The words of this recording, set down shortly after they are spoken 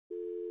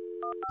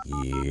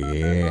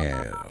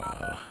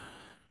Yeah,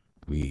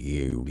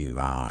 we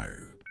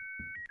live.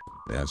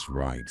 That's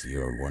right,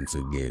 you're once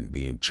again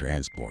being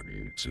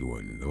transported to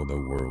another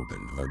world,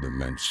 another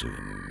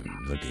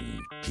dimension.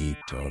 Looking, keep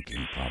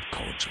talking pop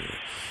culture.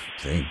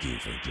 Thank you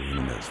for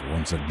joining us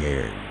once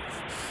again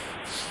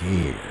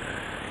here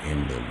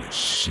in the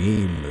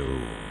machine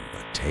room.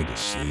 But take a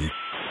seat,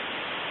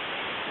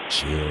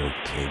 chill,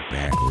 kick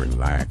back,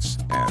 relax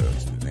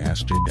as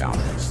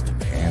Nostradamus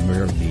and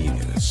Hammer of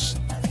Venus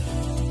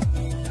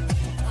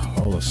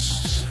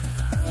hosts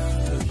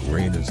the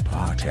greatest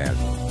podcast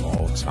of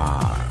all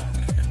time.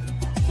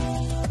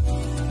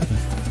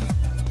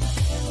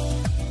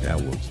 That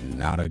was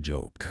not a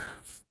joke.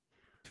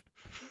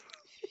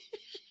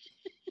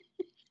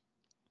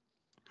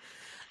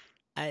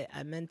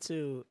 I meant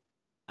to.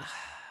 Fuck.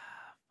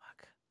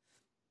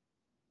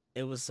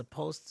 It was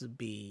supposed to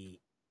be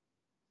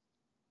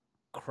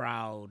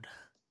crowd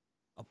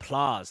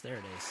applause. There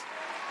it is.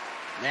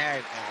 There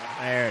you go.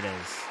 There it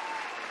is.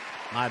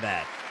 My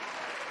bad.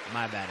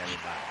 My bad,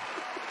 everybody.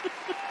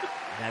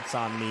 That's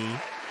on me.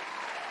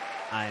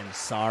 I am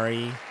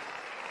sorry.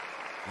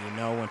 You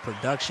know, when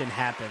production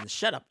happens,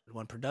 shut up.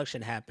 When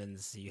production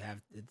happens, you have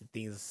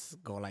things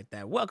go like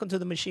that. Welcome to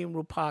the Machine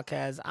Room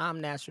Podcast. I'm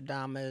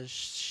Nostradamus.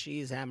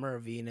 She's Hammer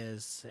of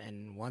Venus.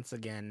 And once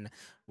again,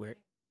 we're.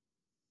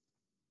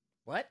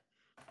 What?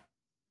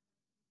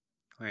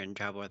 We're in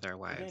trouble with our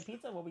We getting wives.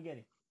 pizza? What we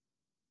getting?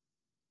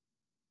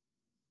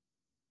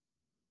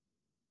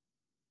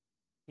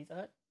 Pizza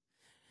Hut?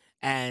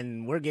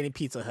 And we're getting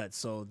Pizza Hut.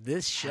 So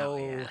this show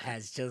yeah.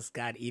 has just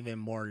got even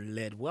more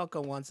lit.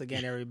 Welcome once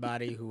again,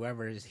 everybody,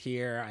 whoever is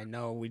here. I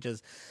know we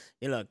just,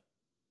 look,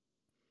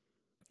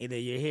 either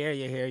you're here,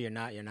 you're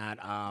not, you're not.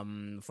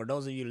 For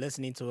those of you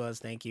listening to us,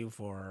 thank you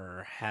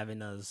for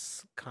having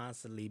us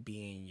constantly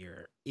be in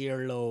your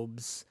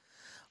earlobes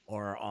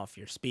or off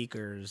your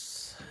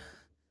speakers.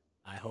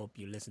 I hope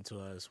you listen to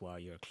us while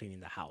you're cleaning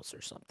the house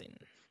or something.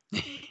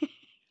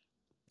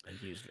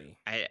 Like usually.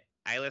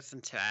 I listen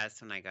to us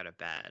when I go to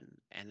bed,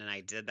 and then I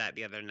did that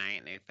the other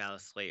night, and I fell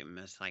asleep and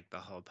missed like the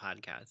whole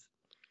podcast.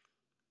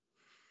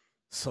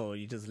 So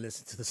you just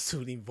listen to the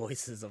soothing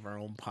voices of our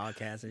own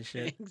podcast and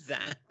shit.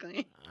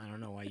 Exactly. I don't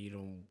know why you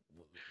don't.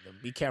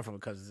 Be careful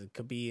because it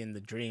could be in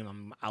the dream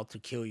I'm out to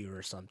kill you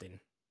or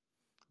something.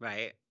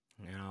 Right.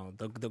 You know,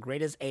 the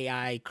greatest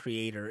AI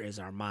creator is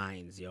our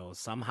minds, yo.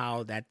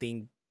 Somehow that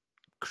thing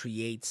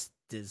creates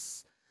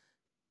this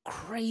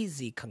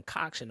crazy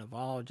concoction of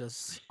all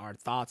just our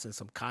thoughts and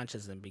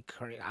subconscious and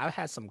I've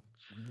had some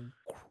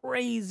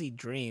crazy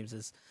dreams.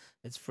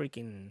 It's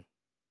freaking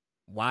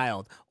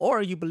wild.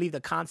 Or you believe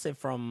the concept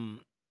from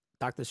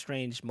Doctor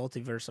Strange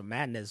Multiverse of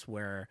Madness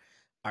where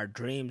our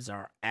dreams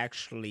are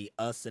actually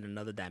us in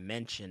another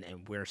dimension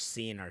and we're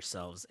seeing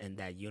ourselves in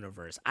that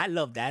universe. I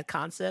love that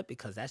concept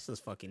because that's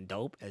just fucking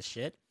dope as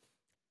shit.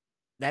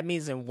 That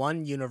means in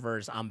one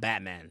universe I'm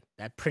Batman.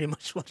 That's pretty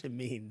much what it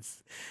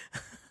means.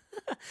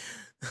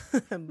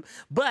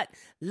 But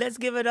let's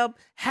give it up.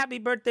 Happy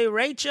birthday,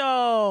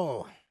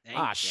 Rachel. Thank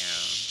you.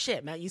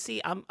 Shit, man. You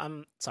see,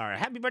 I'm sorry.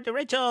 Happy birthday,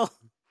 Rachel.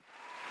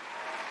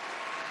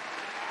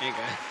 There you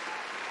go.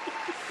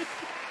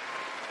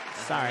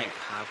 Sorry. Like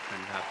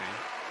popcorn popping.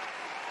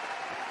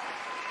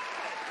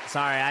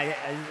 Sorry,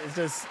 it's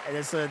just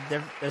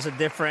there's a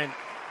different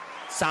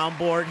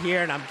soundboard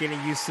here, and I'm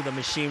getting used to the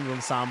machine room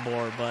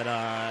soundboard. But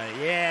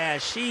yeah,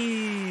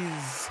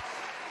 she's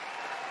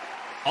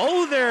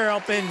older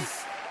up in.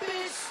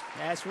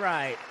 That's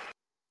right.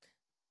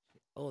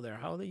 Older.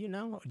 How old are you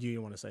now? What do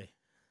you want to say?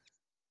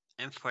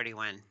 I'm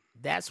 41.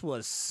 That's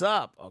what's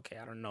up. Okay,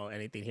 I don't know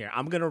anything here.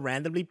 I'm gonna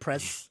randomly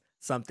press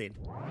something.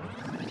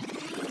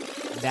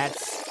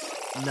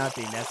 That's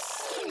nothing.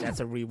 That's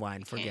a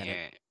rewind. Forget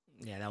it.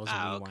 Yeah, that was a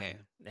rewind. Okay.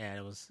 Yeah,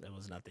 it was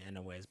nothing.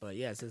 Anyways, but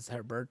yes, it's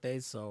her birthday.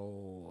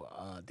 So,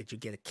 did you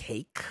get a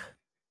cake?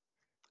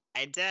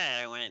 I did.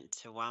 I went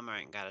to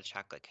Walmart and got a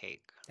chocolate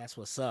cake. That's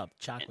what's up.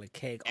 Chocolate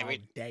cake all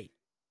day.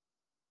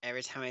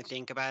 Every time I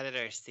think about it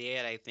or see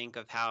it, I think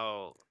of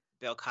how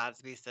Bill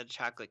Cosby said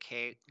chocolate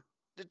cake.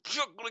 The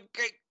chocolate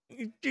cake.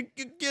 You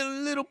get a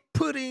little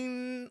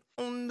pudding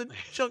on the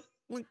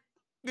chocolate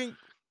cake.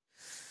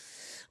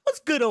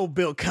 What's good old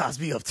Bill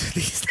Cosby up to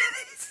these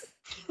days?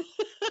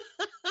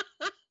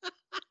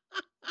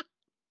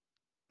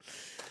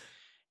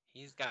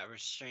 He's got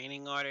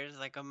restraining orders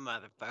like a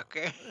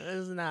motherfucker.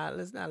 Let's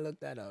not look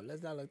that up.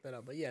 Let's not look that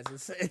up. But yes,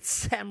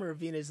 it's Hammer of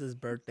Venus's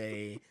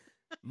birthday.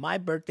 My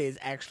birthday is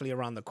actually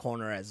around the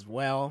corner as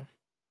well.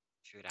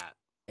 True that.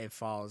 It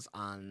falls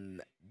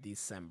on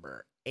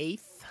December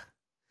 8th.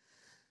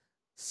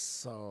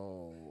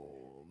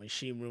 So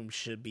Machine Room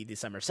should be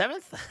December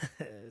 7th.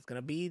 It's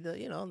gonna be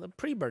the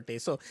pre-birthday.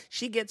 So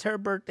she gets her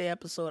birthday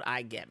episode.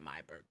 I get my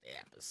birthday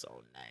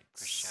episode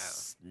next. For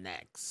sure.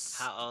 Next.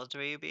 How old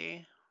will you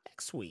be?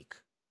 Next week.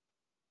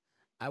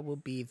 I will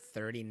be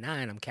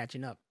 39. I'm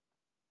catching up.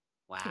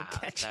 Wow.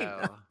 Catching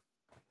up.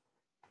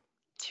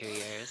 2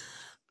 years.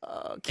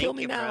 Kill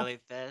me Thank you, now. Burly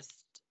Fist,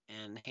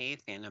 and hey,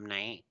 Phantom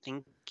Knight.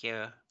 Thank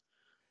you.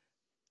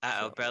 Uh-oh,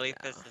 Here we Burly go.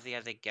 Fist says he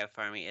has a gift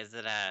for me. Is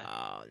it a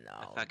Oh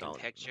no! fucking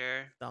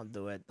picture? Don't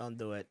do it! Don't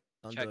do it!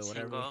 Don't do Chuck it!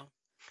 Single?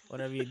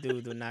 Whatever you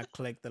do not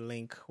click the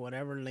link.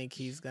 Whatever link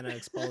he's gonna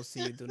expose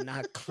to you, do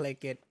not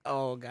click it.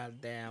 Oh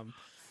goddamn!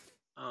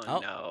 Oh Oh,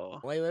 no.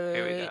 wait,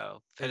 Here we wait.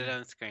 go. Put It's it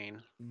on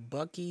screen.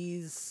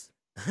 Bucky's.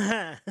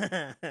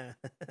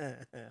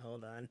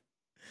 Hold on.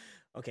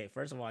 Okay,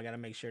 first of all, I gotta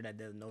make sure that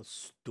there's no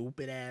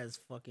stupid ass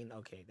fucking.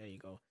 Okay, there you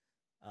go.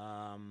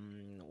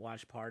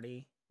 Watch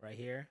party right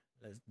here.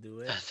 Let's do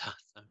it. That's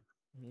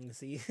awesome.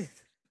 See,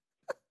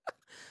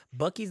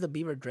 Bucky's the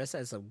Beaver dressed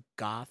as a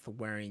goth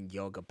wearing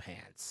yoga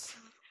pants.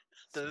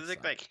 Those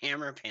look like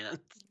hammer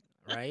pants.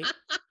 Right?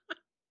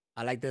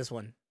 I like this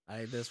one.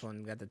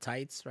 Got the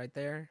tights right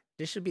there.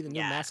 This should be the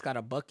new mascot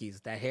of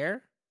Bucky's. That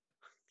hair,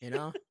 you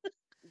know.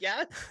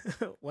 Yeah.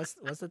 What's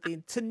the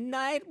theme?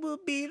 Tonight will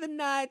be the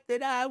night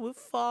that I will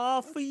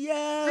fall for you.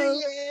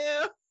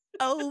 Yeah.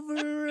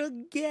 Over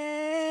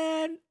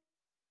again.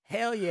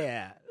 Hell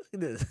yeah. Look at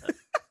this.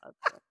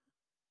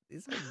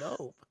 These are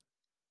dope.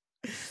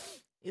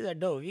 These are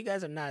dope. If you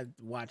guys are not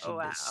watching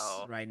this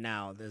right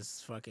now,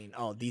 this fucking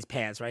these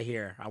pants right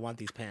here. I want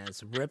these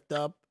pants. Ripped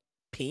up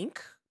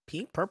pink,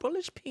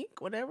 purplish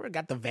pink, whatever.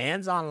 Got the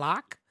Vans on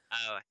lock.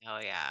 Oh,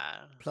 hell yeah.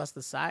 Plus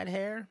the side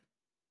hair.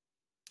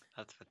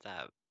 That's what's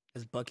up.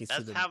 It's Bucky's.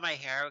 That's how my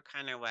hair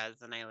kind of was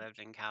when I lived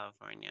in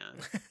California.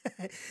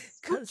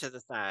 Swoop to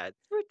the side.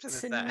 Swoop to the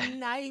side.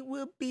 Tonight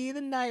will be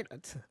the night. I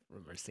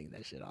remember singing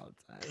that shit all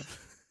the time.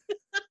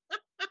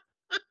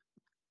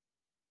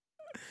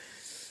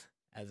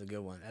 That's a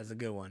good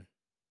one.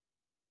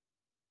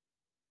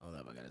 Hold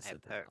up, I gotta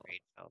set that. I put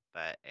Rachel,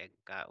 but it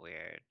got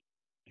weird.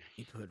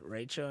 You put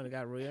Rachel and it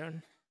got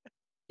weird?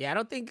 Yeah, I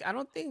don't think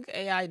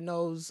AI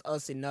knows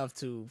us enough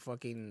to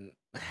fucking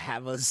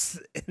have us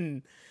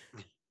in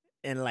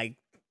like,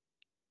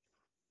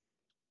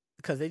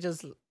 because they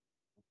just,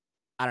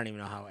 I don't even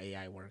know how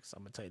AI works.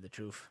 I'm gonna tell you the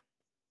truth.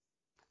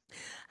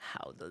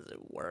 How does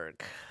it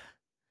work?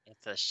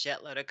 It's a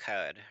shitload of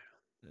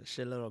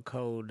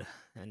code.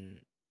 And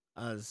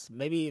us,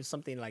 maybe if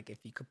something like, if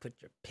you could put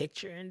your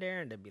picture in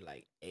there and there'd be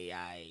like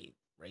AI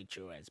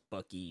Rachel as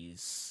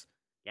Bucky's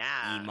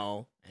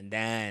emo, and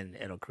then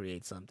it'll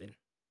create something.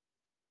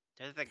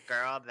 There's a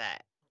girl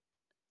that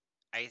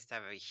I used to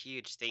have a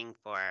huge thing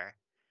for,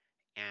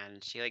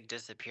 and she like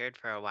disappeared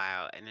for a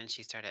while, and then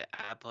she started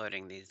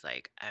uploading these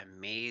like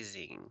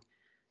amazing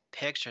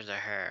pictures of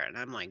her, and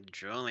I'm like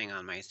drooling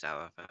on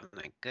myself. I'm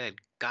like, good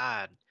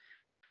God,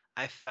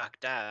 I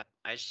fucked up.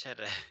 I should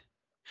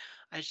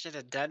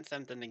have done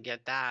something to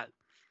get that.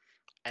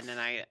 And then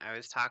I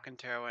was talking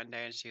to her one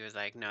day, and she was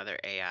like, no, they're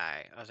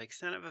AI. I was like,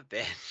 son of a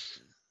bitch.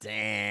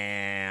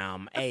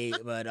 Damn. Hey,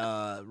 but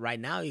right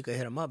now you could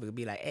hit them up. It could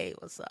be like, hey,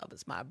 what's up?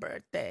 It's my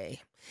birthday.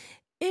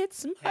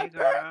 It's my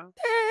birthday.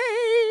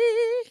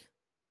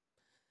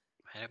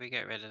 How do we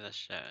get rid of this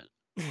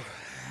shit?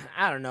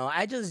 I don't know.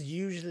 I just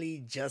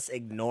usually just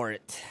ignore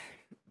it.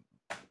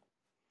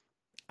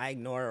 I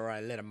ignore it, or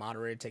I let a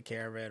moderator take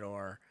care of it,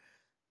 or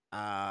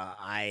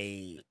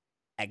I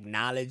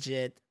acknowledge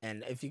it.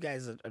 And if you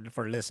guys,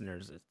 for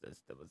listeners,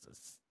 there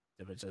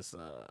was just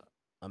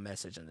a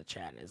message in the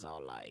chat, and it's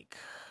all like,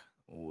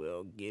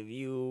 we'll give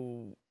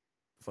you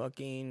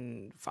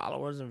fucking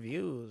followers and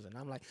views. And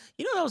I'm like,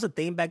 that was a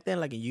thing back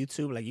then, like in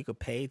YouTube, like you could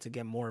pay to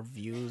get more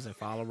views and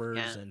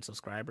followers and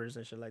subscribers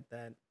and shit like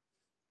that.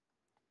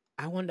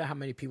 I wonder how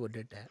many people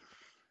did that.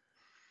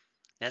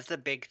 That's a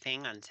big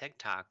thing on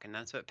TikTok, and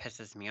that's what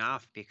pisses me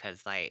off,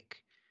 because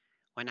like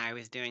when I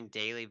was doing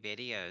daily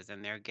videos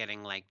and they're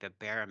getting like the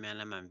bare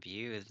minimum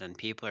views, and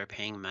people are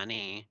paying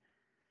money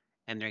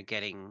and they're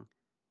getting,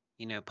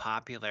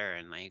 popular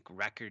and like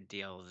record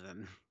deals,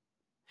 and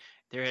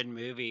they're in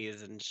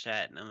movies and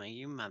shit, and I'm like,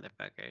 you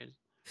motherfuckers.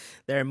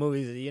 They're in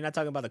movies. You're not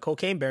talking about the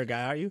Cocaine Bear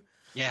guy, are you?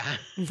 Yeah.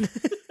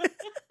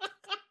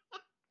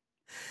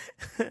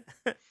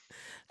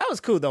 That was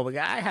cool though, but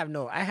I have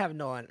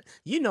no,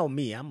 you know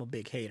me, I'm a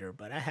big hater,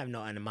 but I have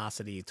no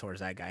animosity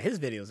towards that guy. His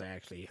videos are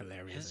actually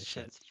hilarious and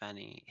shit. It's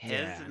funny.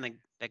 And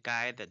the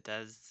guy that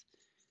does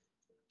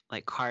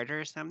like Carter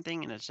or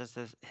something, and it's just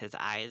his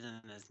eyes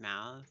and his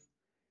mouth.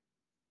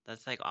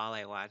 That's like all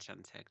I watch on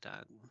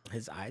TikTok.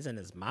 His eyes and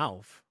his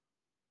mouth.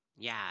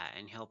 Yeah,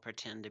 and he'll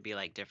pretend to be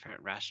like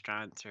different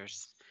restaurants or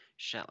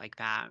shit like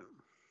that.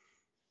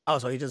 Oh,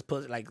 so he just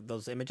puts like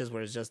those images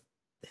where it's just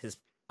his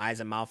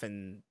eyes and mouth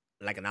and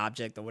like an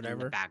object or whatever? In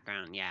the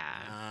background,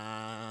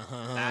 yeah.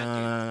 That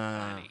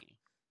dude's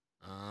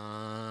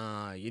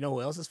funny. You know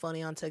who else is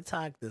funny on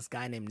TikTok? This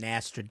guy named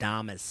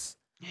Nostradamus.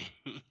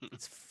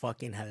 It's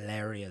fucking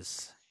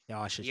hilarious.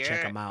 Y'all should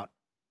check him out.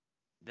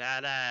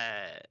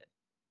 That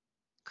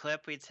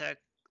clip we took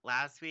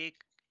last week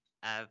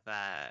of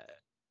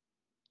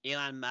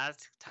Elon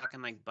Musk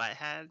talking like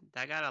butthead,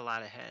 that got a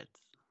lot of hits.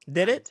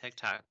 Did it?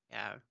 TikTok,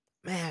 yeah.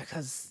 Man,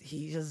 because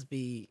he just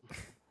be...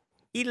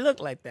 He looked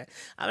like that.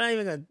 I'm not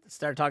even going to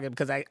start talking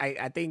because I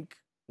think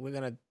we're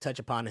going to touch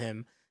upon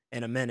him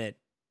in a minute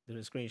through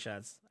the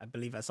screenshots. I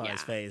believe I saw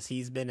his face.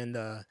 He's been in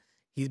the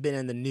He's been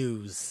in the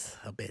news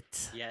a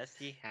bit. Yes,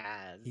 he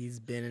has. He's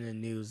been in the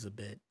news a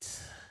bit.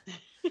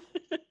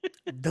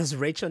 Does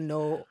Rachel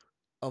know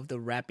of the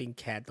rapping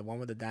cat, the one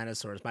with the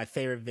dinosaurs? My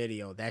favorite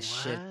video. That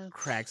shit What?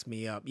 cracks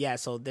me up. Yeah,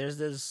 so there's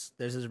this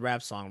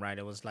rap song, right?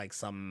 It was like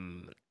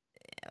some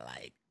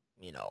like,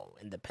 you know,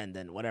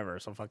 independent, whatever,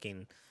 some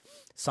fucking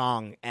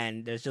song,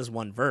 and there's just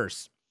one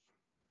verse.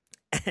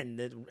 And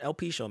the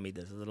LP showed me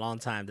this. It was a long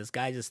time. This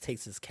guy just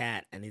takes his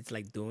cat and he's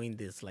like doing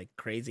this like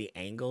crazy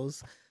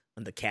angles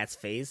on the cat's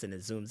face, and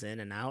it zooms in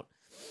and out,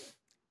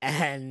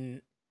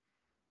 and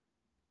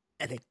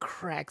it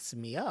cracks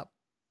me up.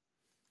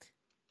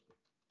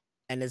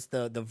 And it's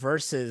the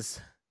verses.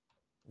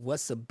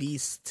 What's a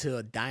beast to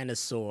a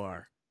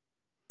dinosaur?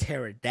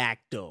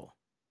 Pterodactyl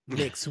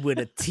mixed with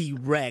a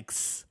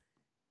T-Rex.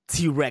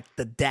 T-Rex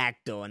the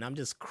dactyl, and I'm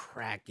just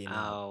cracking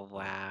up. Oh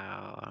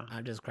wow.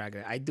 I'm just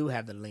cracking. I do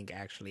have the link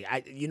actually.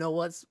 You know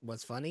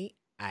what's funny?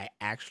 I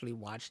actually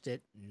watched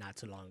it not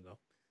too long ago.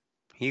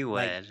 He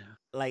would.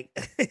 Like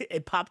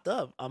it popped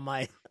up on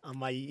my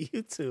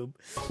YouTube.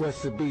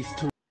 What's the beast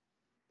to?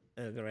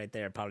 Right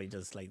there, probably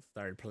just like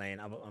started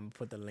playing. I'm gonna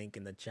put the link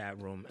in the chat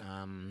room.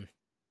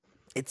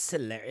 It's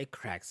hilarious. It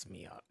cracks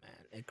me up,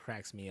 man. It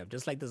cracks me up.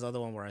 Just like this other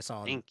one where I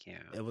saw. Thank you.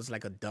 It was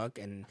like a duck,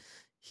 and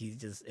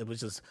it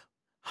was just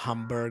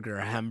hamburger,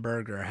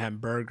 hamburger,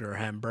 hamburger,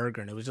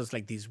 hamburger, and it was just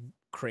like these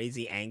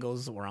crazy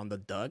angles around the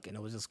duck, and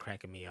it was just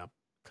cracking me up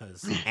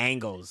because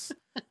angles.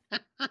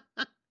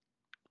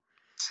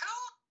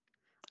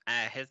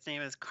 His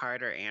name is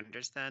Carter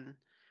Anderson.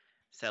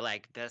 So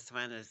like this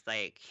one is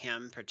like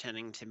him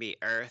pretending to be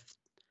Earth,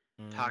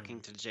 talking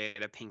to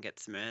Jada Pinkett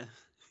Smith.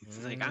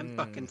 It's like, I'm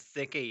fucking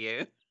sick of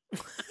you.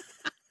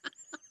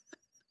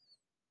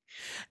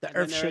 The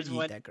Earth should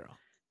eat that girl.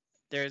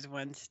 There's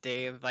one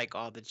day of like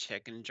all the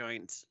chicken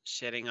joints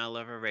shitting all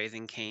over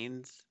Raising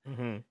Cane's.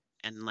 Mm-hmm.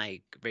 And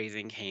like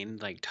Raising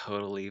Cane's like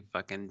totally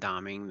fucking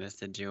doming the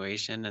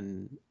situation.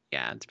 And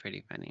yeah, it's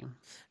pretty funny.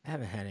 I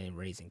haven't had any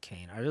Raising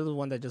Cane. Are you the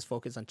one that just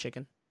focus on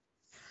chicken?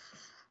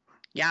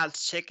 Yeah,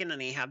 it's chicken,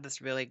 and he had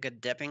this really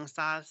good dipping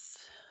sauce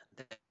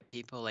that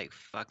people like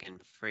fucking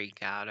freak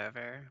out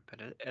over.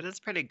 But it is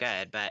pretty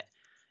good. But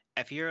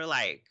if you're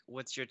like,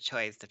 what's your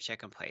choice of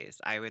chicken place?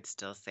 I would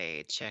still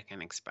say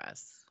Chicken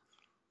Express.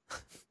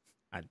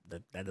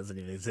 That doesn't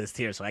even exist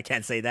here, so I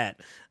can't say that.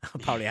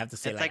 I'll probably have to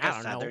say it's like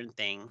a Southern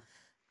thing.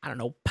 I don't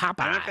know, Popeyes.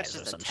 I don't know if it's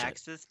just a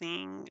Texas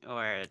thing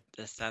or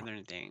a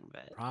Southern thing,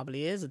 but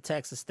probably is a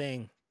Texas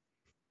thing.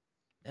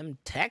 Them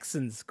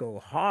Texans go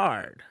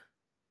hard.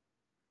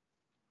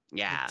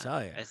 Yeah,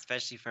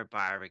 especially for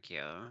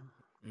barbecue.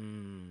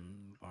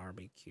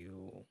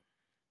 Barbecue.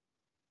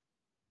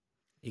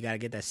 You gotta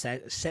get that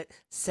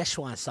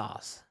Szechuan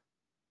sauce.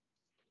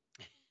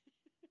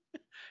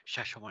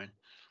 Szechuan.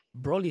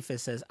 Brolyfish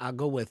says, I'll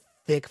go with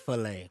thick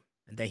filet.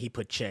 And then he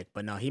put chick,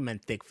 but no, he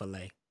meant thick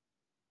filet.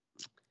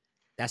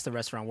 That's the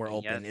restaurant we're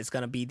open. It's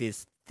gonna be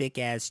these thick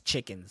ass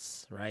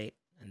chickens, right?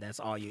 And that's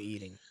all you're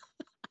eating.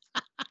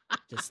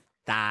 Just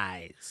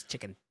thighs,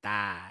 chicken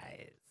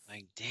thighs.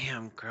 Like,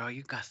 damn, girl,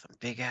 you got some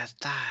big ass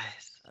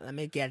thighs. Let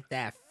me get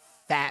that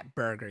fat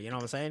burger. You know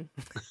what I'm saying?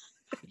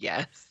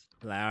 Yes.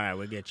 Like, all right,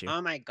 we'll get you.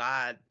 Oh my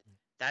God.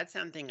 That's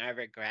something I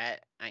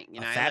regret. I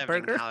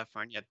lived in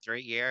California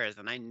 3 years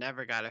and I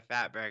never got a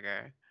fat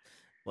burger.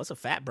 What's a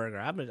fat burger?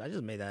 I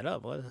just made that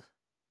up. What?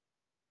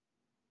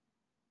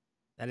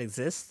 That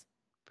exists?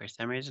 For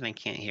some reason, I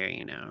can't hear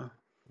you now.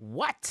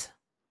 What?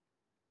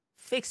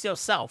 Fix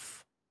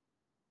yourself.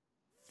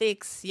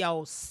 Fix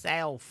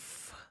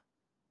yourself.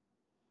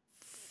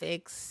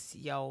 Fix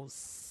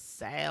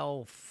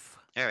yourself.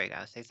 There we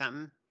go. Say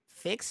something.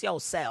 Fix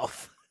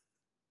yourself.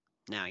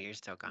 No, you're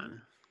still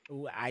gone.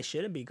 Ooh, I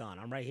shouldn't be gone.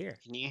 I'm right here.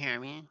 Can you hear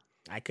me?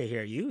 I could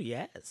hear you,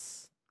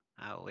 yes.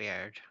 Oh,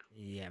 weird.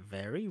 Yeah,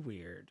 very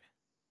weird.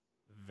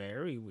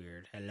 Very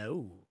weird.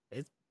 Hello.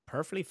 It's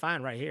perfectly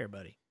fine right here,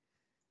 buddy.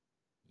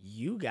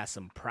 You got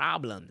some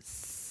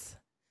problems.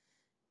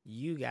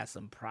 You got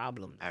some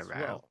problems.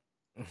 Arrow.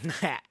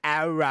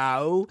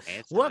 Arrow.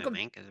 Welcome.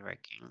 Link is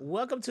working.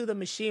 Welcome to the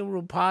Machine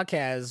Room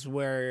Podcast,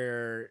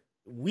 where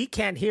we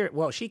can't hear.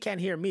 Well, she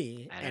can't hear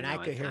me, and I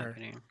could hear her.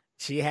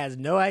 She has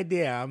no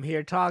idea I'm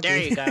here talking.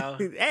 There you go.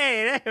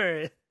 Hey,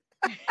 there.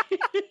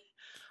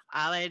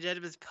 All I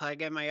did was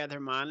plug in my other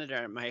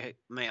monitor. My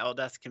old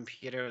ass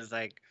computer was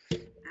like.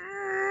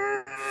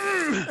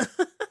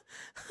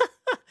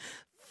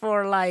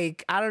 For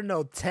like, I don't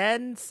know,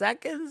 10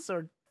 seconds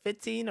or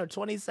 15 or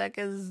 20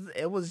 seconds,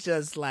 it was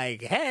just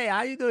like, hey,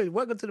 how you doing?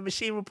 Welcome to the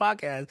Machine Room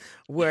Podcast,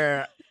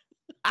 where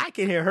I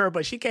can hear her,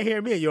 but she can't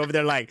hear me. And you're over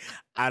there like,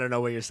 I don't know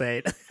what you're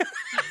saying.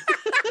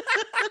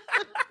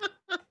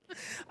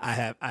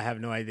 I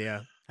have no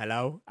idea.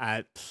 Hello?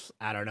 I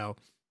don't know.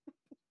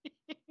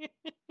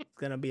 It's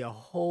going to be a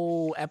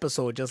whole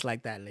episode just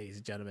like that, ladies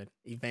and gentlemen.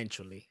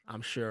 Eventually.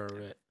 I'm sure of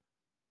it.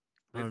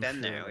 We've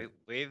been there.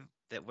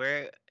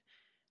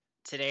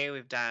 Today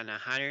we've done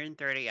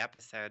 130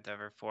 episodes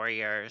over 4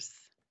 years,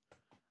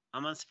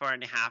 almost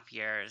 4.5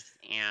 years,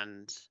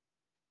 and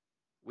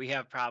we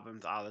have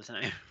problems all the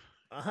time.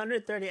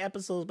 130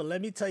 episodes, but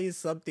let me tell you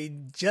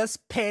something.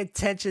 Just pay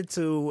attention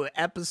to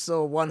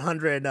episode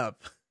 100 and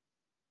up.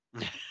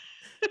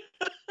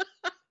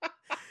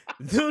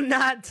 Do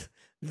not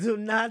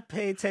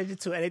pay attention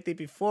to anything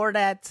before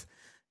that.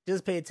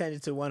 Just pay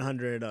attention to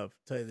 100 and up.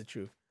 Tell you the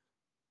truth.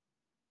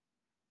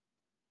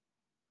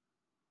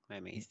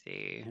 Let me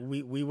see.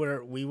 We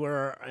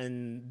were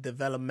in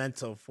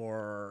developmental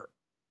for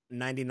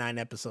 99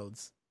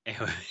 episodes.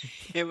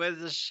 It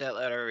was a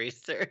shitload of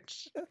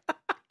research.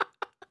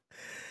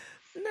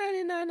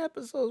 99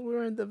 episodes. We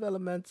were in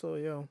developmental,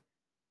 yo.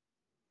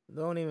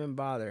 Don't even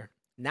bother.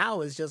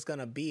 Now it's just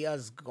gonna be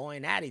us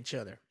going at each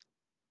other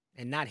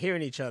and not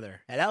hearing each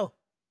other. Hello?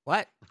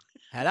 What?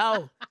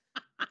 Hello?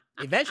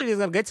 Eventually it's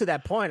gonna get to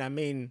that point. I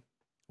mean,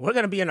 we're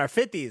gonna be in our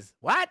 50s.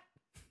 What?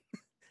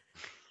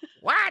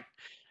 What?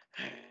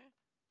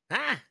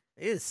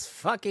 It's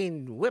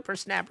fucking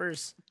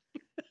whippersnappers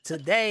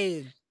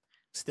today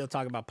still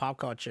talking about pop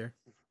culture.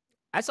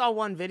 I saw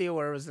one video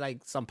where it was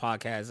like some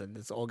podcast and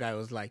this old guy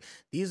was like,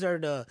 these are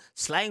the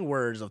slang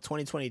words of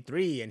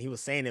 2023. And he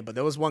was saying it, but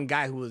there was one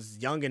guy who was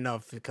young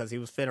enough because he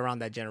was fit around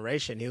that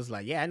generation. He was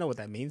like, yeah, I know what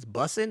that means.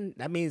 Bussin',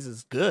 that means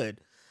it's good.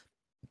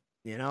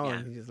 You know, Yeah.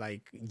 and he's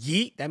like,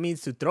 yeet, that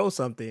means to throw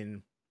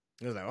something.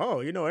 He was like,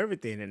 oh, you know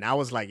everything. And I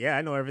was like, yeah,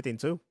 I know everything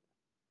too.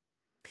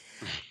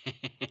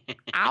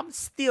 I'm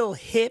still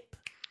hip.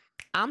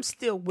 I'm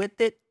still with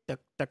it.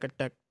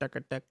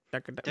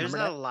 There's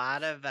a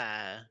lot of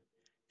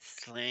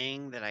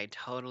slang that I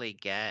totally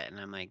get, and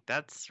I'm like,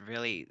 that's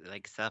really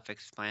like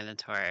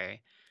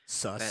self-explanatory. But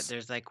Sus.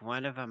 there's like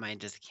one of them I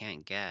just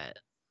can't get.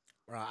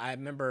 Bro, I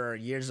remember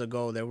years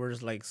ago there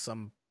was like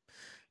some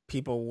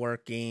people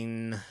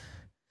working.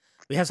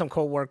 We had some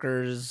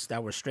coworkers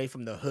that were straight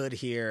from the hood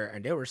here,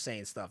 and they were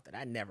saying stuff that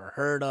I never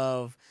heard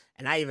of.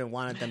 And I even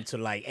wanted them to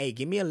like, hey,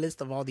 give me a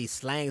list of all these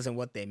slangs and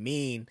what they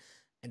mean.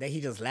 And then he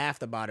just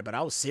laughed about it, but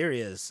I was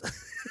serious.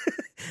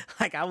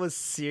 Like I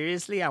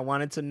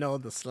wanted to know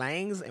the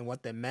slangs and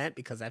what they meant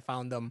because I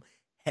found them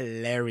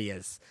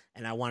hilarious,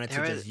 and I wanted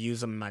to just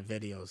use them in my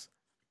videos.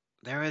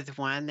 There was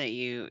one that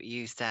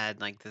you said,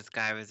 like, this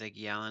guy was like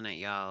yelling at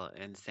y'all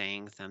and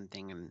saying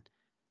something, and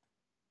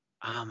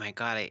oh my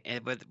god,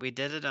 we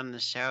did it on the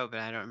show, but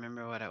I don't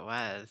remember what it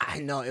was. I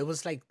know it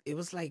was like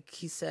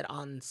he said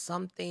on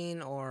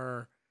something,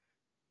 or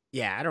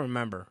yeah, I don't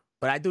remember,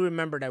 but I do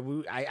remember that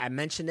I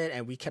mentioned it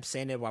and we kept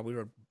saying it while we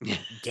were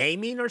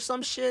gaming or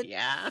some shit.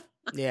 Yeah.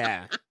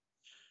 Yeah.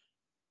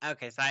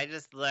 Okay, so I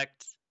just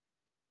looked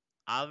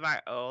all of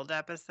our old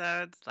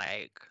episodes,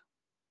 like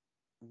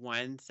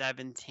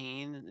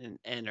 117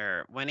 and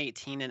or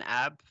 118 and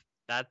up.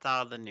 That's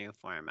all the new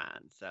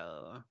format.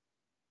 So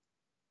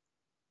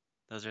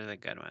those are the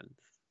good ones.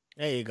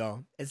 There you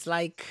go. It's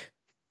like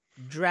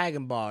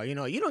Dragon Ball. You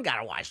know, you don't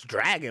gotta watch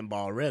Dragon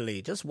Ball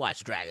really. Just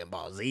watch Dragon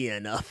Ball Z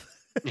enough.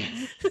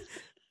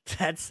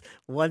 That's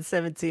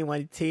 117,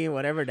 118,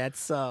 whatever.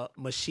 That's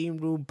Machine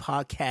Room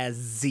Podcast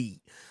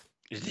Z.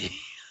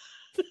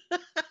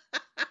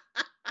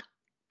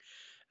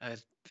 I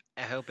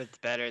hope it's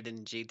better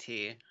than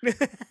GT.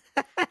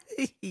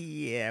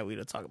 Yeah, we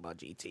don't talk about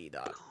GT,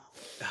 dog.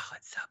 Oh,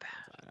 it's so bad.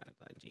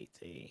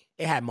 GT.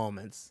 It had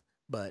moments,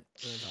 but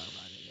we don't talk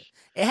about it.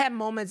 It had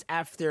moments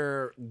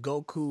after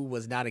Goku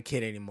was not a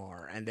kid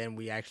anymore, and then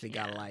we actually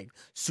got like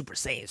Super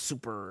Saiyan,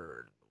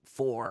 Super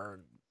 4,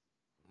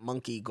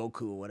 Monkey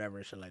Goku, or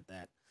whatever, shit like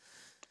that.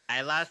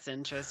 I lost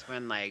interest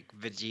when like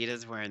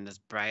Vegeta's wearing this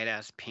bright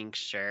ass pink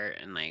shirt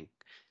and like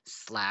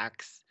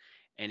slacks,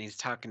 and he's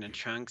talking to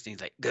Trunks, and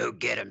he's like, "Go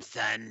get him,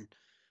 son."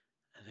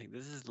 I think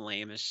this is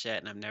lame as shit,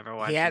 and I'm never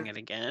watching it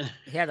again.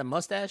 He had a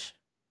mustache.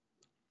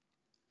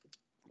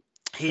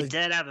 He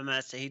did have a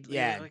mustache. He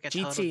looked like a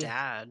total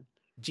dad.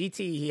 GT,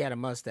 he had a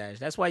mustache.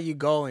 That's why you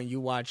go and you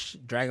watch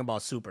Dragon Ball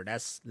Super.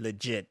 That's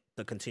legit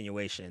the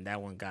continuation.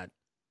 That one got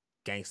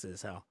gangster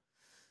as hell.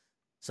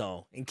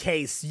 So, in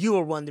case you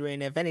were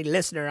wondering, if any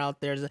listener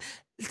out there,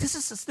 this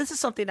is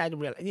something I didn't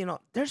realize. You know,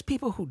 there's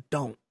people who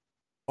don't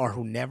or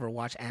who never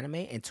watch anime,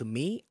 and to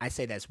me, I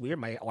say that's weird.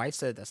 My wife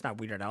said that's not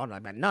weird at all. And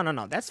I'm like,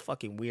 no, that's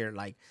fucking weird.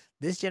 Like,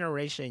 this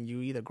generation,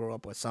 you either grow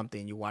up with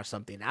something, you watch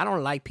something. I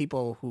don't like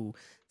people who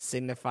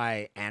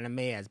signify anime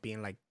as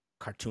being like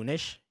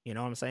cartoonish. You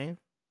know what I'm saying?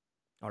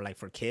 Or like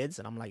for kids,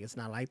 and I'm like, it's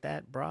not like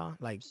that, bro.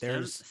 Like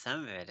there's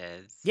some of it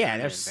is. Yeah,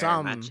 there's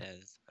some.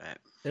 But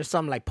there's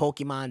some like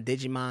Pokemon,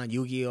 Digimon,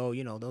 Yu-Gi-Oh,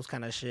 you know, those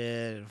kind of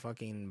shit, and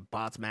fucking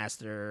Bots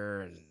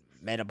Master and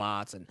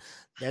Metabots, and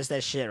there's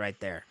that shit right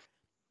there.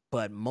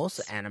 But most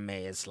of anime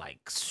is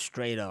like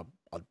straight up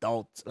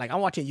adults. Like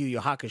I'm watching Yu Yu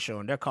Hakusho,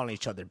 and they're calling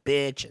each other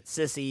bitch and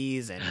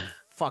sissies and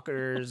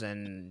fuckers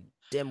and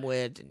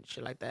dimwit and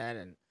shit like that,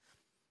 and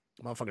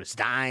motherfuckers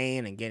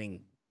dying and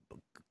getting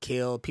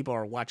killed. People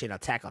are watching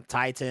Attack on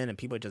Titan, and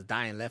people are just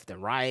dying left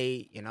and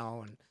right, you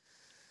know. And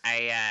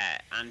I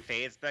on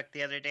Facebook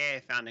the other day,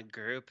 I found a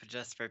group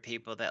just for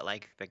people that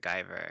like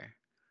MacGyver.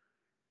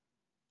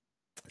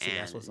 See,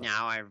 that's what's And up.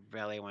 now I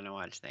really want to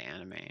watch the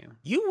anime.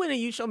 You went and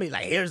you showed me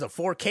like, here's a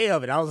 4K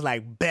of it. I was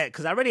like, bet,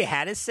 because I already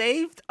had it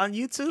saved on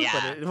YouTube, but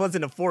Yeah. it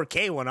wasn't a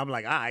 4K one. I'm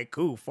like, all right,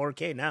 cool,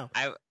 4K now.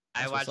 I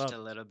That's what's watched up.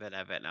 a little bit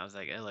of it and I was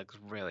like, it looks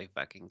really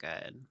fucking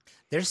good.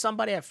 There's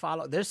somebody I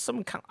follow. There's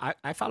some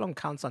I follow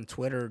accounts on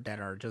Twitter that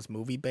are just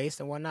movie based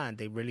and whatnot, and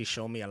they really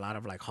show me a lot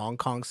of like Hong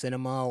Kong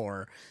cinema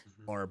or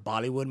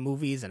Bollywood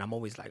movies, and I'm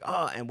always like,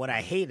 oh. And what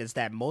I hate is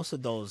that most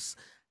of those,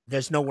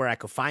 there's nowhere I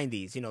could find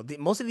these. You know,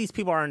 most of these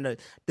people are in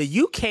the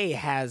UK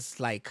has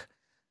like,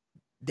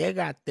 they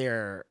got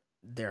their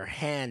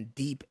hand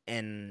deep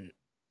in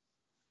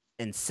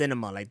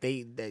cinema. Like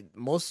they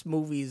most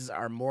movies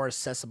are more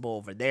accessible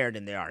over there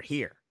than they are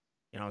here.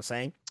 You know what I'm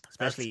saying?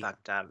 Especially That's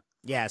fucked up.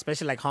 yeah,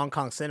 especially like Hong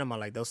Kong cinema,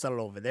 like they'll sell it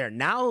over there.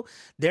 Now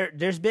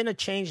there's been a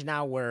change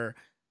now where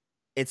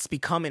it's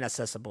becoming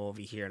accessible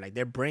over here. Like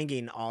they're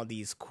bringing all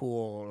these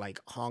cool like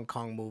Hong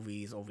Kong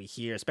movies over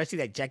here, especially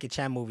like Jackie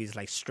Chan movies,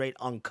 like straight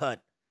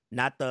uncut,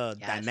 not the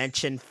Yes.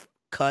 dimension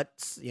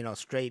cuts. You know,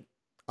 straight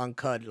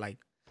uncut, like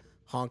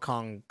Hong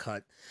Kong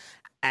cut.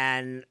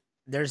 And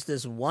there's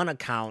this one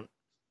account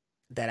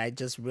that I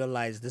just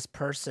realized this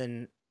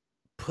person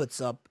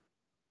puts up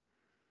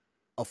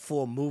a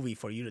full movie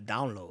for you to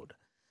download.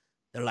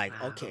 They're like,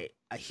 Wow. okay,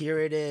 here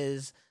it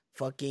is,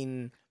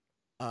 fucking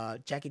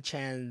Jackie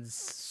Chan's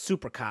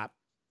Super Cop,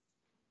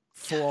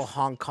 full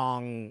Hong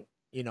Kong,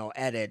 you know,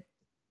 edit,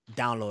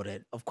 download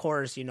it. Of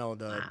course, you know,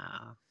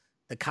 Wow.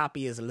 the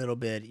copy is a little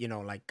bit, you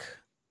know, like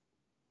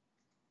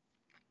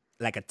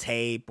a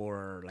tape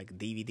or like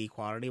DVD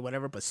quality,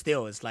 whatever, but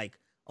still it's like,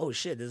 oh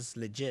shit, this is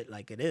legit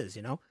like it is,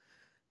 you know?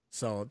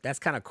 So that's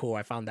kind of cool.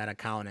 I found that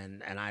account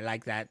and I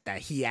like that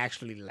he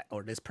actually,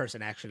 or this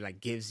person actually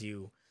like gives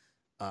you,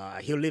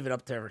 he'll leave it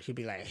up there. He'll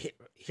be like,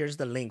 here's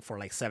the link for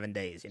like 7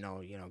 days, you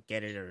know,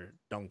 get it or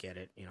don't get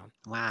it, you know?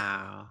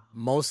 Wow.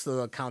 Most of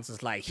the accounts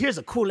is like, here's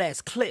a cool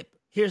ass clip.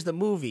 Here's the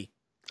movie.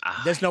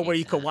 Oh, There's I nowhere hate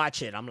you could that.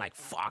 watch it. I'm like,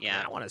 fuck, Yeah.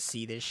 man, I want to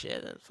see this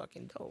shit. That's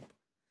fucking dope.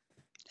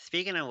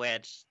 Speaking of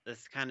which, this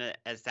is kind of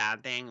a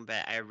sad thing,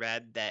 but I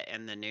read that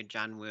in the new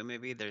John Woo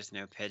movie, there's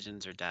no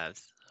pigeons or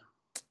doves.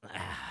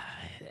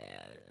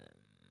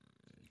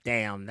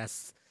 Damn,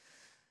 that's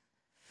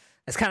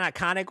kind of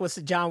iconic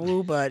with John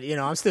Woo, but you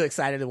know, I'm still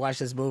excited to watch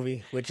this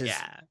movie, which is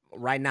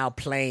right now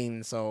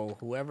playing. So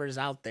whoever's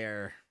out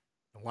there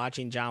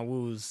watching John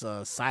Woo's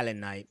Silent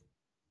Night,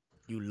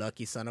 you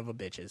lucky son of a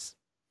bitches.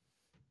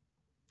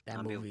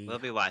 That movie, We'll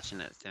be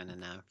watching it soon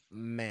enough.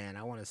 man,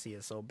 I want to see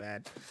it so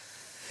bad.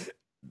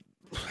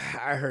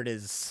 I heard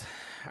it's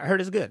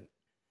good.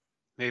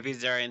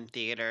 Movies are in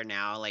theater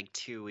now, like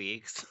 2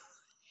 weeks,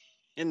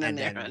 and then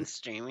they're on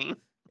streaming.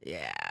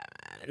 Yeah,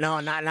 no,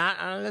 not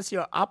unless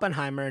you're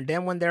Oppenheimer, and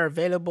then when they're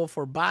available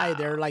for buy,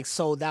 they're like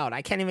sold out.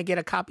 I can't even get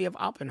a copy of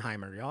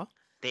Oppenheimer, y'all.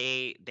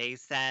 They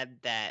said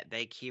that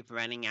they keep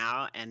running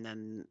out, and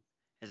then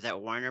is that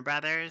Warner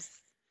Brothers?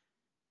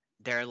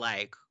 They're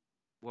like,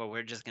 well,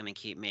 we're just gonna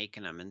keep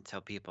making them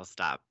until people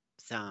stop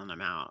selling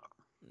them out.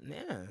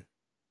 Yeah.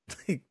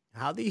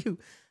 How do you?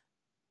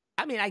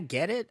 I mean, I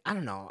get it. I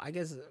don't know. I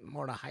guess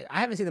more to hype. I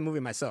haven't seen the movie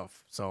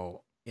myself,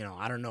 so you know,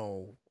 I don't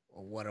know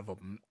what of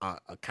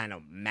a kind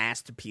of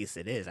masterpiece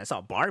it is. I saw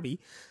Barbie,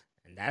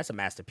 and that's a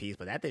masterpiece,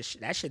 but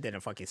that shit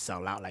didn't fucking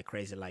sell out like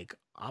crazy like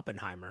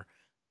Oppenheimer,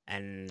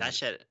 and that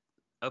shit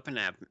open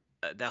up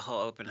the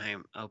whole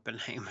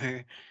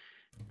Oppenheimer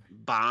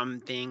bomb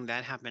thing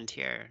that happened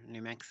here in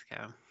New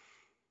Mexico.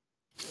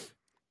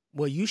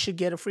 Well, you should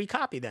get a free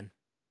copy then.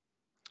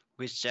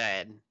 We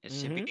should. It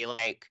should be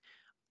like,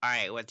 all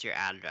right, what's your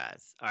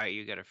address? All right,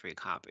 you get a free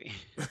copy.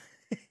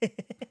 You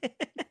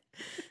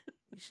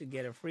should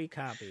get a free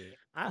copy.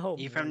 I hope.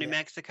 You from New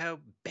Mexico?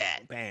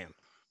 Bet. Bam.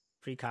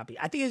 Free copy.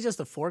 I think it's just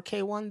a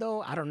 4K one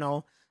though. I don't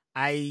know.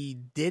 I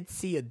did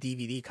see a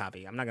DVD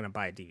copy. I'm not gonna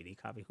buy a DVD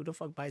copy. Who the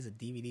fuck buys a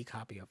DVD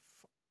copy of,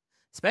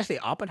 especially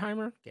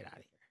Oppenheimer? Get out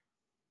of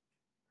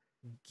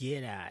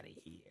here. Get out of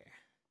here.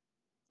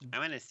 I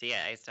want to see it.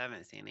 I still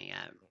haven't seen it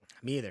yet.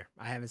 Me either.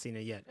 I haven't seen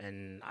it yet,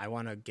 and I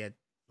want to get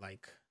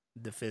like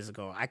the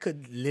physical. I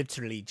could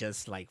literally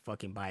just like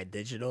fucking buy a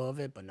digital of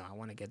it, but no, I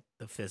want to get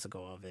the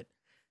physical of it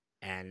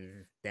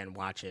and then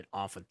watch it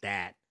off of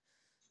that.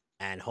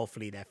 And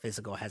hopefully that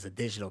physical has a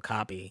digital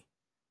copy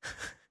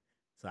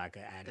so I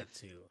could add it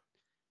to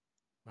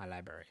my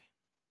library.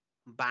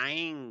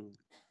 Buying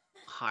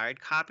hard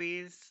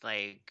copies,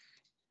 like,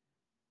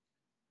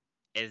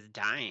 is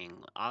dying.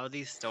 All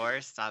these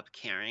stores stopped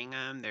carrying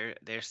them.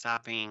 They're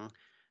stopping.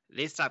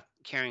 They stopped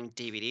carrying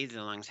DVDs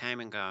a long time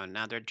ago.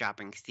 Now they're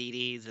dropping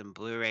CDs and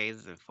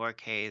Blu-rays and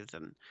 4Ks,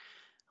 and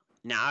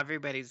now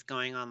everybody's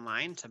going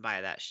online to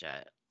buy that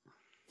shit.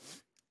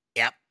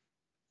 Yep.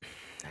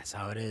 That's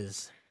how it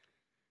is.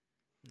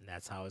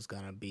 That's how it's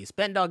gonna be.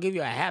 Spend Dog, give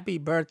you a happy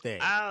birthday.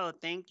 Oh,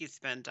 thank you,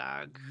 Spend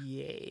Dog.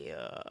 Yeah.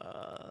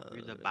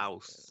 You're the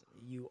boss.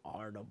 You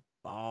are the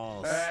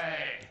boss.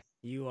 Hey!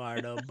 You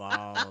are the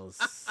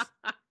boss.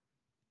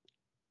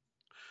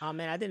 Oh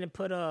man, I didn't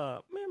put a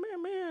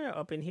mirror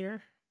up in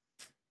here.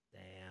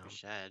 Damn. You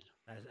should.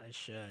 I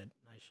should.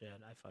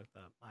 I fucked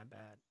up. My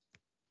bad.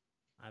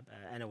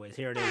 Anyways,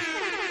 here it is.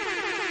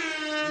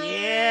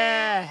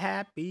 Yeah,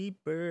 happy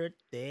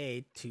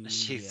birthday to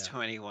She's you.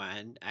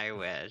 21. I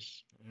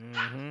wish.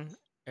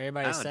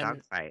 Everybody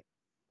dog fight.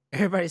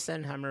 Everybody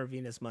send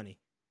HammerofVenus money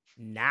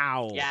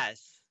now.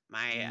 Yes,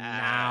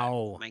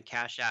 my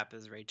Cash App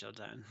is Rachel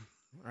Dunn.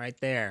 Right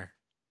there.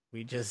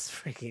 We just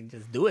freaking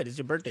just do it. It's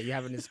your birthday. You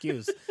have an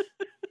excuse.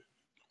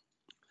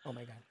 Oh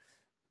my god.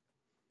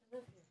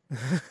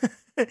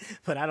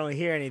 But I don't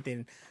hear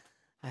anything.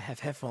 I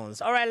have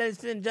headphones. All right,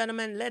 ladies and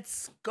gentlemen,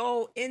 let's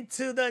go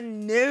into the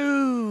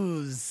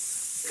news.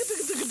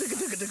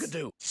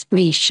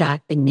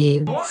 Screenshot the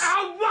news.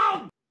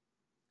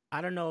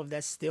 I don't know if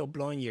that's still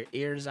blowing your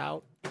ears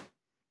out.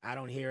 I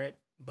don't hear it,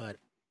 but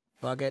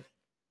fuck it.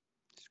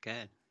 It's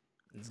good.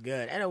 It's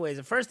good. Anyways,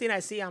 the first thing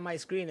I see on my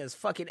screen is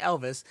fucking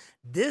Elvis.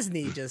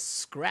 Disney just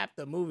scrapped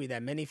the movie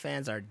that many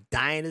fans are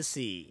dying to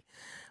see.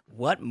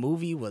 What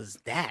movie was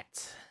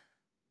that?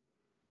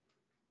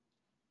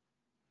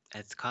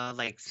 It's called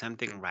like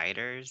something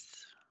Riders.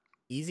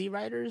 Easy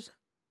Riders?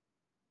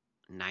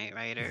 Night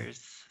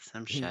Riders?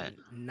 Some shit.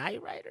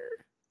 Night Rider?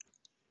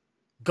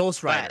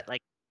 Ghost Rider. But,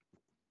 like,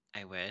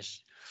 I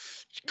wish.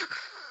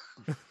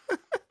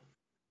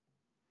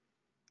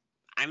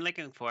 I'm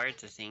looking forward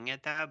to seeing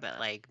it though, but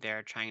like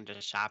they're trying to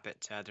shop it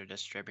to other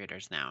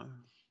distributors now.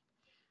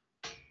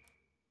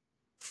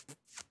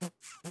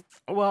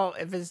 Well,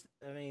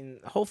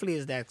 hopefully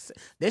it's that.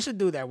 They should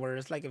do that where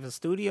it's like if a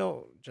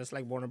studio, just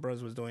like Warner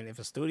Bros. Was doing, if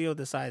a studio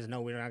decides,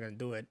 no, we're not going to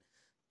do it,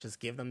 just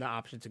give them the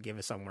option to give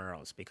it somewhere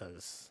else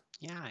because...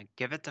 Yeah,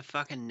 give it to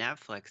fucking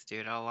Netflix,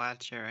 dude. I'll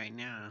watch it right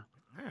now.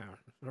 Yeah,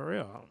 for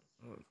real.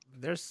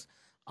 There's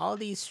all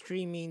these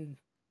streaming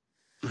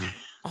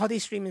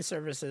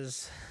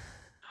services.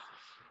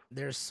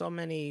 There's so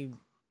many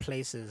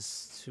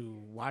places to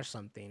watch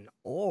something,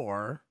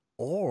 or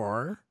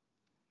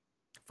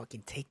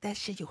fucking take that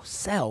shit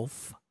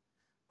yourself,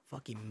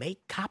 fucking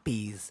make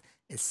copies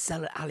and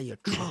sell it out of your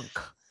trunk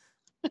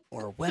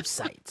or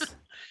websites.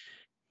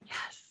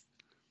 Yes.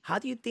 How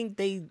do you think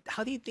they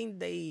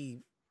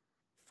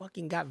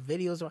fucking got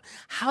videos? Or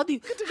how do you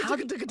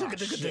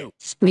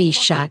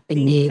Screenshot the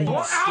news.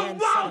 Son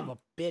of a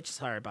bitch.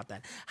 Sorry about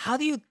that. How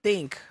do you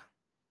think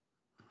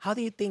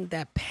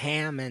that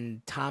Pam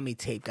and Tommy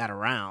tape got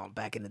around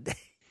back in the day?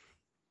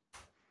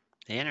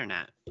 The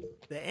internet.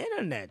 The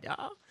internet,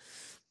 y'all.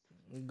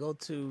 Go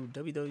to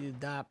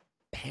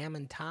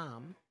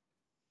www.pamandtom.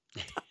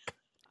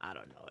 I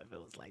don't know if it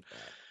was like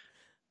that.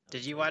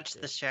 Did you watch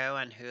the show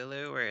on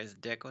Hulu where his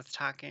dick was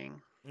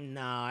talking?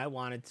 No, I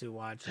wanted to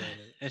watch it.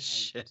 This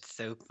shit's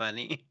so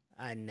funny.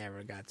 I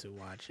never got to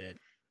watch it.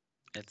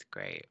 It's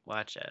great.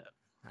 Watch it.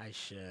 I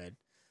should.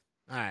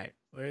 All right,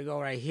 here we go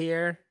right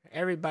here.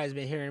 Everybody's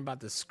been hearing about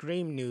the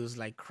Scream news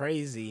like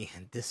crazy,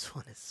 and this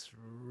one is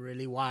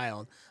really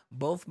wild.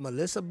 Both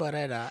Melissa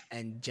Barrera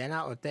and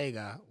Jenna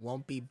Ortega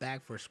won't be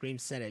back for Scream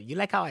Senate. You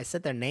like how I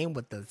said their name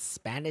with the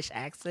Spanish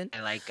accent?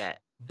 I like it.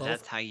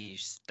 That's how you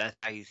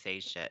say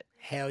shit.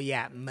 Hell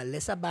yeah.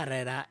 Melissa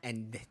Barrera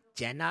and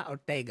Jenna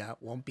Ortega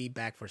won't be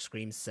back for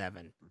Scream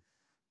 7.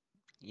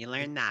 You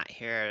learn that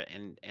here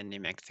in New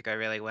Mexico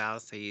really well.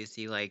 So you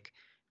see like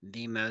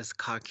the most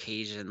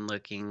Caucasian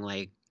looking,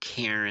 like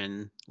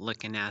Karen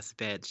looking ass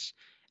bitch,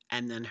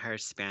 and then her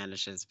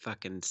Spanish is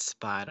fucking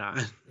spot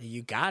on.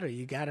 You gotta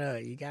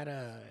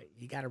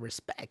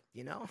respect,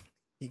 you know?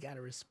 You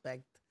gotta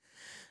respect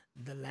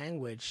the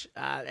language.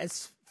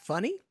 It's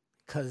funny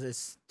because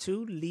it's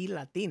two lead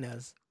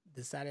Latinas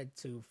decided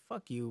to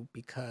fuck you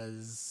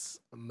because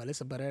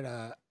Melissa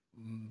Barrera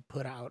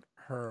put out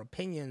her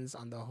opinions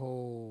on the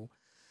whole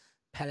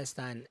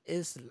Palestine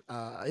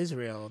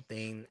Israel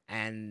thing,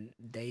 and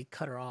they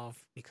cut her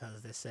off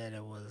because they said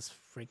it was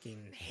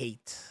freaking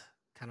hate,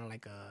 kind of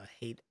like a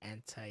hate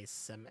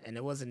anti-Semitic, and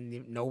it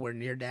wasn't nowhere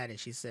near that. And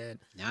she said,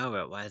 "No,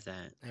 it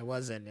wasn't. It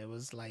wasn't. It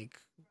was like."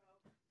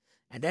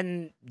 And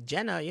then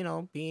Jenna, you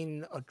know,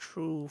 being a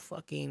true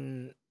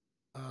fucking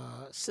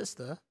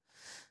sister,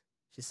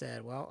 she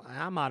said, "Well,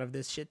 I'm out of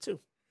this shit too."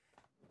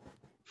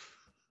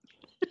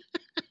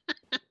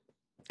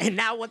 And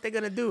now what they're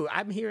going to do?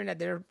 I'm hearing that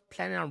they're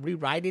planning on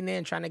rewriting it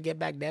and trying to get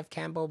back Nev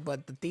Campbell.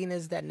 But the thing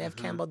is that Nev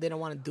Campbell didn't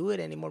want to do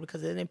it anymore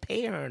because they didn't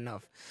pay her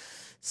enough.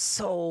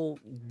 So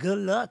good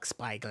luck,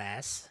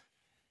 Spyglass.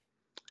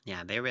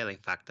 Yeah, they really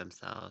fucked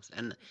themselves.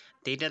 And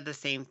they did the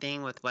same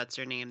thing with what's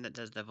her name that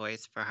does the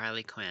voice for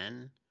Harley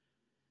Quinn.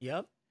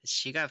 Yep.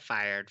 She got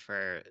fired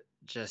for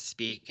just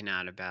speaking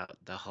out about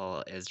the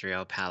whole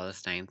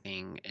Israel-Palestine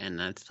thing. And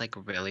that's like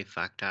really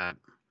fucked up.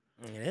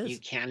 It is. You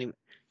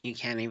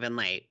can't even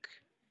like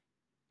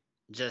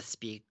just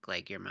speak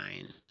like your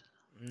mind.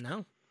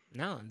 No,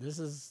 this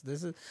is,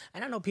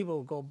 and I know people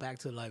will go back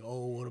to like,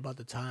 oh, what about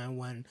the time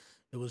when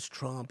it was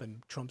Trump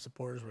and Trump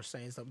supporters were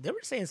saying stuff? They were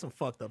saying some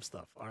fucked up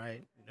stuff, all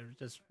right? They're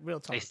just real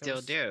talk. They still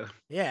do.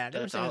 Yeah.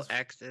 That's all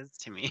X is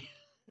to me.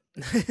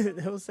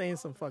 They were saying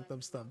some fucked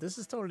up stuff. This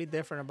is totally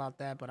different about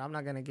that, but I'm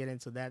not going to get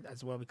into that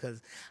as well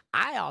because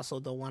I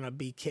also don't want to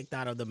be kicked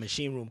out of the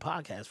Machine Room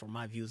podcast for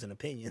my views and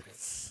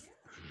opinions.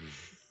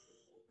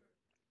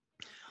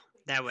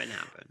 That wouldn't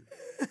happen.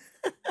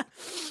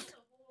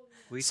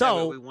 We said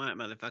So what we want,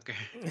 motherfucker.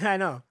 I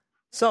know.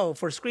 So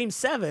for Scream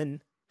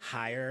 7,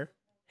 hire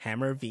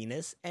Hammer,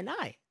 Venus, and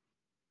I.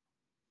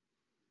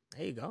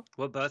 There you go.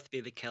 We'll both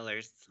be the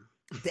killers.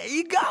 There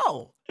you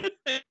go.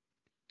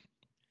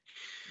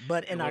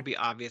 But in And our we'll be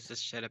obvious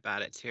as shit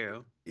about it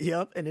too.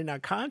 Yep, and in our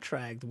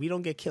contract, we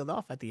don't get killed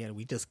off at the end.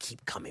 We just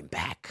keep coming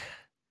back.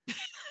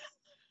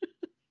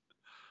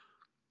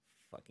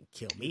 Fucking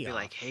kill me Be off.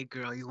 like, hey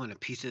girl, you want a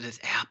piece of this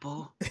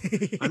apple?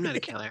 I'm not a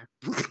killer.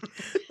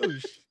 Oh,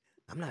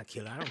 I'm not a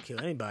killer. I don't kill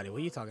anybody. What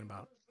are you talking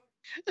about?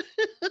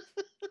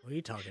 What are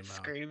you talking about?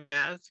 Scream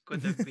mask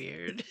with a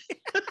beard.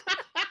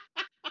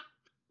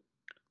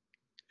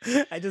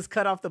 I just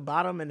cut off the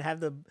bottom and have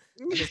the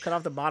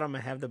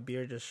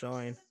beard just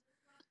showing.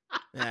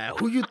 Yeah,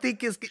 who you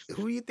think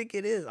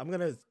it is? I'm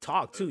gonna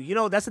talk too. You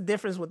know, that's the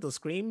difference with the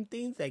Scream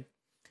things. Like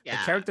the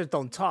characters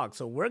don't talk,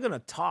 so we're gonna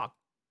talk,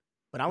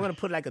 but I'm gonna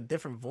put like a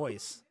different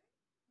voice.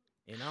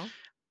 You know?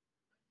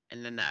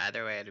 And then the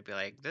other way it'd be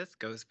like, this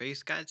ghost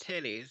face got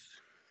titties.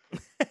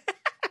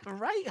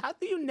 Right? How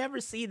do you never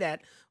see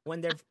that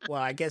when they're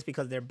well, I guess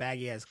because they're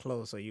baggy as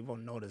clothes, so you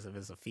won't notice if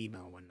it's a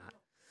female or not.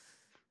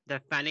 The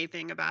funny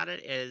thing about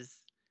it is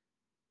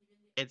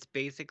it's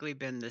basically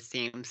been the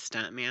same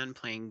stuntman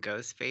playing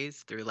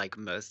Ghostface through like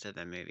most of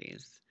the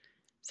movies.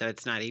 So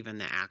it's not even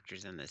the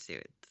actors in the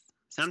suits.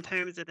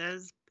 Sometimes it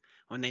is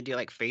when they do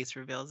like face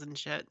reveals and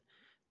shit.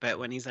 But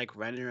when he's like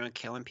running around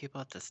killing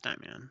people, it's a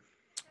stuntman.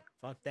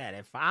 Fuck that.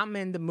 If I'm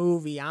in the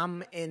movie,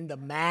 I'm in the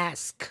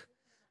mask.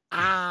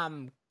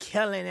 I'm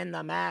killing in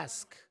the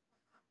mask.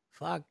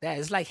 Fuck that.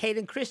 It's like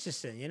Hayden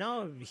Christensen, you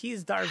know?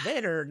 He's Darth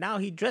Vader. Now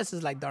he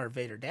dresses like Darth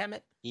Vader, damn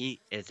it.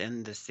 He is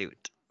in the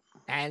suit.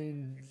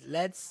 And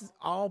let's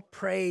all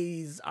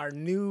praise our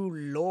new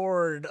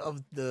lord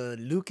of the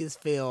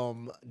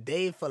Lucasfilm,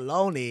 Dave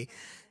Filoni.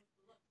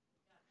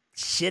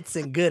 Shit's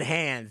in good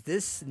hands.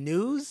 This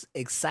news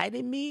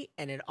excited me,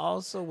 and it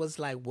also was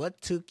like,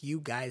 what took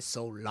you guys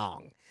so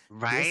long?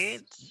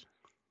 Right?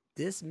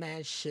 This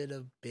man should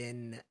have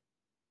been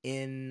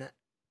in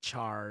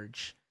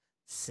charge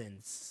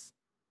since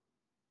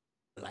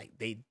like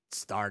they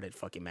started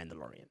fucking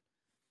Mandalorian.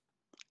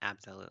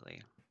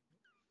 Absolutely.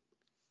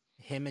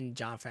 Him and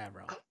Jon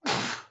Favreau.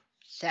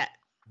 Shit.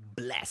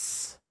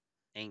 Bless.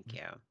 Thank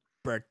you.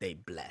 Birthday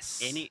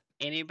bless.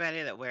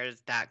 Anybody that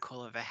wears that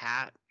cool of a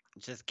hat,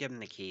 just give him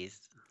the keys.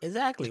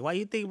 Exactly. Why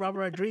you think Robert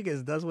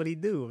Rodriguez does what he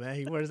do, man?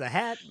 He wears a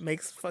hat,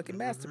 makes fucking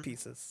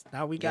masterpieces.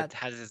 Now we got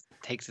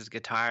takes his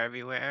guitar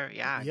everywhere.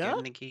 Yeah, give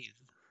him the keys.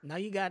 Now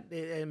you got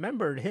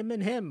remember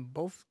him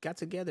both got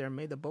together and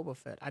made the Boba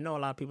Fett. I know a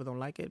lot of people don't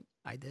like it.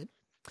 I did.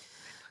 I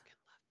fucking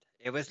loved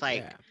it. It was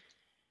like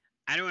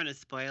I don't want to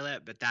spoil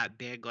it, but that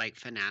big like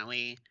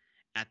finale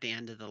at the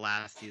end of the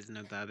last season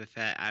of Boba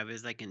Fett, I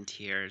was like in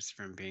tears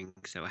from being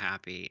so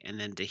happy. And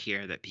then to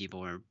hear that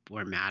people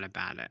were mad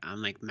about it.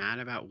 I'm like, mad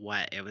about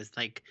what? It was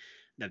like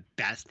the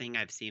best thing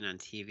I've seen on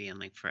TV in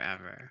like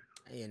forever.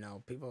 You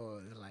know,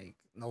 people are like,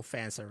 no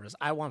fan service.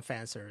 I want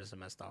fan service in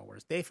my Star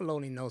Wars. Dave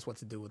Filoni knows what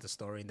to do with the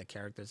story and the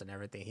characters and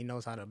everything. He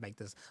knows how to make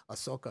this.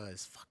 Ahsoka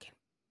is fucking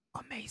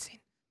amazing.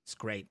 It's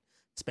great.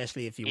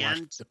 Especially if you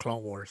watch the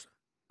Clone Wars.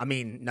 I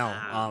mean,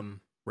 no,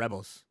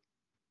 Rebels.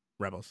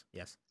 Rebels,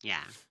 yes.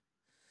 Yeah.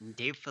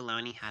 Dave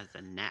Filoni has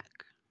a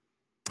neck.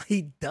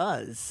 He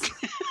does.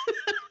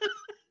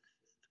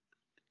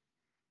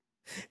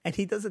 And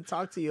he doesn't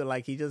talk to you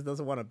like he just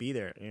doesn't want to be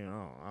there. You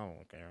know, I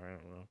don't care. I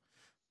don't know.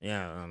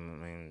 Yeah, I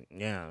mean,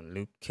 yeah,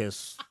 Luke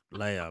kissed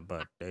Leia,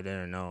 but they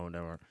didn't know they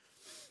were.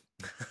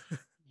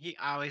 He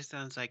always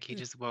sounds like he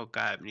just woke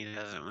up and he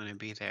doesn't want to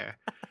be there.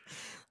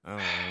 Oh,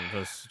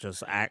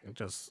 just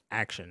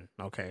action.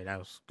 Okay, that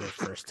was good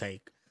first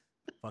take.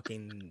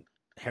 Fucking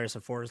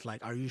Harrison Ford is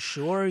like, "Are you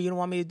sure you don't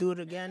want me to do it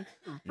again?"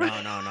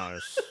 No.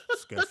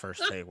 It's good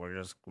first take. We're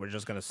just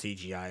gonna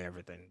CGI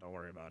everything. Don't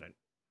worry about it.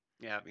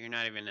 Yeah, you're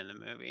not even in the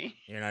movie.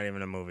 You're not even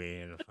in a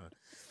movie.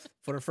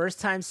 For the first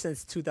time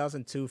since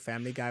 2002,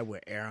 Family Guy will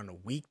air on a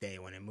weekday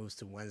when it moves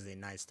to Wednesday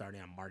night starting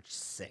on March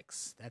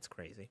 6th. That's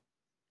crazy.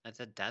 That's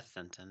a death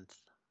sentence.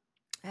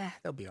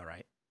 They'll be all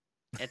right.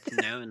 It's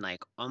known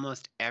like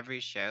almost every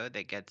show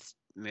that gets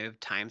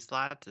moved time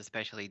slots,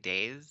 especially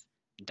days,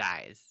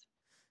 dies.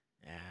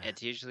 Yeah.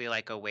 It's usually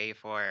like a way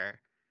for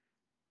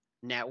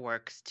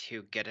networks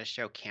to get a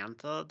show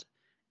canceled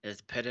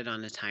is put it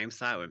on a time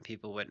slot when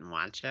people wouldn't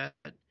watch it.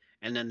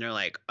 And then they're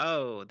like,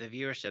 oh, the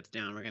viewership's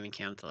down. We're going to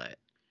cancel it.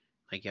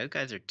 Like, you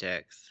guys are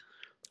dicks.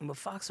 But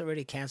Fox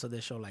already canceled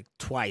this show like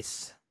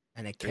twice.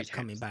 And it kept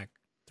coming back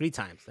 3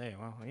 times. Hey,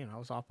 well, you know, I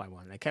was off by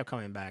 1. They kept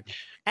coming back.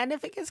 And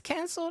if it gets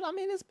canceled, I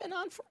mean, it's been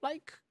on for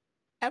like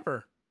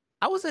ever.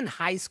 I was in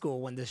high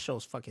school when this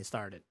show's fucking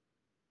started.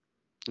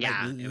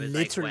 Yeah, like, it was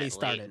literally like,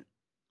 started.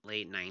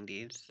 Late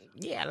 90s.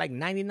 Yeah, like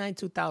 99,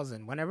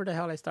 2000. Whenever the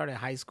hell I started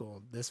high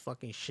school, this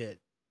fucking shit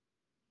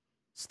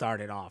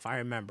started off. I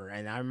remember.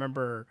 And I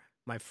remember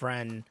my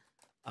friend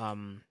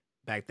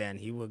back then,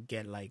 he would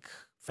get like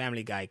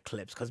Family Guy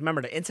clips. Because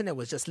remember, the internet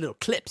was just little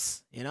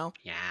clips, you know?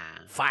 Yeah.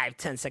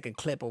 5-10 second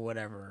clip or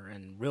whatever,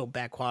 and real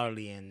bad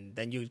quality. And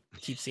then you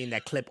keep seeing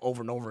that clip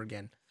over and over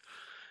again.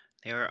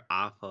 They were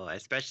awful,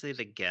 especially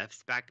the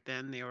GIFs back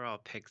then. They were all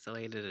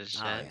pixelated as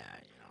shit. Oh, yeah,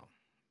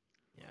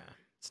 yeah,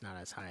 it's not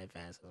as high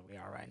advanced as we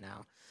are right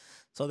now.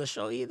 So the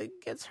show either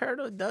gets hurt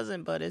or it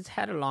doesn't, but it's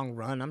had a long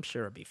run. I'm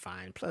sure it'll be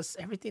fine. Plus,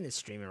 everything is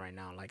streaming right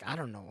now. Like, I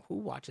don't know who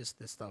watches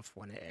this stuff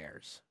when it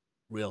airs.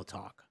 Real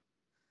talk.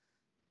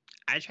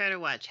 I try to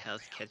watch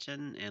Hell's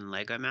Kitchen and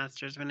Lego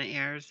Masters when it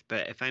airs,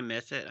 but if I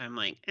miss it, I'm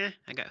like,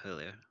 I got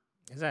Hulu.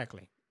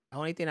 Exactly. The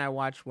only thing I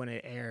watch when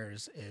it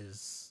airs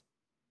is,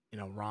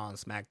 Raw and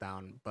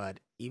SmackDown.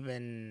 But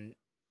even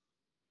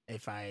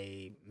if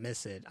I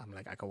miss it, I'm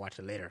like, I can watch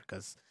it later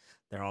because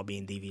they're all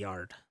being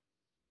DVR'd.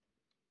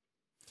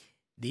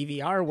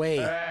 DVR way.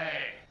 Hey,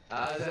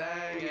 I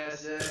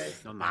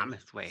No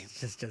mama's way.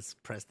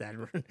 Just press that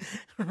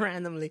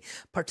randomly.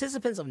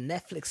 Participants of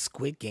Netflix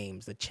Squid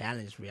Games, the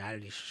challenge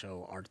reality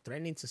show, are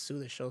threatening to sue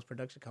the show's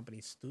production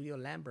company, Studio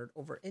Lambert,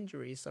 over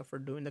injuries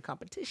suffered during the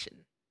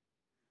competition.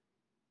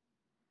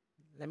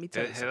 Let me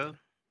tell you something.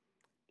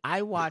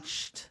 I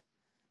watched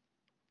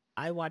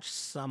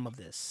some of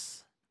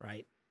this,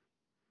 right?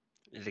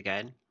 Is it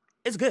good?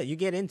 It's good. You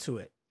get into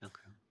it.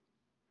 Okay.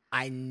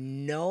 I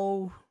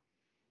know,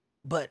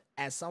 but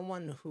as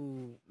someone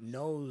who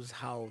knows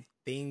how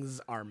things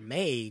are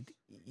made,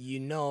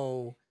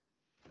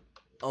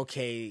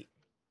 okay,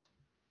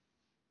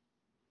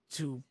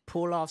 to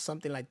pull off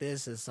something like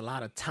this is a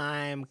lot of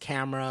time,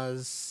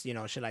 cameras,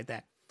 shit like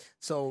that.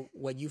 So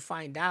what you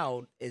find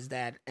out is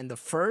that in the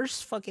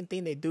first fucking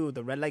thing they do,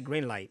 the red light,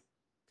 green light,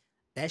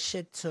 that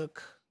shit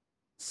took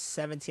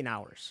 17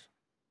 hours.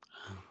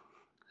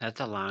 That's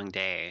a long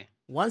day.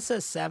 One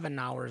says 7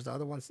 hours. The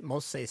other ones,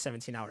 most say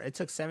 17 hours. It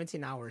took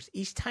 17 hours.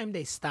 Each time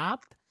they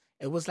stopped,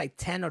 it was like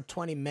 10 or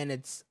 20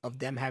 minutes of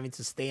them having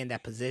to stay in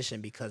that position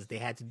because they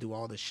had to do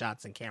all the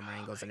shots and camera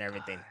angles and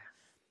everything. God.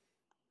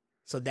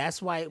 So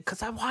that's why,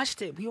 because I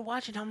watched it. We were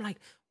watching. I'm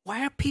like,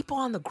 why are people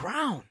on the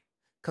ground?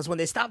 Because when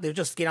they stop, they'll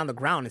just get on the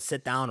ground and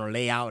sit down or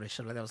lay out and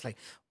shit like that. I was like,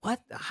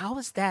 what? How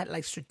is that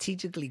like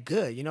strategically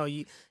good?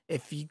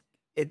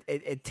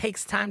 It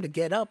takes time to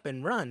get up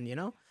and run,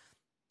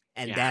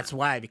 And that's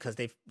why, because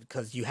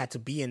you had to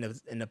be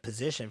in a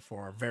position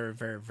for a very,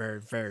 very, very,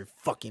 very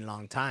fucking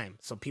long time.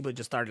 So people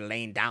just started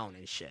laying down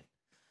and shit.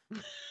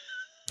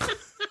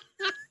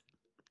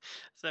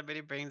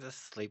 Somebody brings a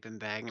sleeping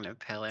bag and a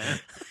pillow.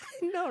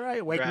 No,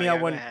 right? Wake me up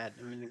when.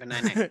 I'm gonna go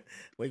night.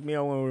 Wake me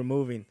up when we're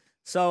moving.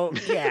 So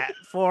yeah,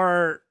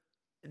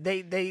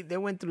 they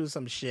went through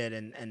some shit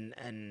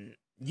and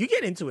you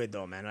get into it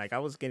though, man. Like I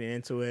was getting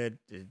into it.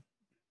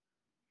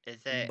 Is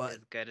it as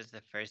good as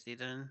the first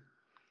season?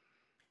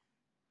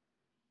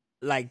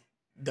 Like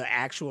the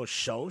actual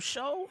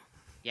show?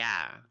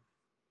 Yeah.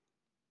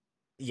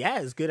 Yeah,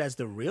 as good as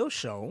the real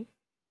show.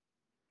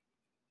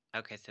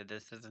 Okay, so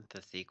this isn't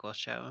the sequel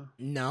show?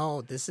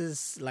 No, this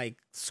is like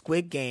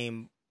Squid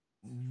Game,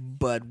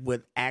 but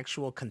with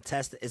actual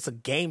contestants. It's a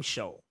game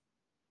show.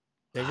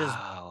 They're just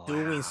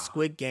doing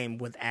Squid Game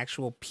with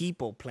actual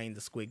people playing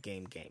the Squid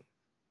Game game.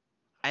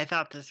 I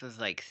thought this was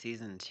like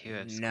season 2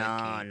 of Squid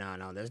Game.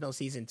 No. There's no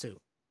season 2.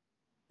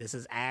 This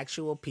is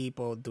actual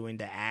people doing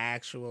the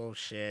actual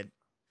shit.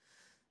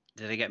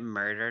 Do they get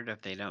murdered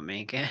if they don't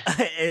make it?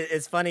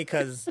 It's funny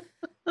because,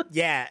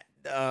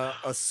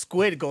 a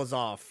squid goes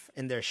off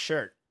in their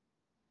shirt.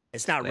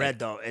 It's not red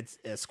though. It's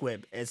a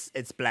squid.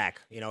 It's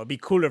black. It'd be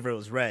cooler if it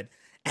was red.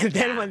 And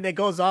then when it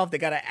goes off, they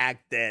gotta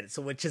act dead.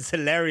 So which is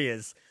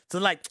hilarious. So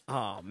like,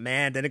 oh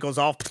man, then it goes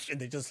off and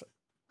they just.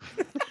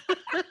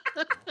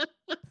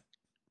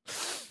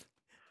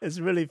 It's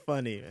really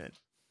funny, man.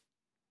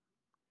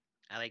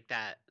 I like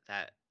that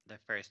the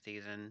first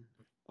season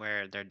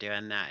where they're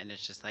doing that and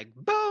it's just like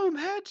boom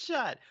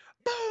headshot,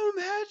 boom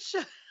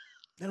headshot.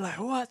 They're like,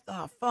 what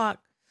the fuck?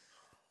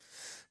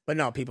 But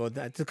no, people,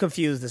 to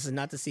confuse, this is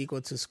not the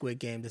sequel to Squid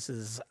Game. This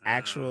is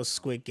actual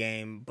Squid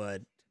Game,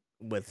 but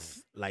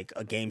with like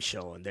a game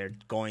show, and they're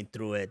going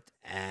through it,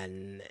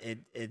 and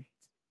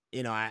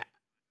I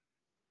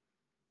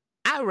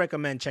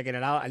recommend checking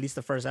it out. At least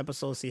the first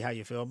episode, see how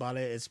you feel about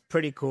it. It's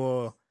pretty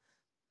cool,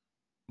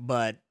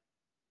 but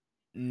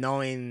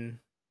knowing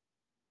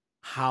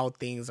how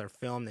things are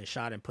filmed and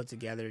shot and put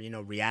together,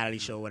 reality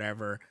show,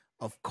 whatever,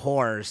 of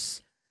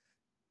course,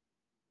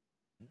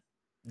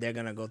 they're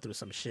gonna go through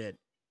some shit.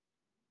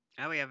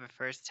 Oh, we have a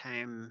first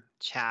time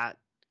chat.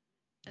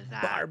 Is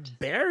that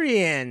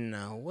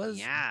Barbarian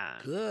was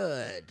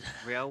good.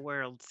 Real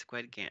world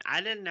Squid Game.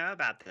 I didn't know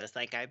about this.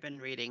 Like I've been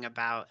reading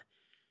about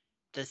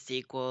the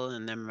sequel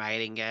and them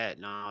writing it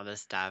and all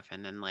this stuff,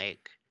 and then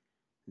like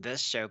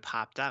this show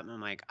popped up and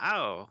I'm like,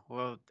 oh,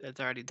 well, it's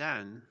already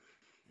done.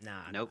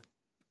 Nope.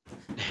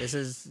 This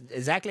is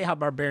exactly how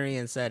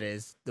Barbarian said it.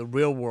 Is the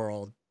real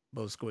world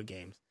of Squid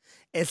Games.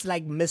 It's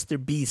like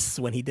Mr. Beast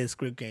when he did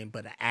Squid Game,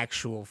 but an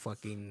actual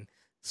fucking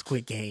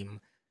Squid Game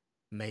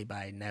made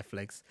by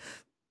Netflix.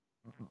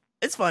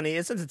 It's funny.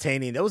 It's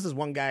entertaining. There was this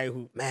one guy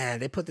who, man,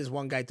 they put this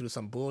one guy through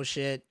some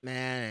bullshit,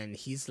 man, and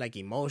he's like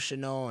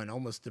emotional and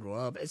almost threw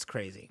up. It's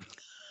crazy.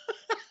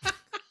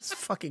 It's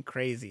fucking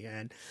crazy,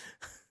 man.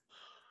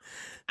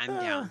 I'm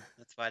down.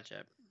 Let's watch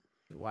it.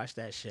 Watch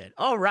that shit.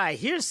 All right,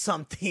 here's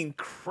something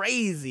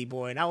crazy,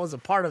 boy. And I was a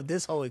part of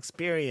this whole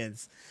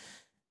experience.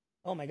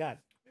 Oh my God.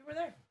 We were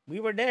there. We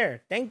were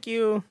there. Thank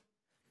you.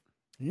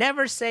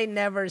 Never say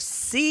never.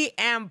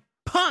 CM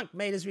Punk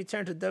made his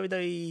return to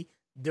WWE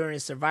during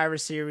Survivor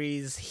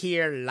Series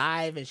here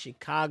live in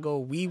Chicago.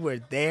 We were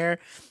there.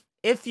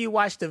 If you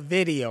watch the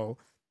video,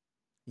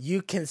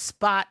 you can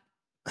spot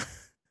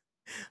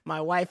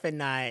my wife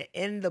and I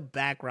in the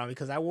background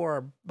because I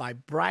wore my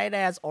bright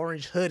ass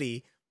orange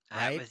hoodie.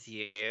 Right? That was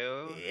you?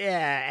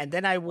 Yeah, and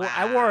then I wore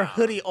a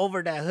hoodie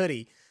over that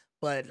hoodie,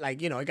 but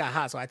like, you know, it got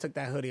hot, so I took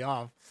that hoodie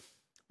off.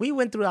 We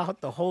went throughout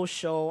the whole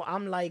show.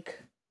 I'm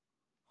like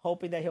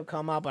hoping that he'll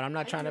come out, but I'm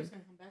not trying to.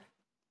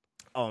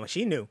 Oh,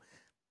 she knew.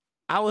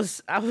 I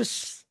was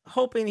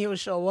hoping he would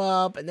show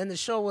up, and then the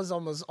show was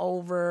almost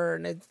over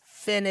and it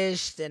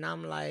finished, and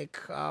I'm like,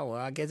 oh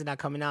well, I guess it's not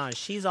coming out. And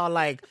she's all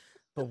like,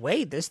 but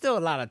wait, there's still a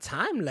lot of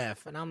time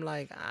left. And I'm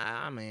like,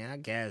 I mean, I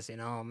guess, you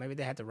know, maybe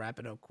they had to wrap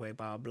it up quick,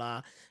 blah,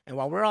 blah. And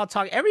while we're all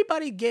talking,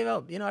 everybody gave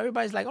up. You know,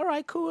 everybody's like, all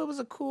right, cool. It was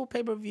a cool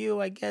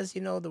pay-per-view. I guess,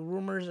 you know, the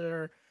rumors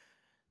are,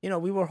 you know,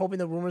 we were hoping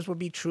the rumors would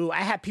be true. I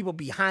had people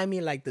behind me,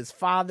 like this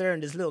father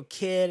and this little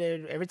kid.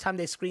 And every time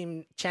they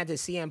chanted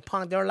CM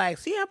Punk, they were like,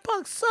 CM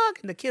Punk suck.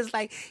 And the kid's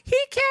like, he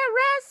can't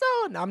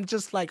wrestle. And I'm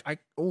just like, I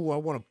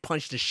want to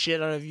punch the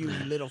shit out of you,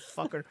 you little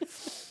fucker.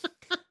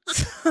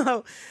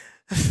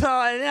 So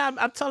and then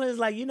I'm telling him,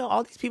 like, you know,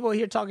 all these people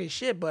here talking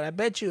shit, but I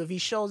bet you if he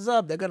shows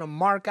up, they're going to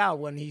mark out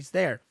when he's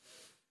there.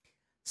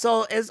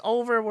 So it's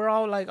over. We're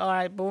all like, all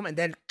right, boom. And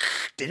then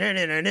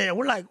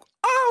we're like,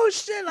 oh,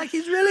 shit, like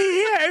he's really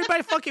here.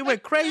 Everybody fucking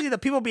went crazy. The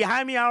people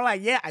behind me are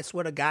like, yeah, I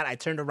swear to God, I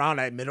turned around,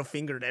 I middle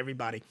fingered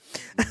everybody.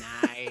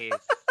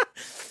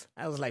 Nice.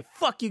 I was like,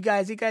 fuck you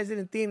guys. You guys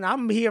didn't think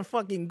I'm here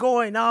fucking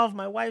going off.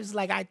 My wife's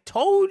like, I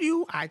told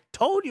you. I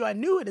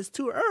knew it. It's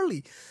too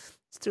early.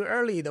 It's too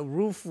early. The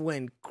roof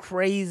went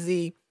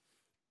crazy.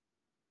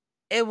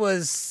 It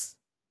was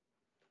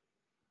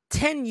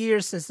 10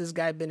 years since this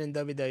guy been in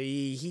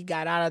WWE. He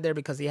got out of there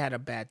because he had a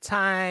bad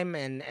time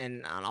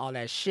and all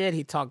that shit.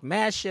 He talked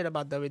mad shit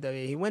about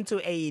WWE. He went to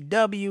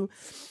AEW.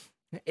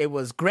 It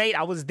was great.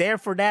 I was there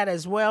for that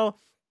as well.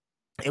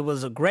 It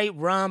was a great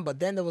run, but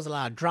then there was a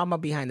lot of drama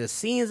behind the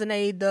scenes in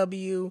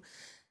AEW.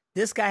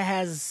 This guy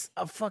has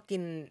a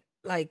fucking,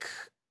 like,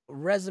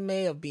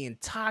 resume of being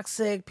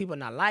toxic, people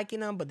not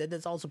liking him, but then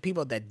there's also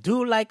people that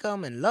do like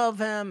him and love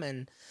him,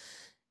 and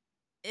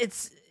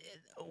it's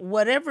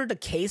whatever the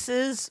case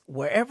is,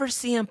 wherever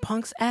CM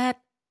Punk's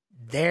at,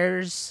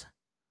 there's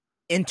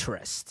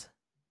interest.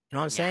 You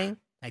know what I'm saying?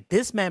 Like,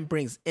 this man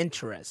brings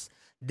interest.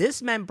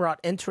 This man brought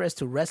interest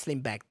to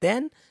wrestling back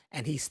then,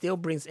 and he still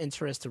brings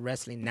interest to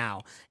wrestling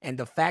now. And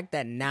the fact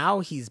that now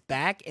he's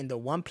back in the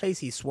one place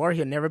he swore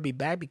he'll never be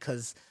back,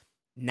 because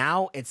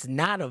now it's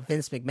not a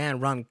Vince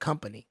McMahon run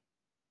company.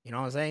 You know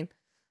what I'm saying?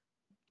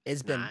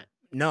 It's been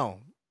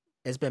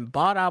it's been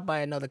bought out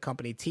by another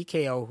company,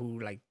 TKO, who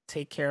like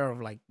take care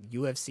of like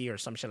UFC or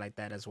some shit like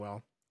that as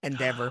well.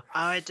 Endeavor. Oh,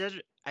 I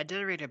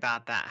did read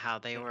about that, how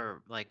they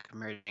were like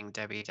merging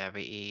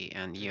WWE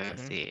and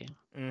UFC.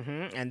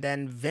 Mm-hmm. And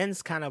then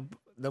Vince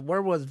the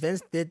word was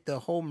Vince did the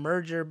whole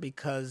merger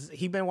because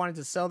he been wanting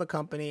to sell the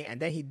company, and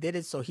then he did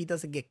it so he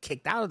doesn't get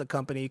kicked out of the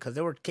company because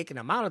they were kicking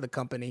him out of the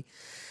company.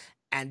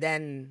 And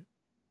then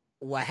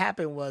what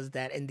happened was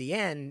that in the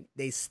end,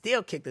 they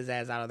still kicked his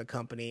ass out of the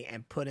company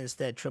and put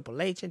instead Triple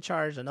H in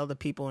charge and other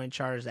people in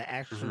charge that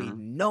actually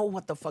know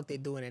what the fuck they're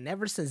doing. And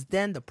ever since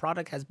then, the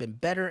product has been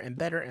better and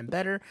better and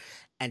better.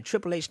 And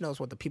Triple H knows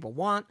what the people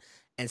want.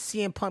 And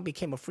CM Punk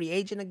became a free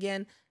agent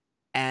again.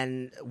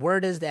 And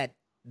word is that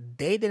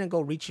they didn't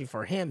go reaching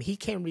for him. He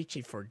came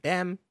reaching for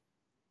them,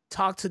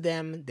 talked to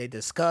them. They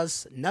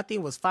discussed.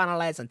 Nothing was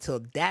finalized until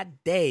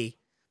that day.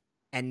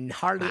 And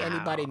hardly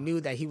anybody knew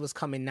that he was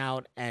coming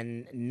out.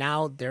 And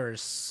now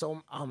there's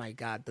oh my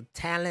God, the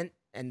talent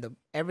and the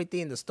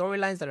everything, the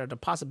storylines that are the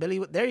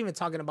possibility. They're even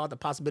talking about the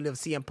possibility of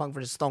CM Punk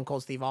versus Stone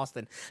Cold Steve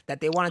Austin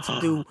that they wanted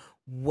to do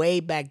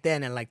way back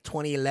then in like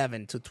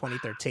 2011 to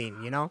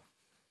 2013, you know?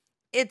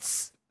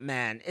 It's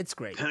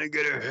great. Can I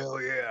get a hell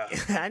yeah?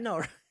 I know.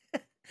 Right?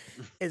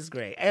 It's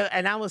great.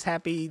 And I was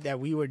happy that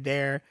we were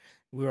there.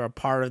 We were a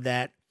part of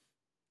that.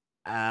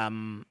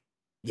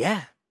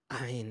 Yeah,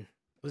 I mean,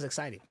 it was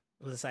exciting.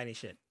 It was exciting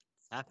shit.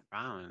 Seth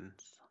Rollins.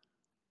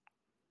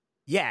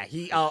 Yeah,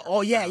 he.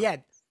 Yeah.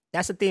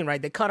 That's the thing,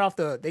 right? They cut off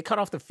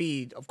the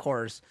feed, of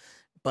course,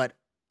 but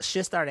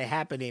shit started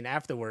happening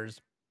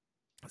afterwards.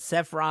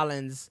 Seth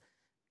Rollins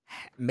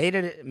made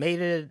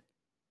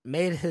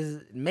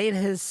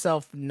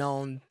himself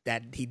known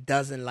that he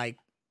doesn't like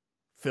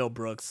Phil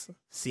Brooks,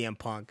 CM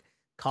Punk,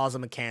 calls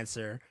him a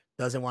cancer,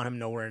 doesn't want him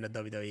nowhere in the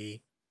WWE.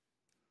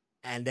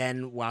 And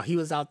then while he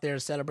was out there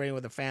celebrating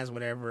with the fans,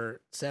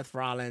 whatever, Seth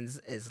Rollins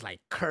is like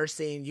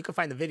cursing. You can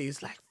find the video.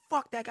 He's like,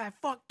 fuck that guy,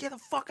 fuck, get the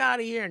fuck out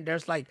of here. And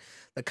there's like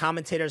the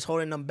commentators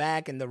holding them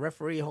back and the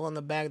referee holding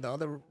them back, the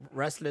other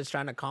wrestlers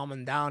trying to calm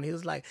him down. He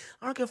was like,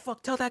 I don't give a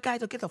fuck, tell that guy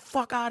to get the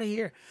fuck out of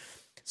here.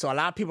 So a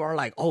lot of people are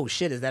like, oh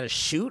shit, is that a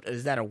shoot?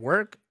 Is that a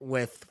work?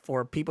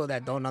 For people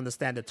that don't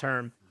understand the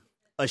term,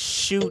 a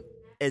shoot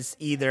is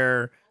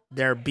either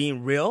they're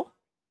being real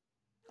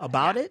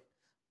about it,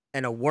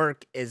 and a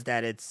work is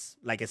that it's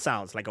like it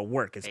sounds like a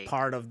work. It's fake.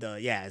 Part of the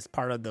it's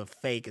part of the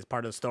fake. It's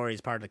part of the story.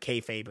 It's part of the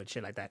kayfabe and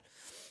shit like that.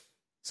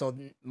 So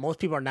most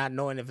people are not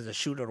knowing if it's a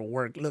shoot or a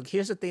work. Look,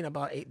 here's the thing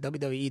about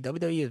WWE.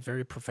 WWE is a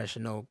very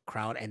professional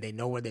crowd, and they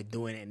know what they're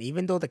doing. And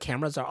even though the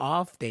cameras are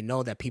off, they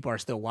know that people are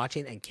still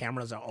watching, and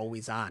cameras are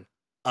always on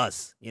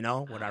us,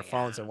 with our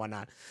phones and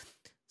whatnot.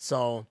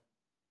 So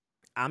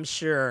I'm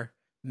sure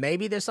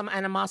maybe there's some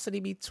animosity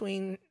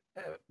between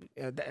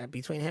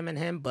him and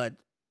him, but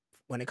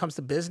when it comes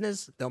to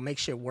business, they'll make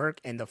shit work.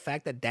 And the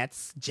fact that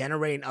that's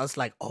generating us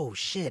like, oh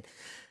shit,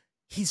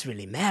 he's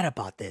really mad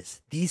about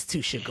this. These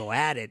two should go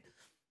at it.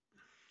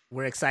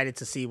 We're excited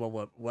to see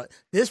what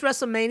this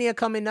WrestleMania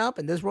coming up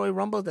and this Royal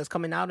Rumble that's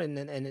coming out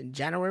in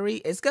January.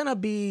 It's gonna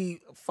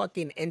be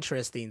fucking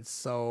interesting.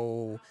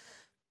 So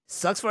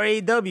sucks for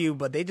AEW,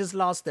 but they just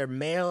lost their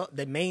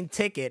main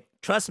ticket.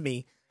 Trust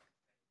me.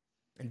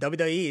 And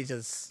WWE is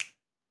just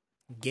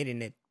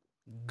getting it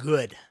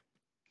good.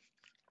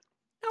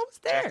 I was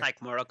there. Just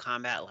like Mortal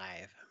Kombat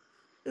Live.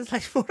 It's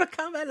like Mortal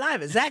Kombat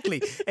Live,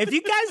 exactly. If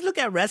you guys look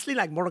at wrestling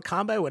like Mortal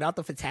Kombat without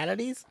the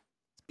fatalities,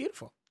 it's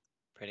beautiful.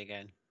 Pretty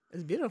good.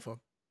 It's beautiful.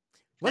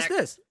 What's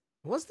this?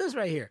 What's this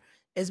right here?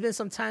 It's been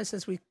some time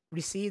since we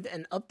received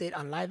an update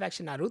on live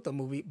action Naruto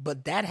movie,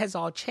 but that has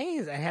all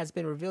changed. It has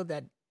been revealed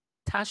that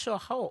Tasha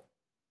Ho,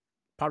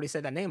 probably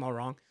said that name all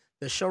wrong,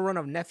 the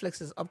showrunner of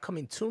Netflix's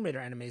upcoming Tomb Raider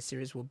animated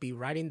series, will be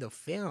writing the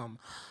film.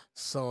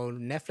 So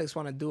Netflix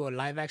want to do a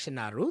live action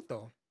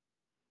Naruto.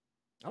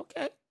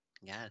 Okay.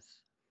 Yes.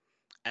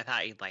 I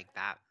thought you'd like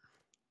that.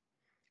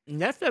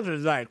 Netflix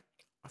is like,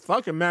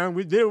 fuck it, man.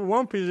 We did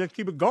One Piece. Let's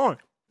keep it going.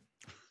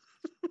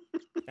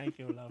 Thank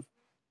you, love.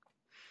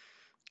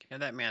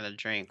 Give that man a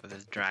drink with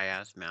his dry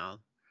ass mouth.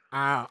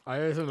 I'm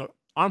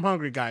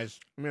hungry,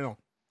 guys.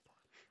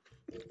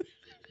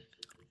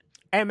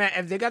 Hey, man,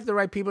 if they got the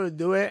right people to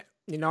do it,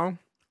 I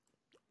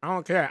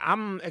don't care.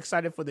 I'm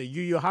excited for the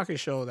Yu Yu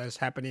Hakusho that's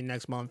happening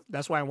next month.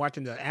 That's why I'm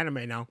watching the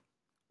anime now.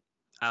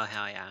 Oh,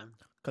 hell yeah.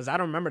 Because I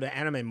don't remember the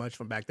anime much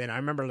from back then. I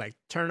remember, like,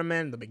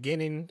 tournament, the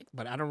beginning,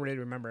 but I don't really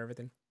remember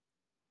everything.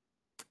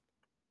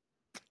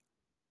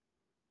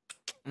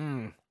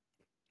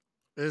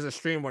 There's a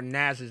stream where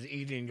Naz is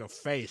eating your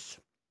face.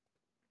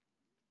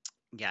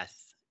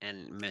 Yes,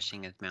 and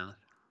mushing his mouth.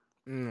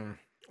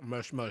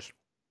 Mush, mush.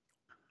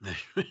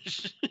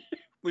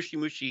 Mushy,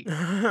 mushy.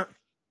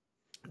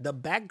 The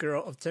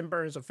Batgirl of Tim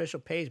Burton's official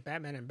page,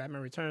 Batman and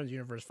Batman Returns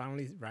universe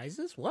finally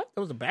rises? What?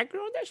 There was a Batgirl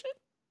on that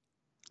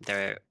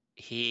shit?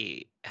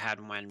 He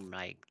had one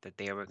like that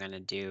they were gonna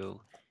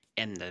do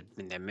in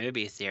the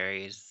movie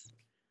series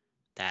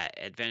that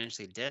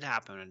eventually did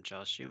happen with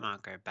Joel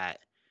Schumacher, but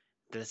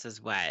this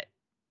is what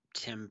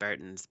Tim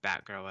Burton's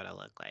Batgirl would have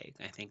looked like.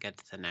 I think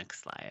it's the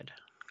next slide.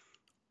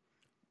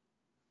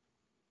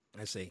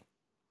 Let's see.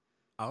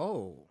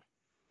 Oh,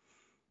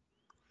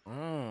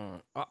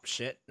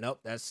 shit. Nope,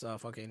 that's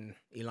fucking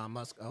Elon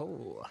Musk.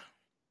 Oh.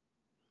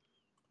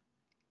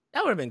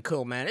 That would have been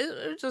cool, man.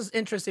 It was just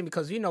interesting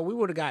because, we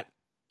would have got...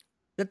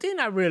 The thing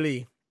I'm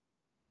really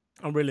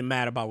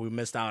mad about we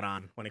missed out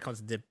on when it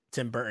comes to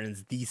Tim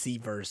Burton's DC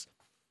verse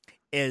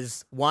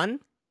is, one,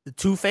 the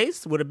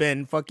Two-Face would have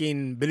been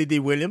fucking Billy D.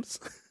 Williams.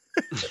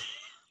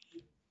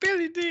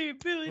 Billy D.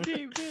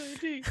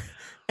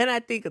 And I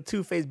think a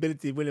Two-Face Billy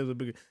D. Williams would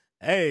be,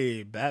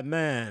 hey,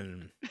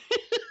 Batman.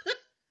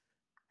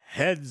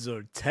 Heads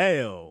or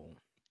tail?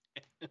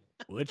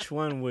 Which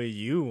one will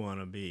you want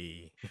to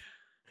be?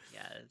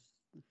 Yes.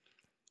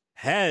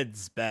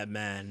 Heads,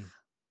 Batman.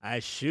 I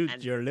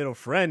shoot your little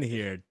friend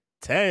here.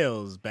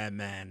 Tails,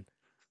 Batman.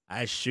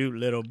 I shoot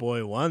little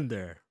boy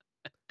Wonder.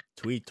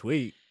 Tweet,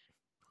 tweet.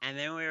 And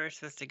then we were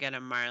supposed to get a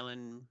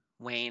Marlon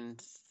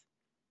Wayne's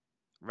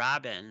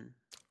Robin,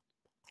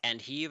 and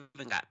he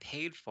even got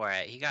paid for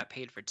it. He got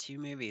paid for 2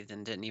 movies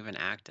and didn't even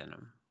act in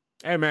them.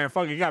 Hey, man,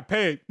 fuck, you got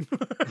paid.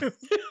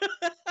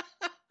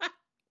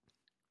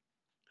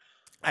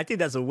 I think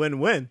that's a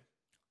win-win.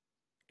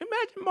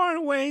 Imagine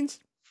Marlon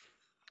Wayne's.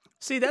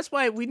 See, that's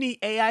why we need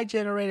AI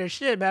generator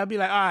shit, man. I'll be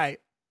like, all right,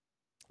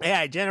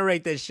 AI,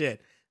 generate this shit.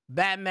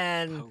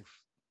 Batman,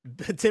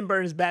 Tim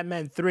Burton's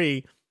Batman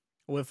 3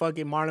 with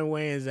fucking Marlon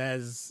Wayans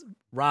as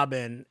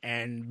Robin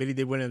and Billy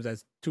D. Williams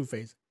as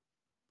Two-Face.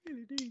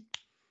 Billy D.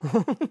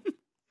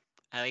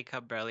 I like how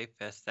Burly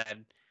Fist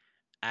said,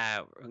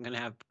 we're going to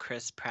have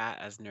Chris Pratt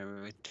as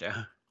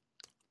Naruto.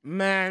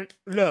 Man,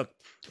 look.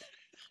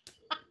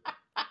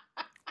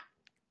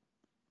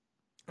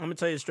 I'm going to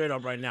tell you straight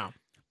up right now.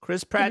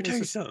 Chris Pratt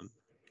needs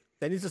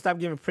to stop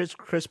giving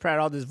Chris Pratt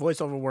all this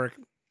voiceover work.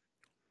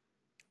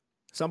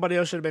 Somebody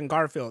else should have been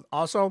Garfield.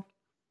 Also,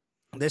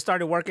 they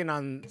started working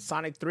on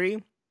Sonic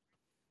 3.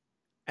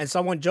 and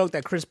someone joked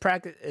that Chris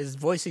Pratt is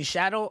voicing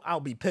Shadow, I'll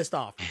be pissed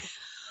off.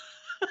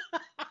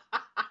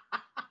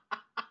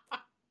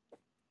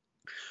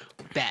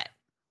 Bet.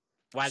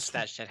 Watch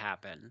that shit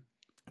happen.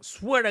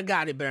 Swear to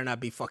God, it better not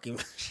be fucking.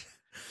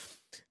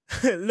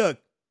 Look,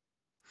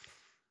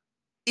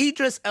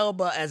 Idris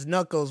Elba as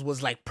Knuckles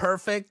was like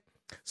perfect,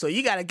 so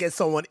you got to get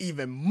someone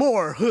even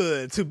more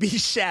hood to be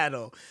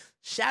Shadow.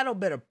 Shadow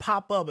better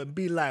pop up and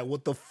be like,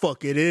 "What the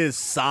fuck it is,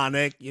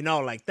 Sonic?" You know,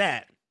 like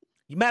that.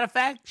 Matter of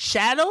fact,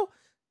 Shadow,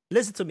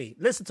 listen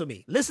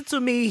to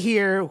me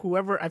here.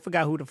 Whoever, I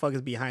forgot who the fuck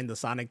is behind the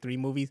Sonic 3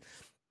 movies.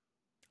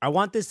 I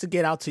want this to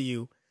get out to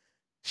you.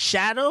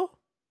 Shadow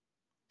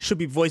should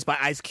be voiced by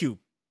Ice Cube.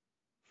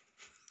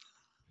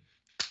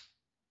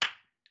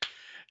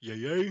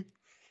 Yeah.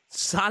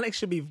 Sonic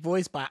should be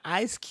voiced by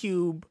Ice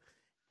Cube,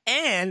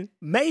 and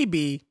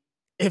maybe,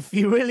 if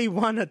you really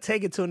want to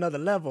take it to another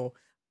level,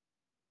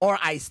 or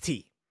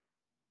Ice-T.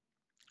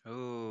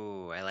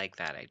 Ooh, I like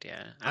that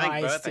idea. I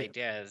like both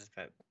ideas,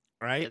 but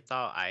right? It's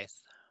all ice.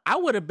 I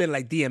would have been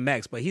like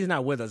DMX, but he's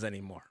not with us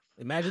anymore.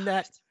 Imagine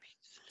that.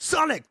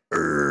 Sonic!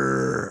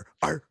 Arr,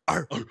 arr,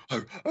 arr.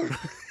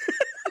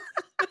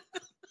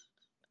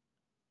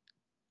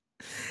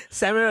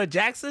 Samuel L.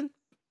 Jackson?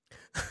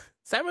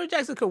 Samuel L.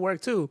 Jackson could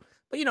work too.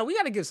 But, you know, we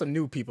got to give some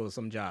new people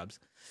some jobs.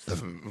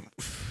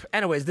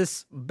 Anyways,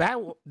 this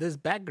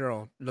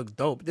Batgirl looks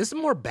dope. This is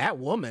more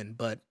Batwoman,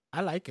 but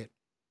I like it.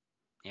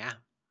 Yeah.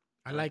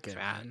 I like it.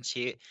 Man.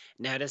 She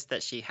noticed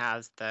that she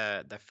has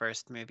the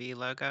first movie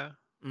logo.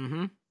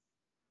 Mm-hmm.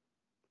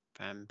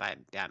 From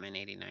Batman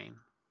 89.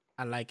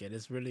 I like it.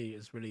 It's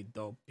really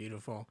dope,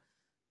 beautiful.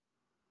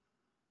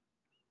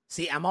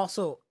 See, I'm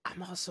also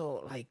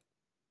like,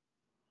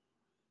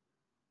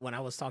 when I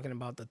was talking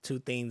about the two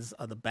things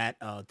of the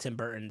Tim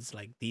Burton's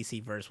like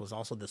DC verse was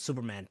also the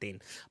Superman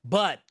thing.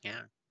 But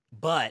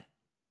I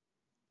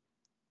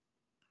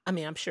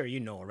mean, I'm sure you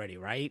know already,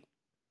 right?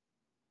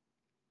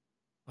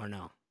 Or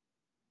no?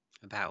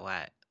 About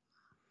what?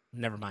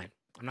 Never mind.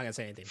 I'm not gonna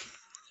say anything.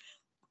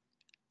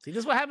 See,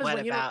 this is what happens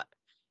when you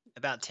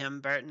about Tim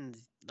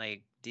Burton's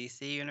like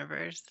DC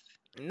universe?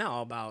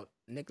 No, about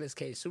Nicolas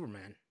Cage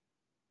Superman.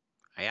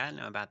 Oh, yeah, I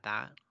know about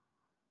that.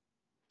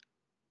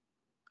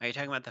 Are you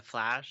talking about the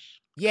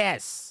Flash?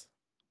 Yes.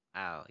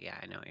 Oh, yeah,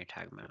 I know what you're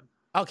talking about.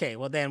 Okay,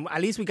 well then,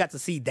 at least we got to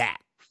see that.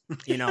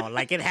 You know,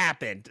 like it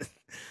happened.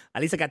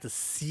 At least I got to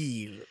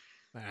see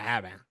that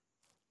happen.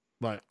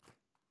 But,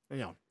 you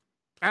know,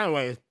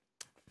 anyways,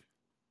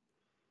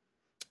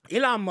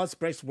 Elon Musk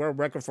breaks world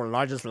record for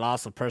largest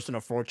loss of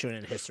personal fortune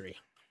in history.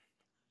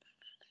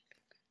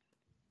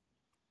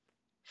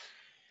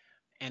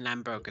 And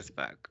I'm broke as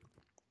fuck.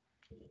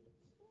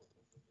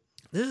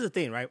 This is the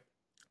thing, right?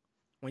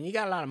 When you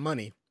got a lot of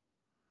money,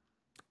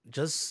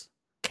 just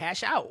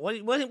cash out. What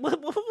are we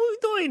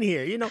doing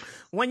here? You know,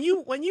 when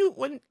you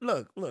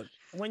look,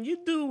 when you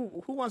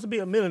do Who Wants to Be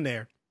a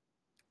Millionaire,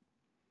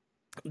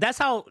 that's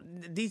how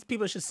these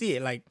people should see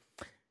it. Like,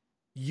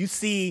 you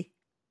see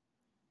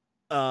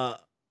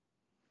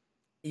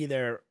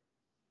either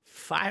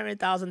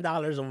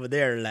 $500,000 over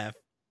there left.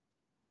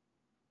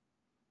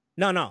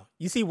 No.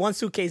 You see one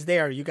suitcase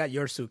there, you got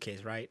your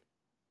suitcase, right?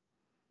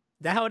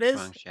 That how it is?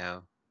 Wrong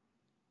show.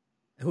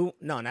 Who?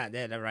 No, not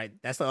that. Right.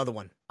 That's the other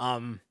one.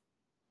 What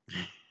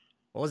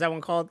was that one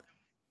called?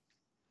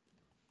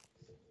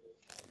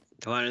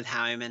 The one with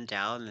Howie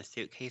Mandel and the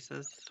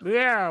suitcases?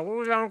 Yeah, what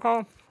was that one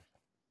called?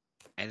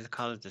 I just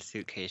called it the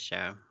Suitcase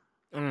Show.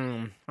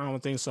 I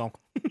don't think so.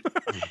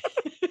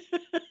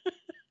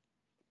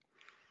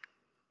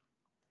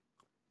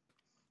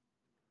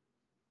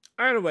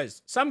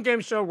 Anyways, some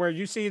game show where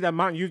you see the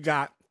amount you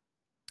got,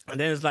 and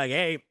then it's like,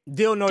 hey,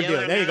 deal, no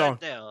deal. There you go.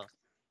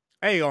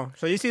 There you go.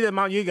 So you see the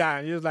amount you got,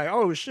 and you're like,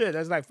 oh shit,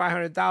 that's like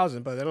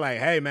 500,000. But they're like,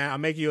 hey man, I'll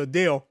make you a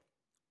deal.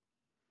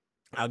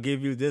 I'll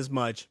give you this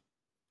much.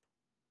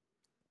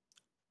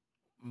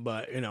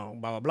 But, you know,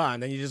 blah, blah, blah.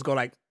 And then you just go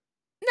like,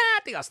 nah, I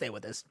think I'll stay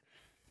with this.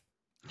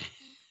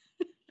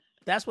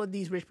 That's what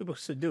these rich people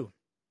should do.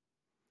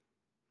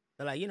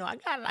 They're like, you know, I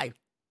got like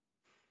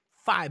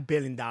 $5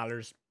 billion. Yeah,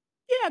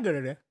 I'll go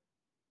to there.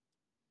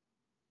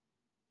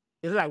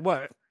 It's like,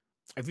 what?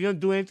 If you don't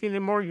do anything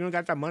anymore, you don't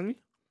got that money?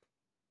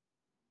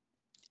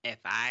 If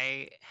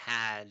I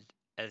had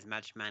as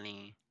much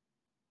money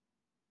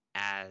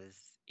as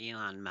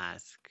Elon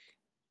Musk,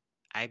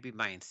 I'd be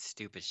buying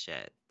stupid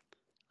shit.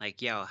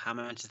 Like, yo, how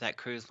much is that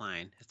cruise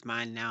line? It's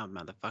mine now,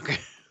 motherfucker.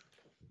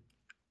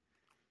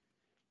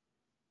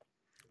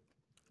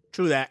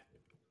 True that.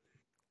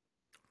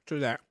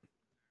 If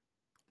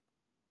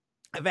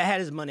I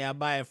had his money, I'd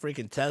buy a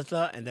freaking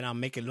Tesla, and then I'll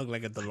make it look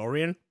like a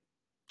DeLorean.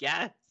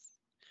 Yes.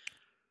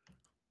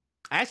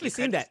 I actually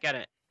seen that.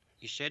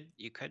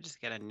 You could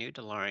just get a new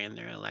DeLorean.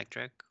 They're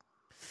electric.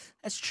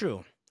 That's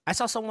true. I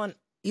saw someone,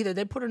 either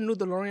they put a new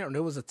DeLorean or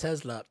there was a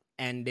Tesla,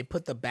 and they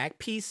put the back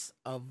piece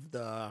of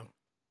the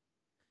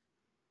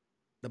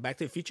Back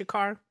to the Future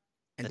car,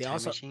 and they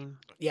also machine?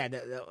 Yeah,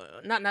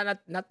 not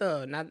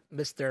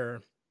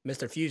Mr.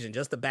 Fusion,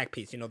 just the back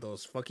piece. You know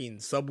those fucking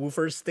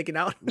subwoofers sticking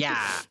out. Yeah.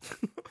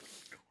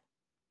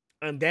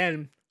 And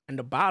then in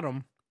the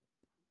bottom,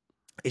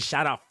 it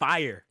shot out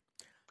fire.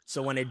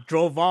 So when it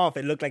drove off,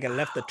 it looked like it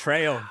left a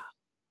trail.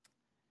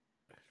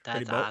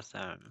 That's dope.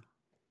 awesome.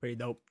 Pretty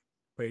dope.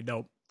 Pretty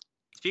dope.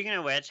 Speaking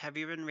of which, have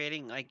you been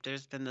reading, like,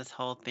 there's been this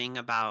whole thing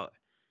about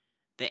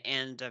the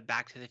end of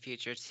Back to the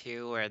Future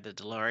 2 where the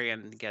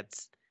DeLorean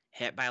gets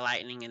hit by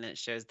lightning and it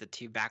shows the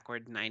two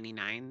backward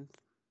 99s?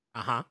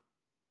 Uh-huh.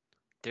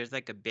 There's,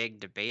 like, a big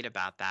debate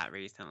about that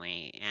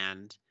recently,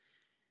 and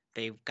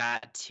they've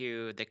got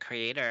to the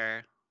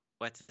creator,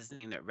 what's his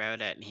name that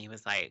wrote it, and he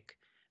was like,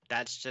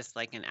 that's just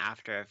like an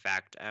after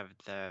effect of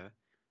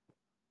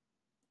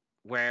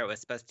where it was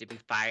supposed to be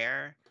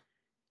fire.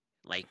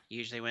 Like,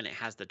 usually when it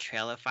has the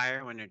trail of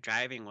fire when you're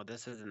driving, well,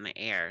 this is in the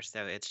air,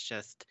 so it's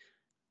just,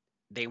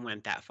 they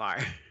went that far.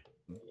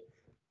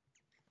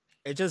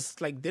 It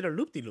just, like, did a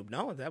loop-de-loop,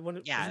 no? Is that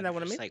what, Yeah, isn't that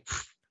what I just mean? like,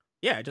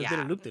 Yeah, it just did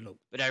a yeah. loop-de-loop.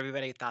 But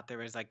everybody thought there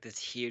was, like, this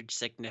huge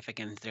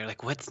significance. They're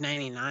like, what's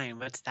 99?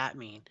 What's that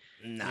mean?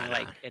 Nah,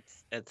 Like,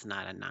 it's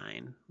not a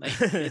 9.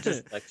 Like, it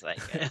just looks like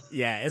it.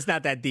 Yeah, it's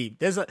not that deep.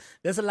 There's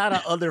a lot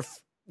of other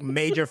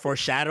major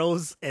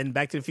foreshadows in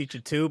Back to the Future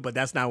 2, but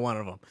that's not one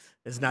of them.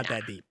 It's not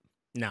that deep.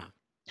 Nah.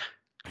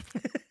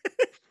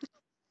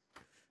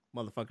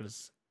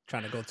 Motherfuckers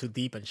trying to go too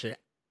deep and shit.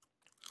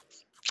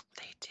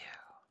 They do.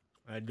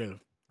 I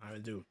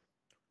do.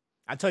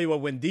 I tell you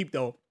what went deep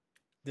though.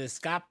 The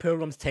Scott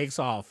Pilgrim's Takes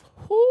Off.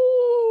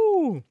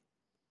 Whoo!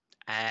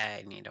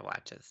 I need to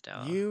watch it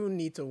still. You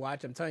need to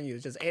watch. I'm telling you,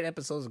 it's just 8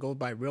 episodes go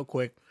by real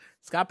quick.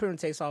 Scott Pilgrim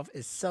Takes Off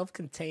is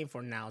self-contained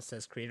for now,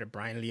 says creator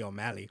Brian Lee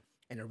O'Malley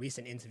in a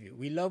recent interview.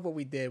 We love what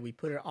we did. We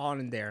put it all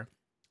in there.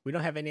 We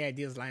don't have any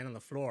ideas lying on the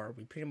floor.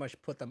 We pretty much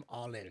put them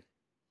all in.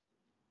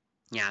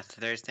 Yeah,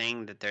 so they're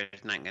saying that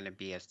there's not going to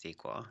be a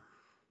sequel.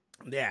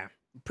 Yeah,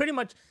 pretty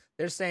much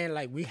they're saying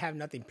like we have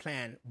nothing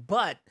planned,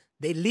 but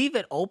they leave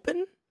it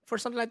open for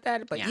something like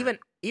that. But Yeah.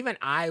 even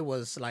I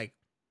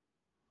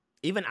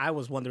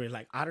was wondering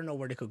like I don't know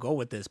where they could go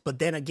with this. But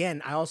then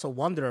again, I also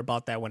wonder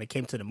about that when it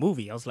came to the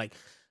movie. I was like,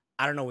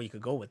 I don't know where you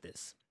could go with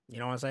this. You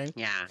know what I'm saying?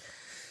 Yeah.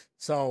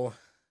 So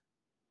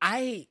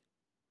Brian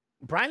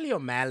Lee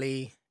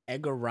O'Malley,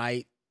 Edgar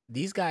Wright,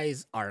 these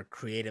guys are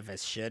creative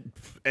as shit,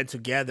 and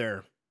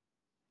together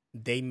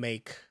they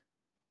make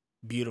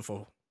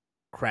beautiful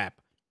crap.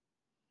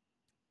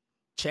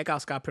 Check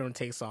out Scott Pilgrim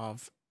Takes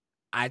Off.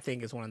 I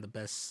think it's one of the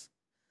best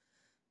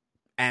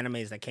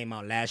animes that came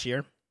out last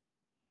year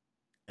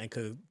and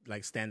could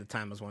like stand the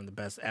time as one of the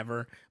best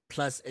ever.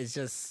 Plus, it's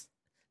just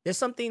there's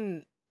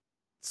something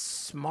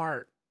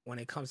smart when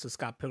it comes to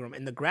Scott Pilgrim.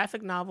 In the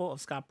graphic novel of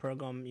Scott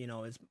Pilgrim, you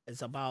know,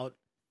 it's about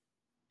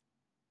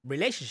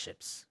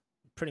relationships.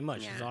 Pretty much,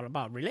 it's Yeah. all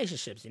about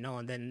relationships, you know.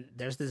 And then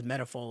there's this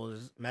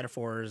metaphors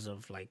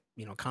of like,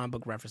 you know, comic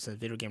book references,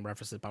 video game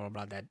references, blah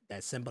blah blah,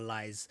 that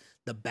symbolize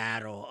the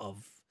battle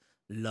of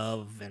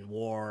love and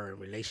war and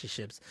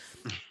relationships.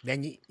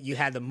 Then you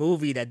had the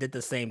movie that did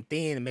the same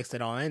thing and mixed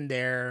it all in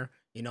there,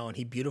 you know, and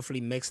he beautifully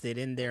mixed it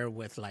in there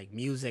with like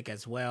music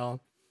as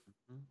well.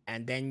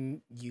 And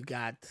then you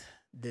got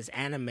this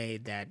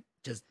anime that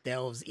just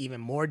delves even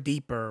more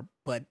deeper.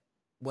 But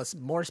what's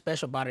more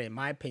special about it, in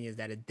my opinion, is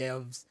that it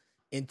delves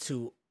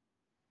into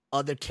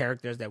other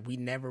characters that we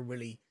never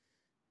really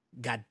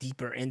got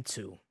deeper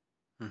into.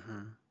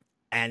 Mm-hmm.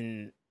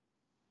 And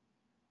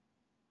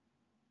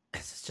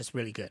it's just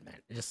really good, man.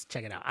 Just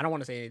check it out. I don't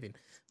want to say anything.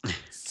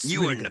 It's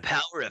You really earn the good.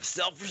 power of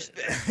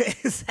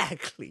self-respect.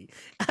 Exactly.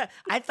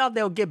 I thought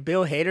they'll get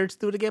Bill Hader to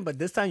do it again, but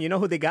this time, you know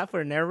who they got for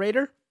a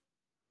narrator?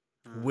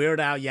 Weird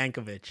Al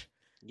Yankovic.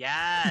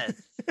 Yes.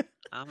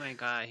 Oh my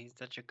god, he's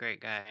such a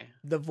great guy.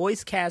 The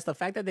voice cast, the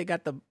fact that they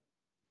got the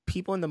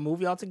people in the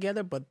movie all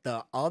together, but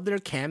the other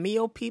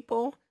cameo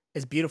people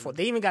is beautiful.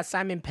 They even got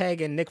Simon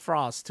Pegg and Nick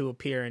Frost to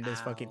appear in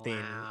this fucking thing.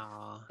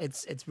 Wow.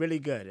 It's really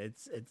good.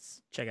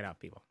 It's check it out,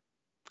 people.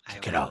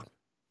 Check it will. out.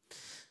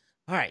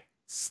 All right.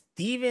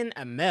 Stephen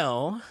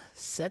Amell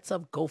sets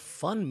up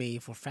GoFundMe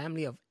for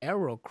family of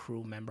Aero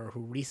crew member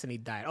who recently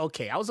died.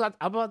 Okay, I was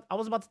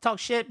about to talk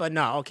shit, but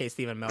no. Okay,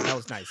 Stephen Amell, that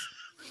was nice.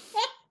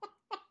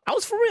 I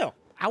was for real.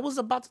 I was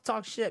about to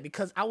talk shit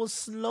because I was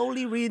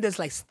slowly reading this,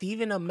 like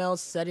Stephen Amell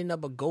setting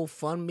up a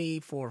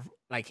GoFundMe for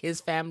like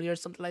his family or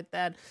something like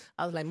that.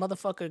 I was like,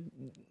 motherfucker,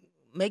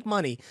 make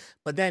money.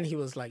 But then he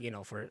was like, you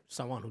know, for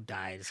someone who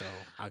died. So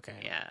okay,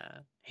 Yeah.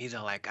 He's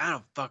all like, I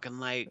don't fucking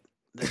like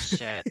this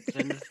shit.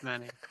 Send this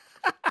money.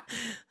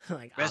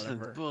 like Rest in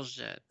Oliver.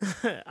 bullshit.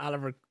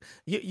 Oliver,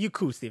 you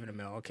cool, Stephen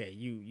Amell. Okay,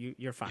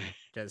 you're fine.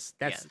 Just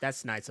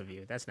that's nice of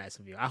you. That's nice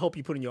of you. I hope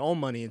you putting your own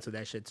money into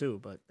that shit too.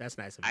 But that's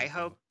nice of you.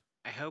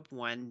 I hope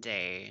one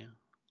day,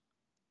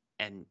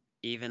 and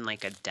even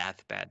like a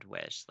deathbed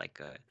wish, like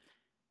a,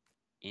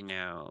 you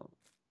know,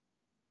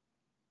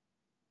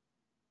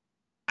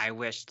 I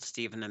wish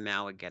Stephen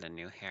Amell would get a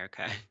new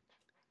haircut.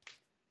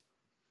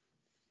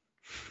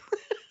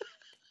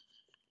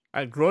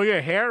 I grow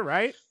your hair,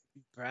 right?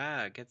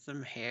 Bruh, get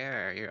some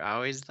hair. You're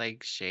always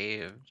like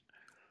shaved.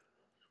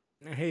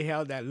 He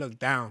held that look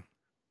down.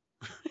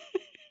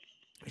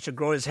 He should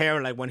grow his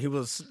hair like when he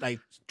was like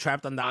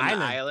trapped on the On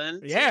island. the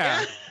island?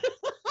 Yeah.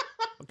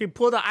 Okay,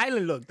 pull the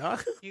island look,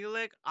 dog. You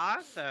look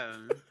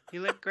awesome.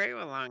 You look great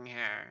with long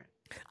hair.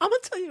 I'm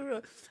gonna tell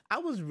you, I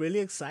was really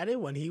excited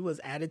when he was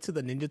added to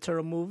the Ninja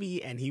Turtle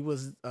movie and he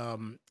was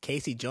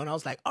Casey Jones. I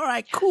was like, all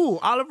right, cool,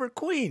 Oliver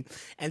Queen.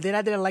 And then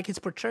I didn't like his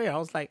portrayal. I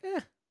was like, eh.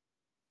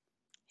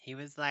 He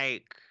was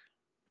like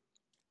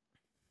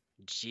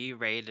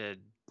G-rated,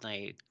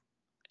 like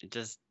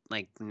just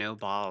like no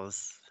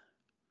balls.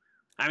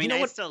 I mean,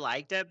 I still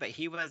liked it, but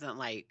he wasn't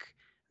like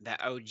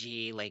the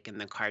OG, like in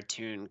the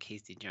cartoon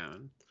Casey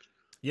Jones.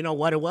 You know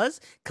what it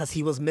was? Because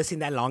he was missing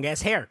that long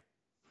ass hair.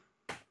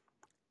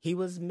 He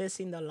was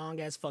missing the long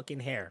ass fucking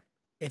hair.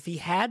 If he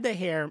had the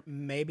hair,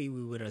 maybe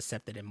we would have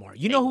accepted it more.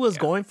 You know who was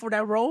going for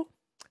that role?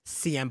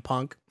 CM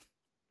Punk.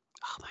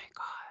 Oh my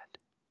God.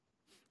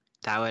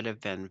 That would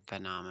have been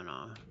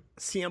phenomenal.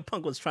 CM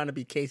Punk was trying to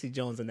be Casey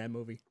Jones in that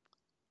movie.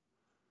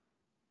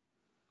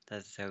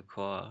 That's so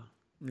cool.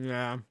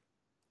 Yeah.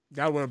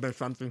 That would have been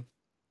something.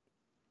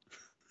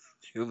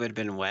 It would have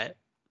been what?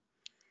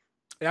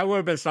 That would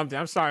have been something.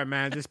 I'm sorry,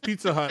 man. Just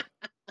Pizza Hut.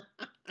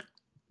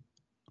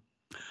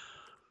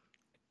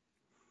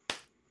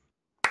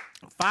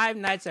 Five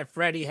Nights at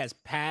Freddy has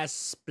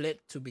passed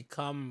Split to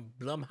become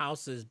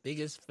Blumhouse's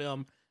biggest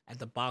film at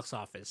the box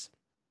office,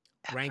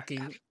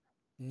 ranking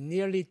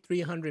nearly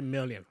 300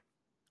 million.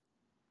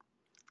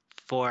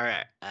 For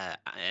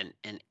an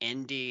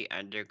indie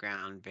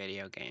underground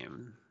video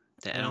game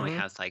that only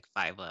has like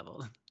 5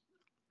 levels.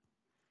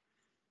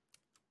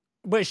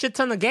 But a shit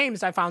ton of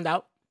games, I found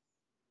out.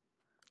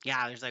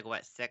 Yeah, there's like,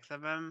 what, 6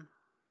 of them?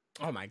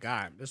 Oh my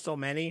God, there's so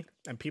many.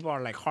 And people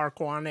are like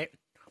hardcore on it.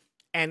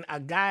 And a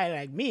guy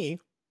like me,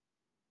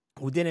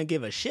 who didn't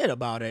give a shit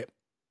about it,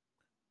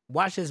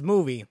 watched this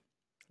movie,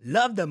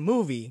 loved the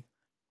movie,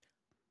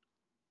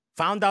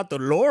 found out the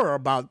lore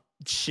about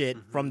shit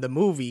from the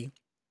movie,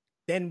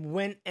 then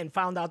went and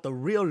found out the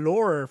real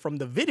lore from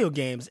the video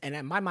games,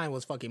 and my mind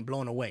was fucking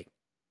blown away.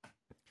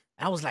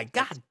 I was like,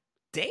 God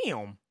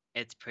damn.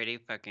 It's pretty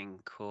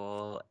fucking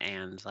cool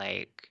and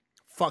like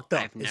fucked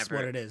up. Is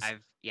what it is.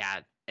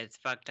 It's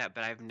fucked up,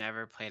 but I've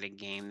never played a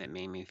game that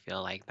made me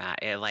feel like that.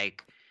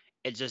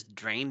 It just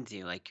drains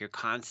you. Like you're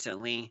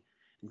constantly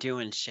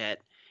doing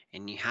shit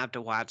and you have to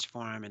watch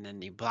for them and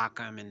then they block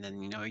them and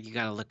then, you know, you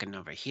got to looking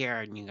over here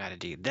and you got to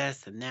do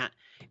this and that.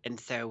 And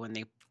so when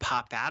they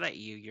pop out at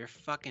you, you're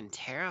fucking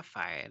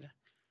terrified.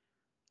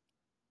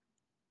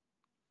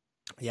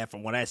 Yeah,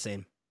 from what I've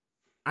seen.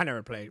 I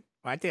never played.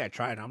 Well, I think I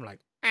tried. I'm like,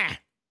 eh.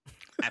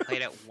 I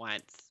played it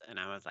once and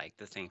I was like,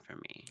 this ain't for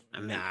me. I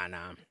mean,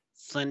 nah.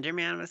 Slender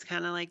Man was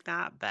kind of like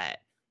that, but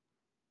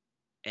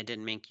it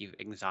didn't make you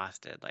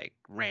exhausted. Like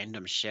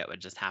random shit would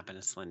just happen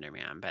to Slender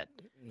Man. But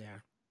yeah,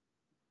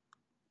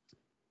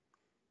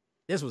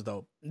 this was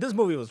dope. This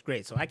movie was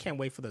great, so I can't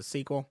wait for the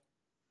sequel.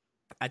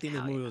 I think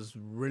this movie was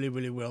really,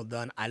 really well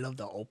done. I love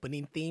the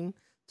opening theme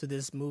to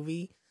this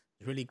movie.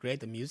 It's really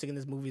great. The music in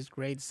this movie is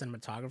great. The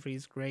cinematography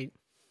is great.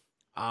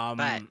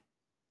 But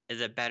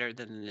is it better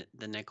than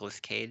the Nicolas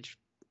Cage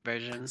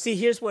version? See,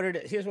 here's what it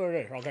is.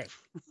 Okay.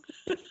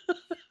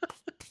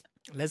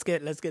 Let's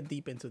get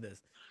deep into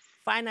this.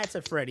 Five Nights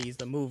at Freddy's,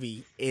 the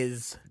movie,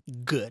 is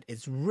good.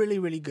 It's really,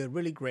 really good,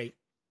 really great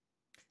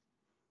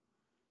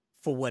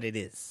for what it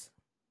is.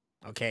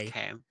 Okay.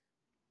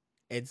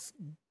 It's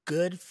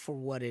good for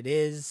what it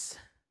is.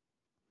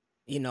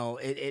 You know,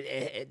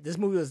 this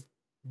movie was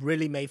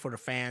really made for the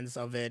fans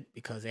of it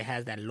because it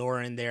has that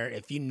lore in there.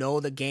 If you know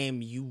the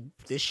game,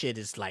 this shit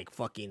is like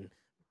fucking.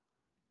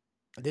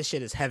 This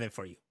shit is heaven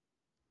for you.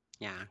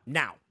 Yeah.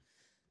 Now,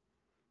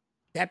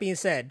 that being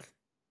said,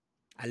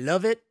 I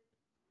love it.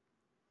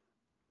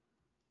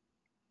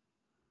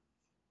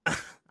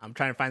 I'm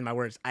trying to find my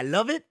words. I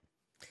love it.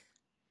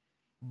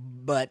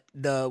 But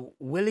the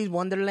Willy's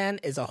Wonderland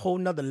is a whole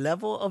nother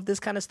level of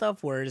this kind of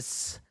stuff where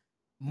it's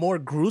more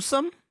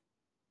gruesome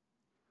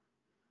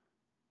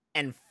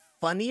and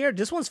funnier.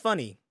 This one's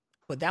funny,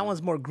 but that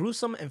one's more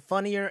gruesome and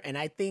funnier. And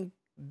I think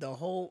the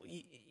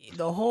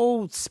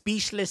whole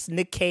speechless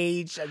Nick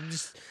Cage.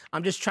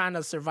 I'm just trying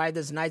to survive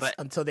this night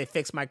until they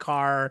fix my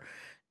car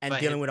and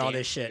dealing with all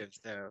this shit.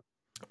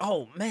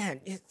 Oh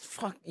man, it's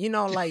fuck. You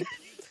know, like,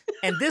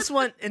 and this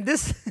one, and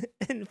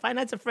Five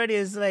Nights at Freddy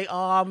is like,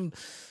 oh, I'm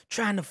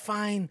trying to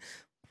find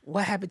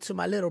what happened to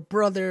my little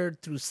brother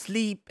through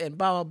sleep and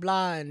blah blah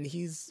blah. And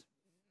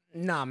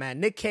nah, man.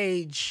 Nick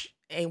Cage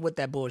ain't with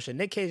that bullshit.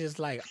 Nick Cage is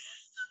like,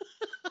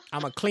 I'm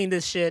gonna clean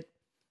this shit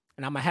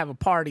and I'm gonna have a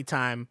party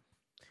time.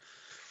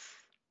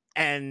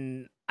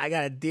 And I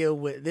gotta deal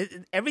with this.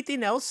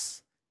 Everything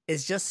else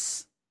is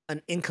just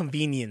an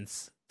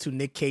inconvenience to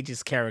Nick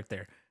Cage's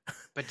character.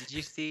 But did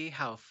you see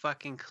how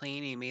fucking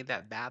clean he made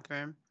that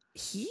bathroom?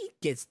 He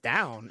gets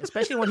down,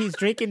 especially when he's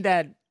drinking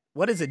that,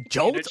 what is it,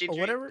 Jolt or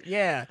whatever?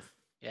 Yeah.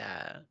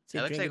 Yeah.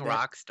 It looks like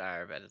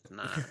Rockstar, but it's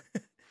not.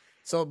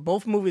 So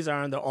both movies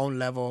are on their own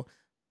level.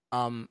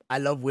 I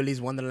love Willy's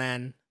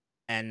Wonderland,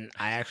 and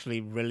I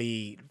actually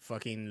really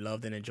fucking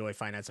loved and enjoyed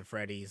Five Nights at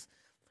Freddy's.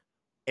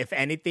 If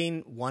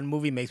anything, one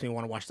movie makes me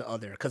want to watch the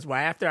other. Because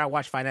right after I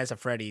watched Five Nights at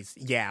Freddy's,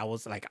 I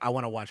was like, I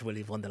want to watch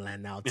Willy's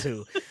Wonderland now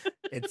too.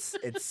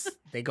 it's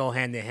they go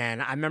hand in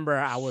hand. I remember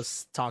I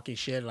was talking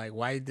shit like,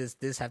 why does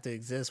this have to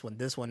exist when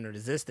this one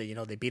existed? You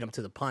know, they beat them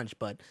to the punch.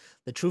 But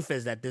the truth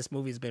is that this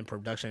movie's been in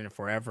production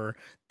forever.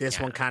 This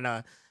one kind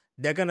of,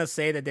 they're gonna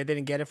say that they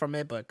didn't get it from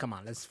it, but come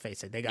on, let's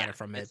face it, they got it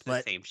from it. It's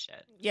But the same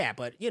shit. yeah,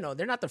 but you know,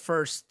 they're not the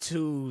first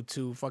to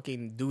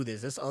fucking do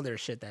this. There's other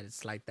shit that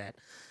it's like that.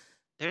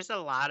 There's a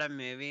lot of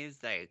movies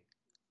like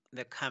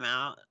that come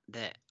out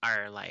that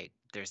are like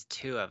there's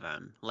two of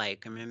them.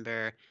 Like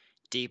remember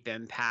Deep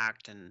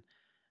Impact and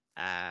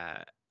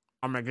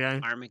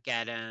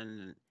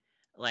Armageddon.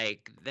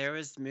 Like there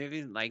was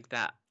movies like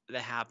that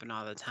happen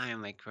all the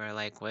time. Like we're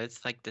like, well,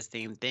 it's like the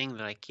same thing.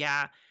 They're like,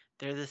 yeah,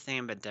 they're the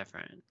same but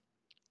different.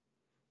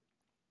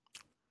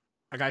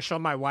 Like I showed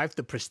my wife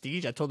The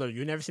Prestige. I told her,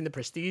 you never seen The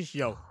Prestige?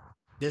 Yo,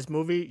 this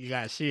movie, you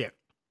gotta see it.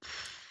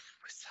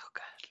 So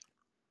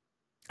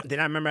good. Then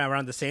I remember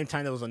around the same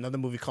time there was another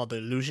movie called The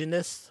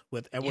Illusionist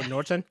with Edward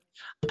Norton.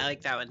 I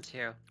like that one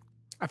too.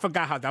 I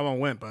forgot how that one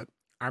went, but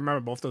I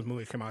remember both those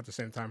movies came out at the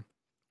same time.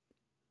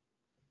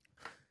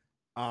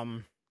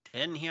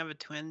 Didn't he have a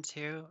twin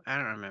too? I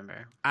don't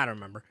remember. I don't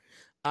remember.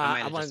 I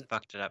might have just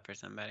fucked it up for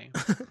somebody.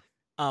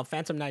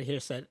 Phantom Knight here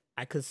said,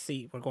 I could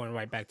see, we're going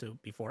right back to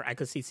before, I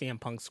could see CM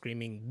Punk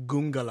screaming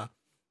Goongala.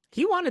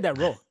 He wanted that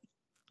role.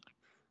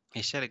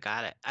 He should have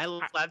got it. I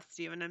love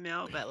Stephen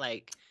Amell, but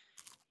like,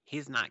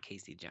 he's not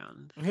Casey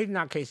Jones. He's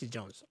not Casey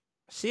Jones.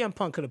 CM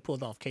Punk could have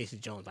pulled off Casey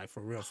Jones, like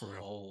for real, for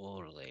real.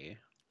 Totally.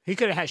 He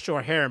could have had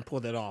short hair and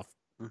pulled it off.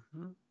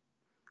 Mm-hmm.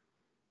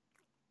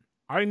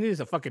 All you need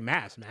is a fucking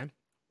mask, man.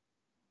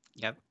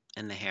 Yep,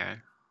 and the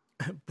hair.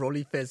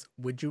 Broly says,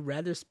 would you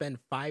rather spend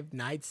 5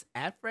 nights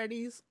at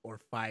Freddy's or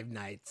 5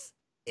 nights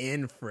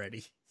in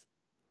Freddy's?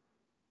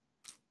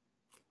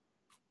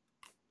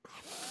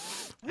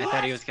 I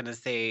thought he was going to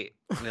say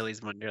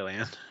Willy's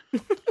Wonderland.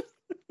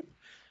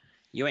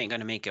 You ain't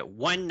going to make it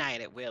one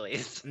night at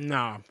Willy's.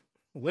 Nah,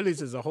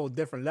 Willy's is a whole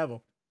different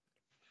level.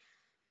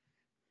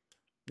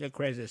 You're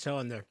crazy as hell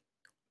in there.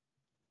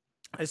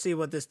 Let's see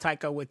what this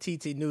Taika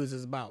Waititi news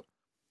is about.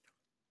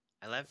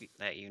 I love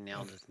that you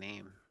nailed his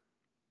name.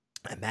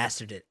 I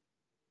mastered it.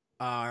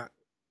 Taika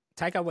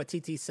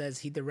Waititi says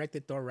he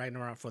directed Thor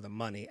Ragnarok for the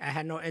money. I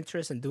had no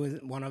interest in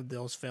doing one of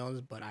those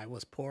films, but I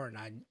was poor and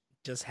I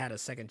just had a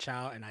second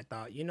child, and I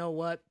thought, you know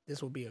what?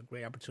 This will be a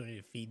great opportunity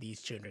to feed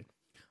these children.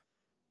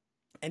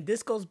 And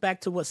this goes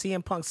back to what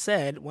CM Punk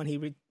said when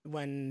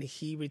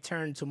he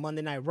returned to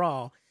Monday Night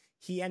Raw.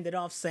 He ended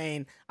off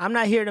saying, I'm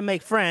not here to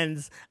make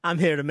friends. I'm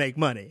here to make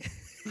money.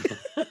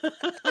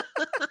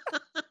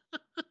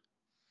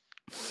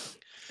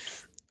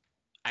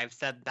 I've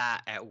said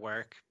that at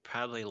work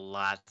probably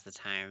lots of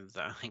times.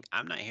 I'm like,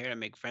 I'm not here to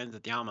make friends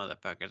with y'all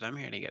motherfuckers. I'm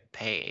here to get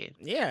paid.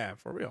 Yeah,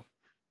 for real.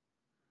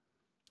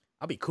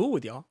 I'll be cool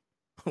with y'all.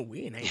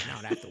 We ain't hanging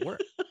out after work.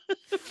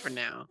 For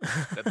now.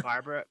 But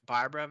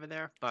Barbara over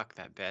there, fuck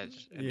that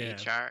bitch. In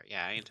HR,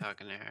 yeah, I ain't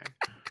talking to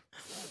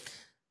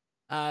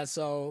her.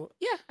 So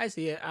yeah, I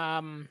see it.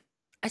 I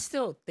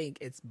still think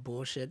it's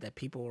bullshit that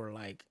people were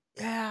like,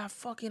 yeah, I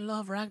fucking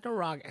love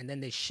Ragnarok, and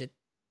then they shit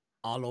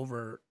all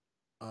over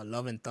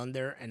Love and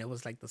Thunder, and it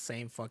was like the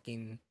same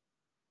fucking.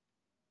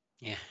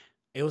 Yeah.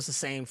 It was the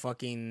same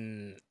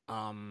fucking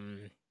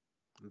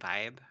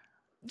vibe.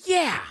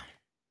 Yeah.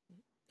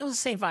 It was the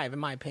same vibe, in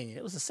my opinion.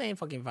 It was the same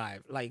fucking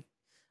vibe. Like,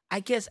 I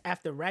guess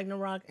after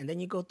Ragnarok, and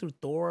then you go through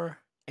Thor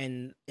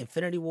and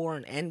Infinity War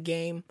and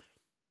Endgame,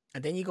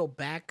 and then you go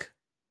back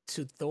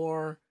to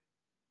Thor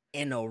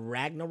in a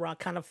Ragnarok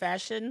kind of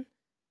fashion,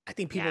 I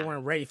think people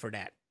weren't ready for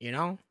that, you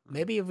know?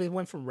 Maybe if it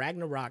went from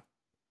Ragnarok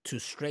to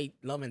straight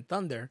Love and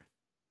Thunder,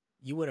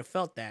 you would have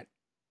felt that.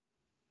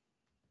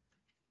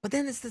 But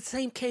then it's the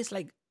same case,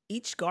 like,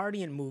 each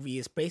Guardian movie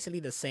is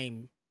basically the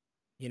same,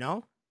 you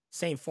know?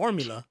 Same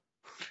formula.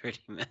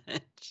 Pretty much.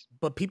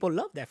 But people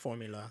love that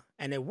formula,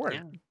 and it worked.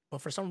 Yeah.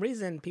 But for some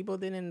reason, people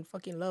didn't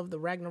fucking love the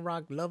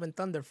Ragnarok Love and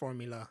Thunder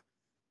formula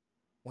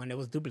when it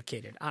was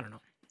duplicated. I don't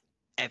know.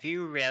 If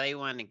you really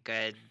want a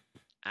good,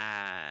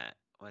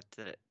 what's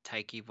it,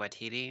 Taika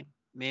Waititi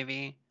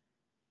movie,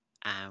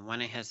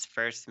 one of his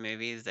first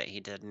movies that he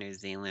did in New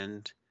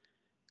Zealand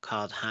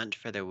called Hunt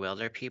for the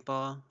Wilder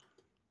People,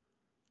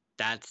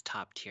 that's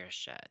top tier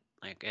shit.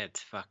 Like, it's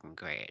fucking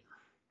great.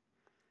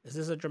 Is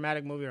this a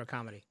dramatic movie or a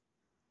comedy?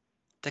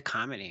 It's a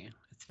comedy.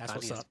 It's that's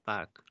funny what's as up.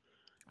 Fuck.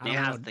 It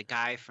has the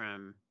guy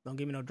from... Don't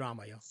give me no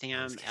drama, yo.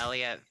 Sam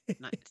Elliott.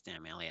 Not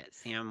Sam Elliott.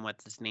 Sam,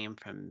 what's his name,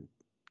 from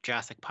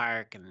Jurassic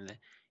Park. And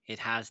it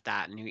has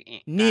that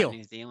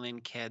New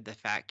Zealand kid, the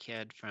fat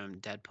kid from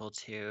Deadpool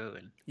 2.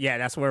 And yeah,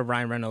 that's where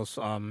Ryan Reynolds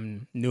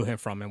knew him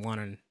from and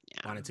wanted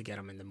to get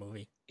him in the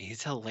movie.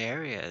 He's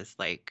hilarious.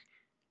 Like,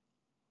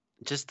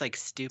 just like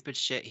stupid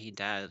shit he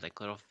does, like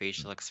little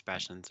facial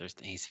expressions.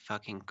 He's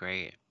fucking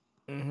great.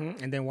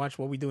 Mm-hmm. And then watch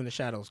What We Do in the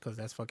Shadows, because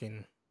that's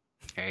fucking...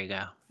 There you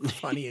go.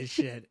 funny as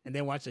shit. And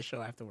then watch the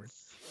show afterwards.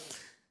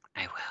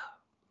 I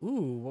will.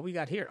 Ooh, what we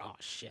got here? Oh,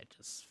 shit.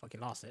 Just fucking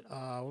lost it.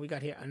 What we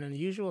got here? An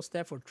unusual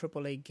step for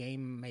AAA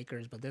game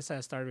makers, but this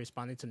has started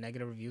responding to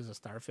negative reviews of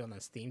Starfield on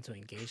Steam to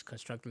engage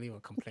constructively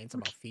with complaints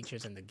about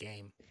features in the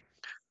game.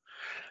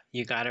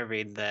 You gotta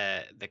read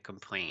the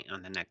complaint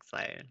on the next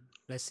slide.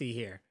 Let's see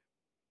here.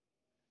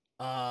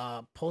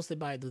 Posted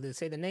by, do they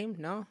say the name?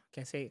 No?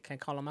 Can't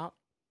call them out.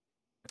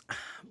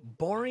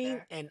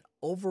 Boring and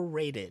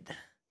overrated.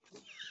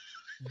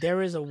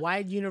 There is a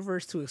wide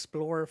universe to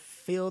explore,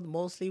 filled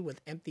mostly with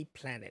empty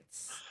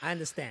planets. I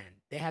understand.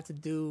 They have to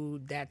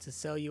do that to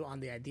sell you on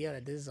the idea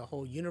that this is a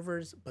whole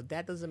universe, but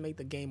that doesn't make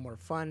the game more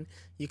fun.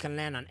 You can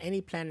land on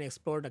any planet,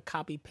 explore the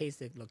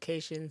copy-pasted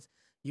locations.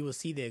 You will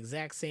see the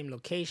exact same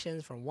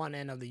locations from one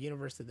end of the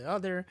universe to the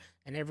other,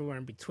 and everywhere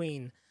in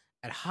between.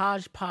 A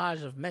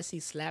hodgepodge of messy,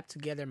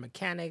 slapped-together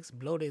mechanics,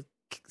 bloated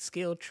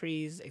skill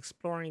trees,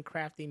 exploring,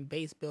 crafting,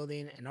 base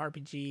building, an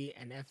RPG,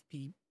 and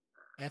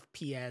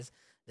FPS.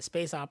 The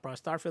space opera.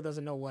 Starfield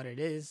doesn't know what it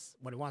is,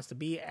 what it wants to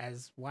be,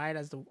 as wide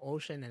as the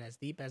ocean and as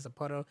deep as a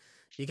puddle.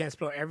 You can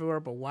explore everywhere,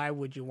 but why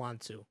would you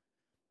want to?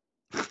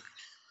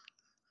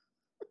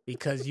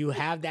 Because you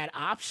have that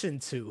option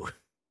to.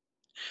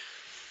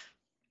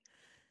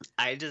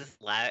 I just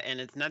love,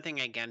 and it's nothing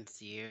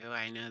against you.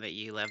 I know that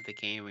you love the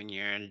game and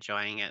you're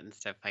enjoying it and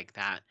stuff like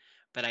that.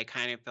 But I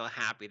kind of feel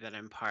happy that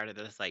I'm part of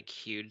this like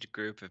huge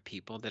group of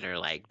people that are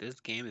like, this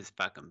game is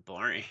fucking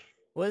boring.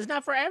 Well, it's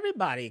not for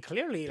everybody,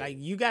 clearly. Like,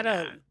 you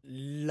gotta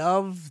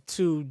love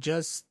to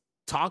just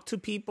talk to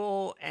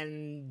people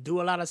and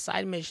do a lot of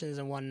side missions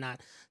and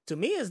whatnot. To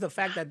me, is the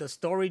fact that the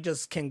story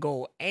just can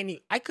go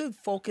I could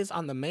focus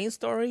on the main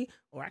story,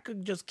 or I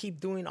could just keep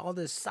doing all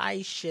this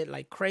side shit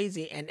like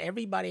crazy. And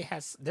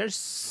there's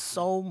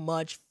so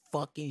much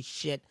fucking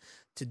shit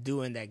to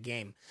do in that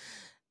game.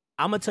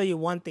 I'm gonna tell you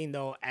one thing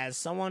though, as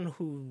someone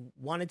who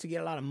wanted to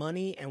get a lot of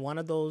money, and one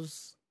of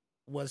those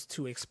was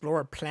to explore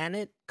a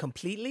planet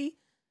completely,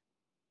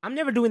 I'm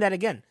never doing that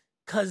again,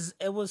 because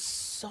it was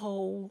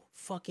so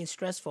fucking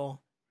stressful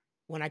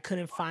when I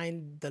couldn't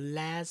find the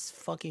last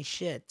fucking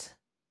shit.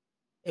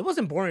 It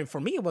wasn't boring.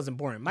 For me, it wasn't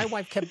boring. My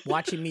wife kept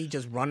watching me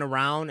just run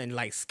around and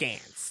like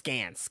scan.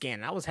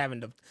 I was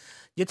having to...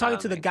 You're talking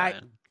to the guy...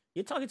 God.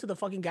 You're talking to the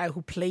fucking guy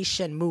who plays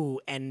Shenmue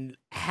and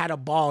had a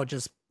ball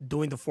just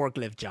doing the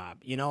forklift job.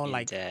 You know, You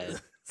like... did.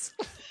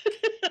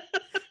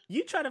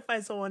 You try to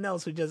find someone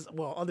else who just,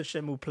 well, other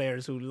Shenmue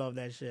players who love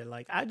that shit.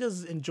 Like, I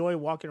just enjoy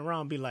walking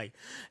around and be like,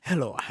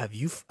 hello,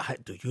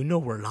 do you know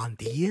where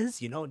Londi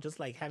is? You know,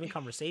 just like having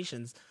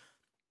conversations.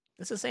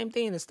 It's the same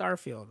thing in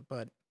Starfield,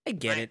 but I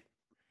get it.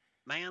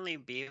 My only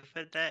beef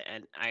with it,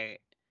 and I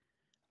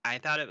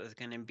thought it was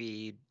gonna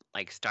be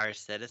like Star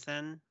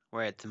Citizen,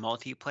 where it's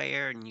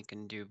multiplayer and you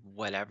can do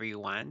whatever you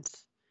want.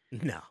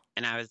 No.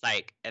 And I was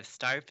like, if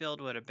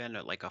Starfield would have been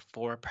like a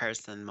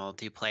 4-person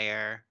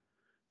multiplayer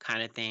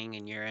kind of thing,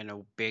 and you're in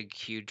a big,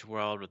 huge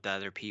world with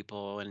other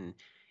people, and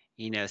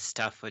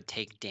stuff would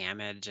take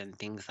damage and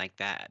things like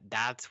that.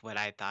 That's what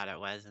I thought it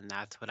was, and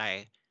that's what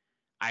I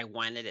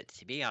wanted it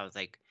to be. I was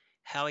like,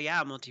 hell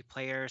yeah,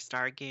 multiplayer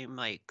Star game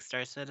like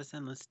Star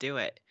Citizen, let's do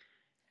it.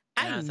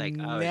 And I was like,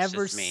 oh, it's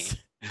just me.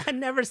 I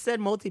never said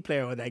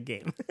multiplayer with that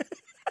game.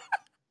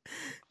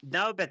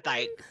 No, but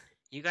like,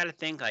 you got to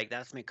think like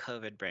that's my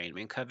COVID brain. I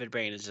mean, COVID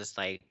brain is just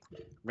like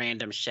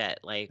random shit,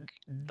 like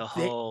the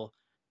whole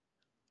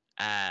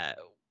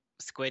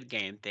Squid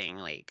Game thing.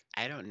 Like,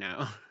 I don't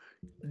know.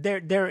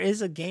 There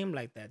is a game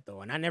like that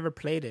though, and I never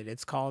played it.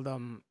 It's called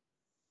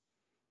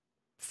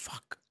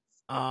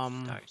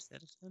Star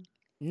Citizen.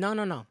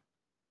 No.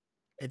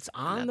 It's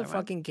on Another the one?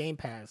 fucking Game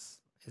Pass.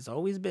 It's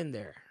always been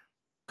there.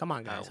 Come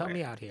on, guys, help where?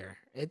 me out here.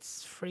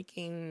 It's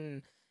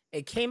freaking...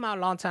 It came out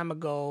a long time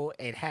ago.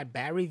 It had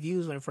bad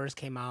reviews when it first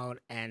came out,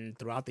 and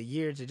throughout the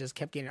years, it just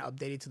kept getting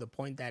updated to the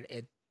point that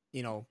it,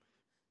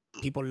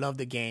 people love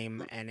the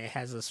game, and it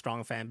has a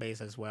strong fan base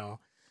as well.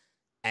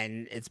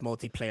 And it's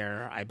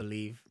multiplayer, I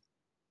believe.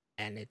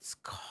 And it's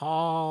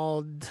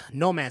called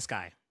No Man's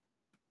Sky.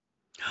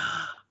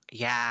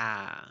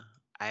 Yeah.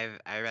 I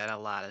read a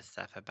lot of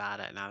stuff about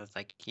it, and I was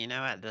like, you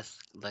know what? This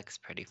looks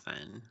pretty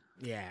fun.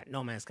 Yeah,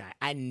 No Man's Sky.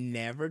 I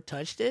never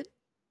touched it,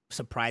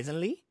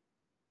 surprisingly.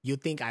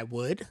 You'd think I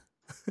would.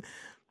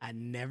 I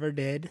never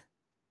did.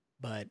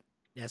 But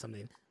yeah,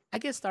 something. I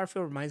guess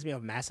Starfield reminds me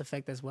of Mass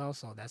Effect as well,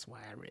 so that's why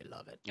I really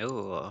love it.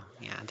 Oh,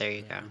 yeah, there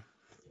you go.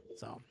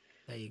 So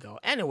there you go.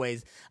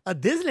 Anyways, a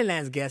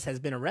Disneyland's guest has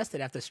been arrested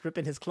after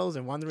stripping his clothes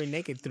and wandering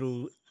naked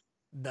through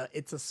the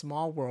It's a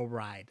Small World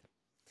ride.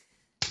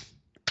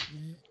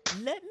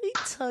 Let me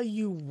tell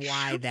you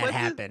why that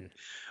happened.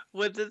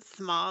 Was it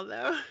small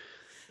though?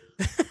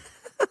 Let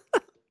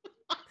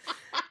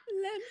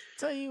me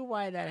tell you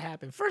why that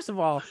happened. First of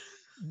all,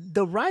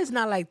 the ride's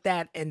not like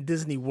that in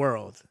Disney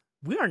World.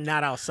 We are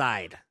not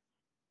outside.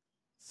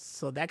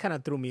 So that kind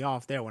of threw me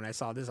off there when I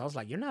saw this. I was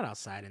like, you're not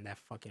outside in that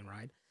fucking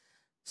ride.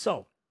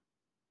 So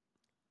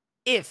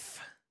if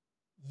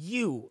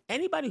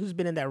anybody who's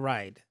been in that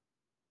ride,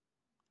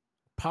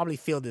 probably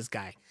feel this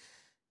guy.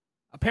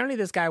 Apparently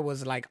this guy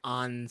was like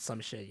on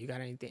some shit. You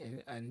got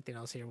anything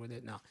else here with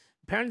it? No.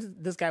 Apparently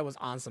this guy was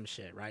on some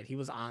shit, right? He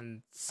was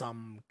on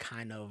some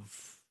kind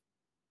of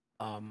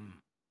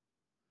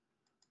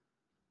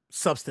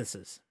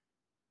substances.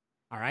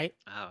 All right?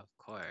 Oh, of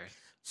course.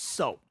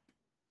 So,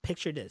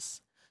 picture this.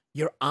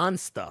 You're on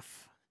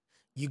stuff.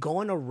 You go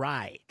on a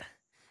ride.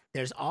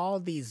 There's all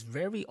these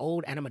very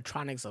old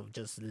animatronics of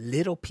just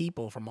little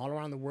people from all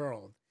around the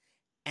world.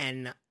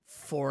 And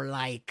for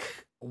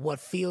like what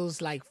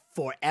feels like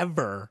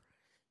forever,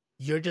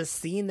 you're just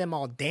seeing them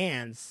all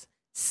dance,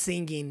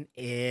 singing,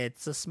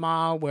 "It's a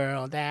small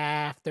world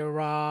after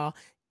all.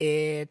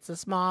 It's a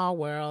small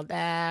world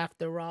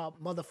after all."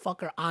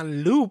 Motherfucker,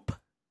 on loop.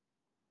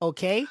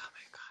 Okay? Oh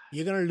my god.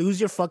 You're going to lose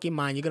your fucking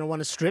mind. You're going to want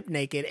to strip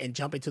naked and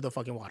jump into the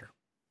fucking water.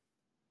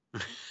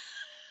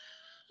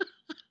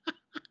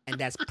 And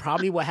that's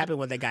probably what happened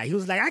with that guy. He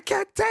was like, "I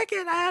can't take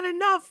it. I had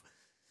enough."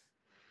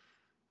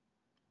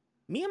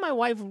 Me and my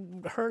wife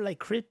heard like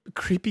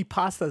creepy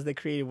pastas they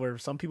created where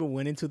some people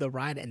went into the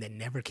ride and they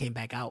never came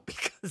back out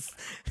because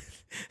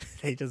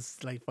they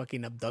just like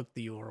fucking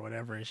abducted you or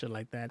whatever and shit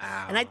like that.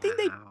 And I think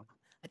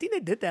they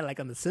did that like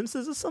on The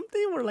Simpsons or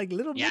something where like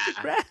little midget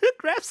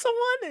grabbed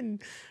someone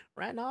and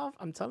ran off.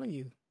 I'm telling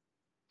you.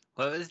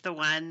 What was the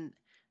one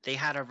they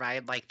had a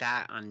ride like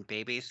that on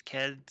Baby's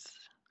Kids?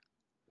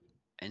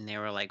 And they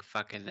were like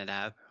fucking it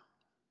up.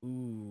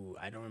 Ooh,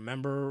 I don't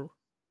remember.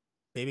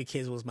 Baby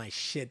Kids was my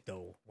shit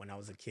though when I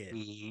was a kid.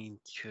 Me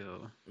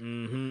too.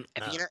 Mm-hmm.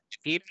 If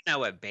you don't know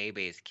what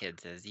Baby's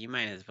Kids is, you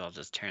might as well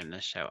just turn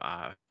the show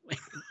off.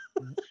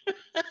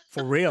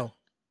 For real.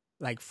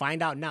 Like,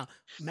 find out now.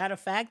 Matter of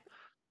fact,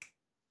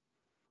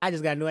 I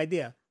just got a new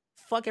idea.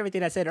 Fuck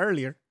everything I said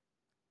earlier.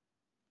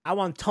 I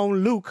want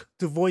Tone Luke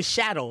to voice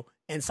Shadow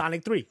in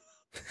Sonic 3.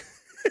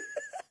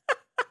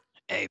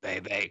 Hey,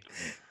 baby.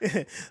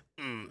 Hey,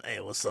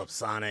 what's up,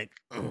 Sonic?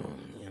 You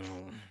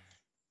know,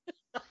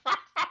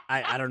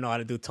 I don't know how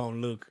to do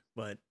Tone Luke,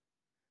 but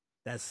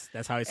that's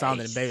how he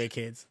sounded in Baby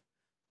Kids.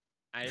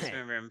 I just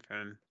remember him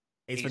from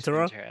Ace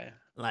Ventura? Ventura.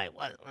 Like,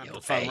 what Yo,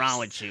 the fuck Ace. wrong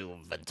with you,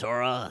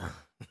 Ventura?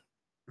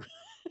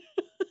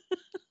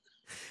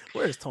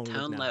 Where's Tone Luke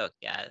Tone now? Luke,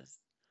 yes.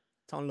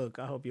 Tone Luke,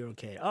 I hope you're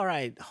okay. All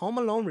right, Home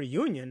Alone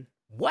reunion.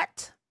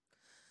 What?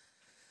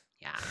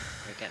 Yeah,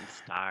 they're getting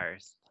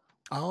stars.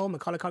 Oh,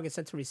 Macaulay Culkin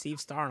set to receive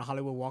star on the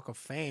Hollywood Walk of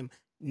Fame.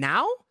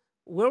 Now?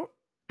 Why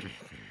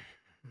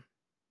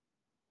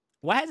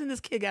hasn't this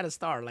kid got a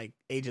star like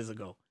ages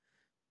ago?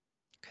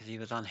 Because he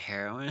was on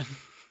heroin.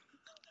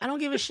 I don't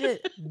give a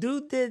shit.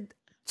 Dude did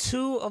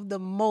two of the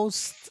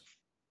most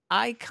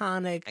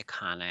iconic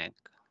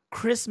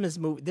Christmas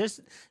movies.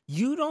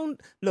 You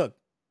don't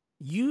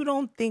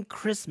think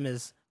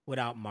Christmas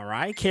without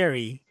Mariah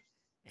Carey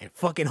and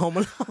fucking Home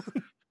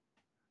Alone.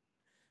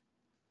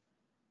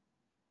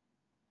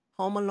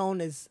 Home Alone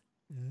is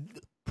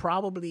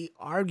probably,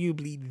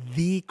 arguably,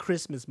 the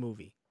Christmas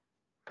movie.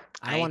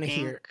 I don't want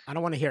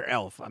to hear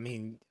Elf. I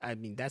mean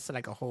that's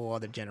like a whole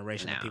other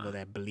generation of people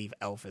that believe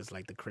Elf is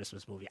like the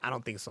Christmas movie. I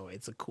don't think so.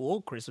 It's a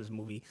cool Christmas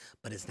movie,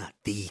 but it's not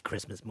the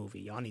Christmas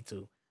movie. Y'all need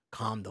to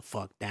calm the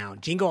fuck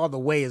down. Jingle All the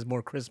Way is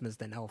more Christmas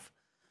than Elf.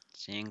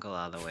 Jingle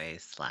All the Way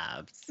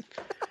slabs.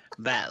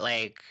 But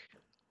like,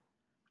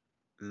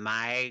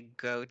 my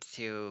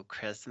go-to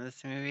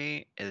Christmas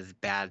movie is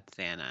Bad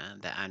Santa,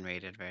 the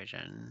unrated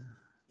version.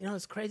 You know,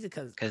 it's crazy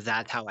because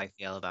that's how I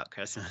feel about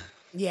Christmas.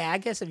 Yeah, I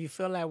guess if you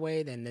feel that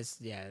way, then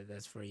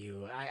that's for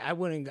you. I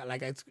wouldn't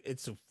like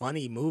it's a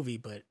funny movie,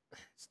 but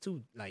it's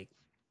too like,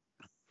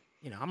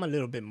 you know, I'm a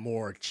little bit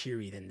more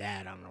cheery than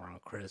that on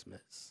around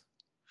Christmas.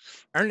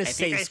 Ernest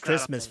Saves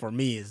Christmas for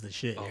me is the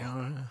shit. Oh, you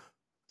know?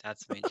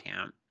 That's my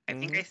jam. I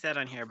think I said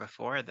on here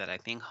before that I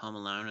think Home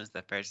Alone was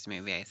the first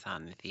movie I saw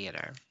in the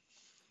theater.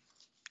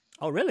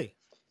 Oh, really?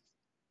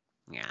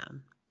 Yeah.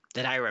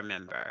 That I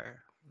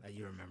remember. That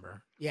you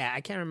remember. Yeah,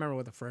 I can't remember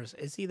what the first.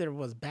 It's either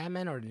was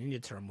Batman or the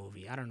Ninja Turtle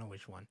movie. I don't know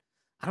which one.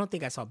 I don't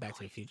think I saw Back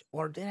to the Future.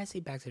 Or did I see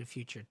Back to the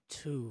Future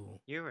 2?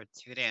 You were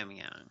too damn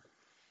young.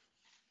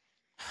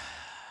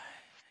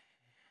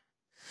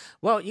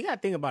 Well, you gotta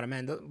think about it,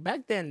 man.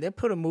 Back then, they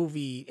put a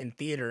movie in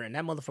theater, and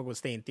that motherfucker would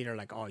stay in theater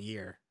like all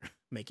year,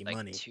 making like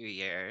money. 2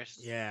 years.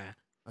 Yeah,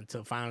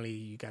 until finally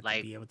you got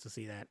to be able to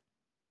see that.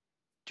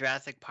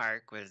 Jurassic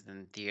Park was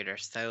in theater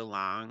so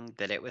long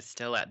that it was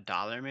still at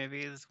dollar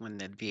movies when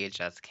the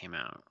VHS came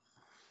out.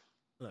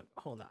 Look,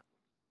 hold on.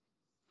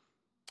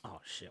 Oh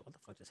shit! What the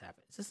fuck just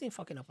happened? Is this thing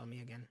fucking up on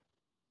me again?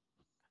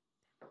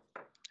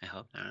 I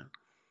hope not. I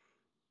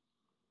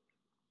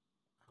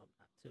hope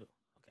not too.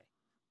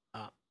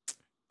 Okay.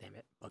 Damn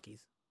it,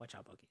 Bucky's. Watch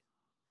out, Bucky's.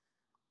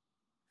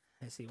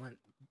 Let's see. Went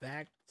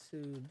Back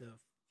to the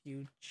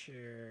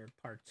Future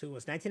Part 2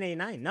 was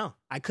 1989. No,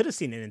 I could have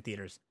seen it in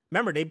theaters.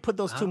 Remember, they put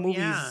those two movies.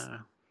 Yeah.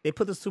 They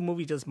put those two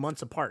movies just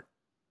months apart.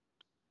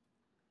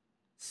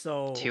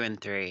 So 2 and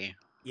 3.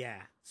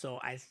 Yeah. So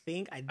I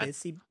think I did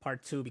see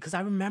Part 2 because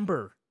I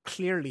remember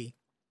clearly.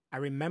 I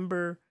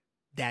remember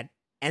that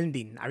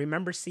ending. I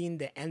remember seeing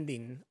the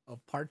ending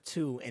of Part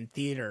 2 in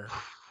theater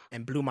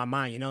and blew my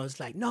mind. You know, it's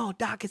like, no,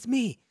 Doc, it's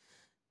me.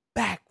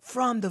 Back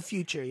from the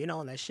future, you know,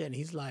 and that shit. And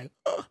he's like,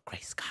 oh,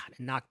 grace God,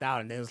 and knocked out.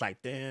 And then it was like,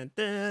 dun,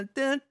 dun,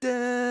 dun,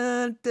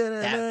 dun, dun,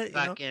 that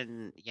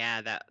fucking,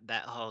 yeah,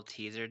 that whole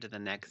teaser to the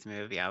next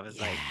movie, I was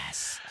like,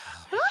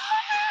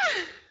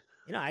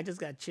 you know, I just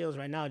got chills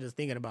right now just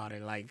thinking about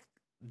it. Like,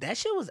 that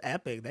shit was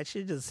epic. That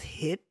shit just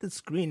hit the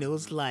screen. It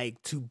was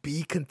like to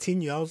be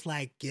continued. I was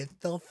like,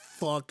 get the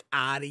fuck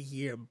out of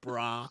here,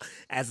 brah.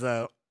 As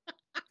a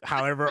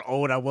however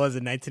old I was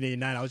in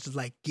 1989, I was just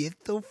like,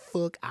 get the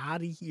fuck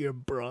out of here,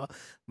 bruh.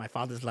 My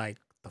father's like,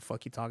 the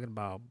fuck you talking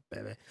about,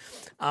 baby?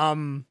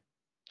 And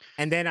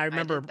then I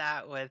remember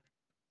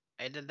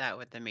I did that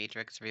with The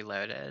Matrix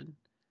Reloaded.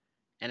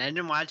 And I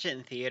didn't watch it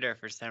in theater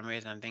for some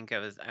reason. I think I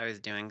was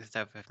doing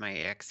stuff with my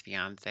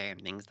ex-fiance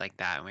and things like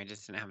that, and we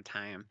just didn't have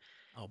time.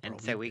 oh, bro,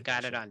 And so we did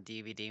that got it shit. on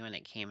DVD when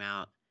it came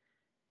out,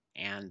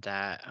 and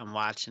I'm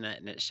watching it,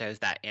 and it shows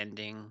that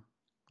ending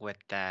with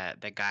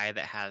the guy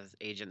that has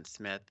Agent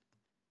Smith,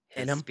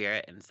 his In him?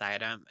 spirit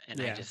inside him,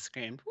 and I Yeah. just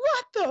screamed,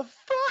 "What the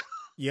fuck?"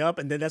 Yup,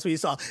 and then that's what you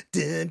saw.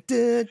 Dun,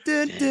 dun,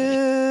 dun,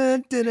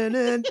 dun, dun, dun,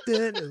 dun,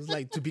 dun. It was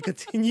like to be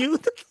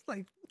continued. It's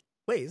like,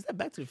 wait, is that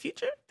Back to the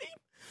Future theme?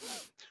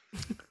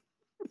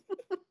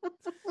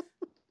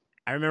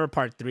 I remember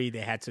part 3. They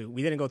had to.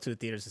 We didn't go to the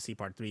theaters to see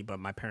part 3, but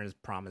my parents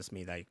promised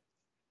me, like,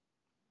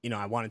 you know,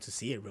 I wanted to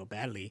see it real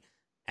badly,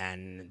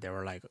 and they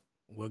were like,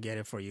 "We'll get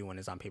it for you when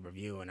it's on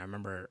pay-per-view." And I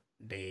remember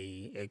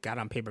it got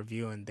on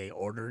pay-per-view and they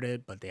ordered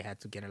it, but they had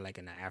to get it like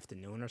in the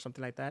afternoon or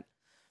something like that.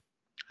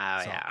 Oh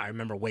So yeah. I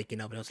remember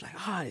waking up and I was like,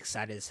 oh,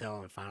 excited as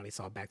hell, and finally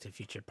saw Back to the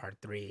Future Part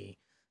 3,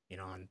 you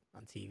know, on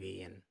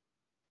TV, and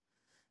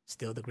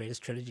still the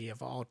greatest trilogy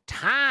of all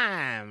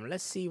time.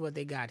 Let's see what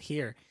they got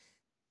here.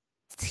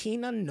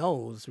 Tina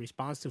Knows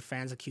responds to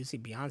fans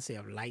accusing Beyonce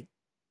of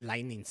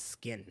lightning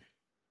skin.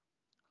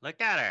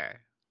 Look at her.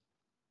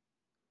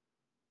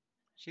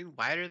 She's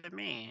whiter than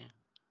me.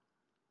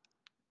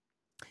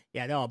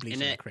 Yeah, they're all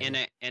bleaching like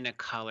crazy. In a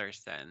color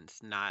sense,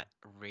 not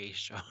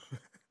racial.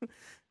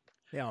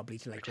 They're all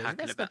bleaching like We're crazy. talking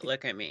That's about. nothing.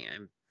 Look at me.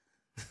 I'm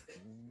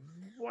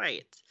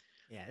white.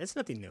 Yeah, it's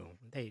nothing new.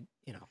 They,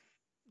 you know,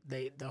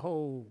 the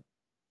whole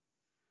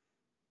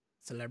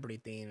celebrity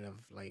thing of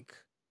like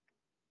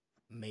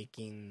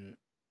making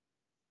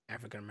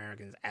African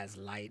Americans as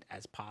light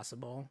as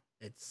possible.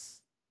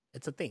 It's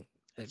a thing.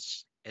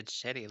 It's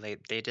shitty.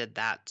 Like they did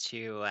that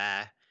to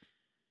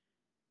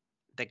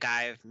the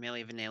guy of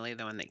Milli Vanilli,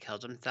 the one that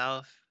killed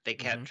himself. They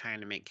kept trying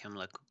to make him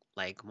look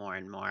like more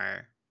and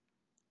more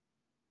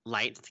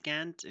light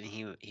skinned, and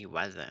he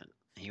wasn't.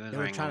 He was They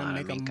were wearing trying a to lot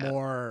make of him makeup.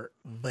 more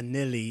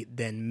vanilla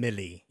than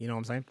Millie. You know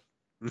what I'm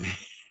saying?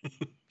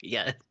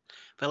 Yes,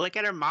 but look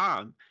at her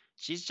mom.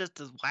 She's just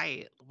as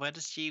white. What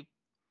does she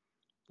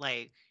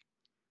like?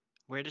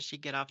 Where does she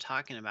get off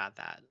talking about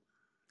that?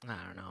 I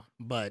don't know,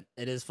 but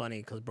it is funny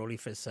because Brody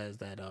Fish says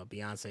that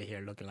Beyonce here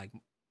looking like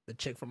the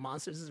chick from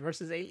Monsters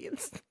vs.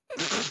 Aliens.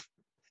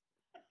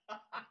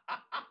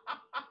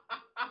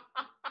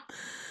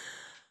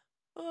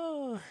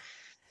 Oh,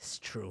 it's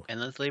true. And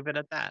let's leave it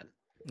at that.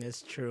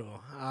 It's true.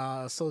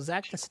 So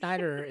Zack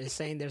Snyder is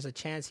saying there's a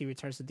chance he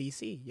returns to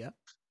DC. Yep.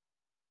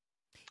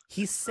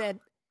 He said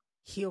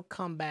he'll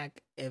come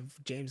back if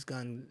James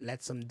Gunn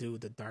lets him do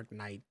the Dark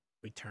Knight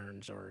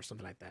Returns or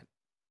something like that.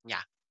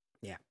 Yeah.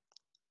 Yeah.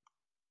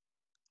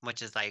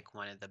 Which is like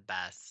one of the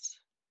best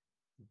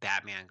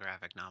Batman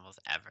graphic novels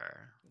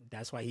ever.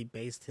 That's why he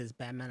based his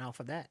Batman off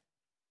of that.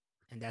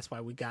 And that's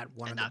why we got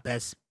one of the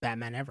best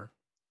Batman ever.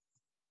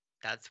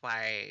 That's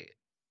why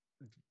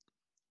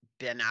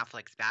Ben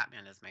Affleck's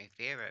Batman is my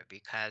favorite,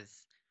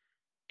 because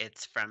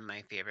it's from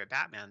my favorite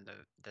Batman,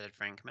 the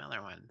Frank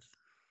Miller ones.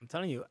 I'm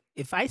telling you,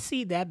 if I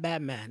see that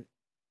Batman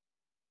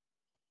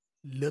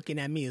looking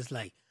at me, it's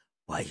like,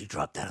 why you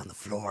drop that on the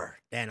floor?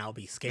 Then I'll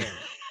be scared.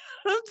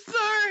 I'm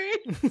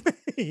sorry.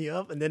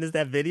 Yup. And then there's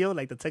that video,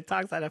 like the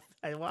TikToks that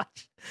I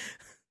watch.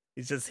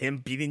 It's just him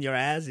beating your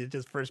ass. It's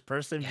just first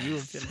person view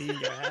of him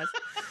beating your ass.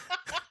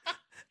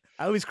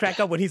 I always crack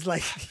up when he's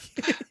like, he's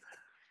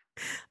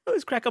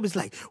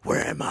like,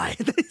 where am I?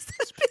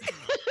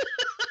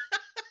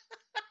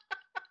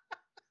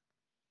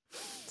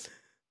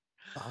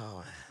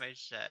 Oh, my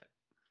shit.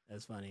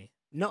 That's funny.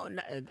 No,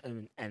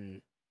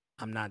 and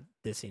I'm not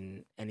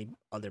dissing any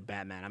other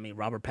Batman. I mean,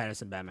 Robert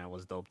Pattinson Batman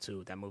was dope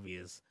too. That movie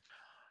is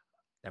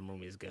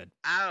good.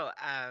 Oh,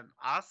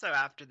 also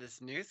after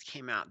this news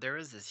came out, there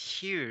was this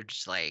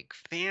huge like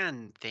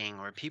fan thing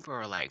where people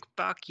were like,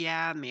 "Fuck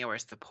yeah, me," were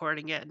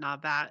supporting it and all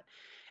that.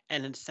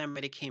 And then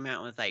somebody came out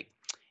and was like,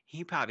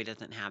 "He probably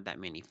doesn't have that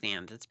many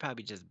fans. It's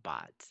probably just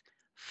bots."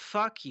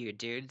 Fuck you,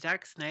 dude.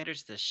 Zack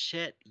Snyder's the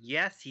shit.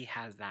 Yes, he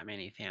has that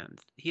many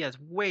fans. He has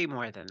way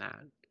more than that.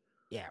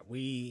 Yeah,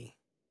 we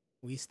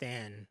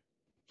stand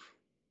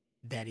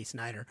Daddy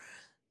Snyder.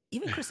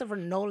 Even Christopher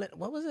Nolan,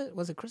 what was it?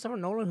 Was it Christopher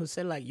Nolan who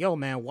said like, "Yo,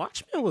 man,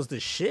 Watchmen was the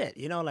shit."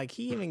 You know, like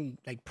he even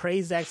like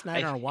praised Zack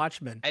Snyder on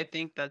Watchmen. I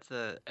think that's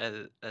a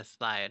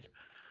slide.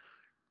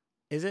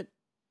 Is it?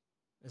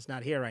 It's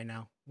not here right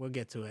now. We'll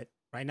get to it.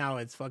 Right now,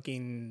 it's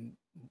fucking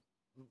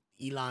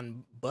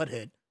Elon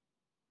Butthead.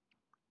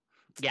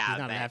 Yeah, he's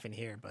not laughing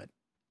here, but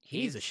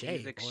he's a shade.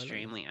 He's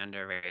extremely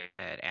underrated,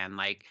 and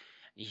like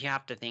you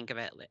have to think of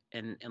it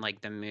in like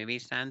the movie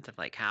sense of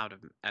like how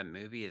a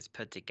movie is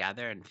put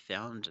together and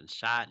filmed and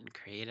shot and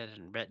created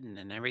and written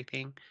and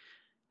everything.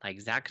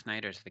 Like Zack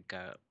Snyder's the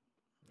GOAT.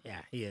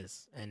 Yeah, he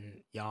is,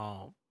 and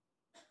y'all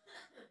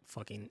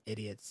fucking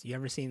idiots. You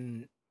ever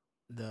seen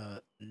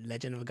the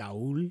Legend of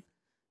Gaul?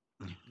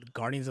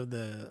 Guardians of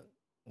the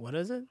what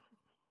is it?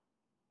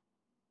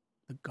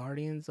 The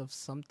Guardians of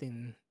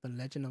something. The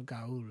Legend of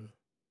Gaul.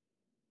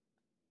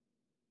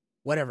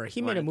 Whatever.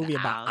 He made a One of the movie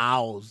about owls?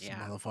 owls,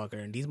 Yeah.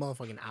 motherfucker, and these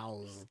motherfucking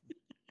owls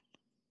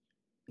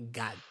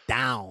got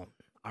down.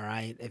 All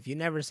right. If you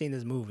never seen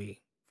this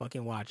movie,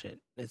 fucking watch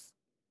it.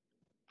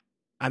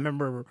 I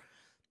remember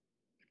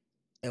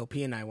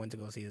LP and I went to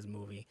go see this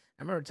movie.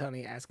 I remember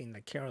asking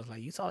like Carol's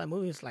like, you saw that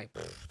movie? It's like,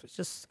 it's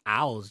just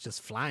owls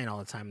just flying all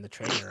the time in the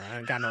trailer.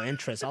 I got no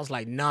interest. I was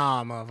like,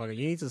 nah, motherfucker,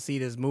 you need to see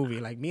this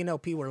movie. Like me and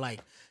LP were like,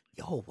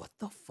 yo, what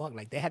the fuck?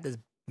 Like they had this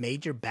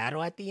major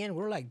battle at the end.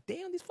 We're like,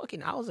 damn, these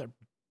fucking owls are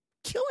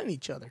killing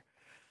each other.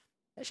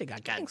 That shit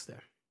got gangster.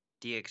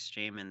 D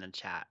Extreme in the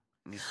chat.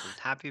 He says,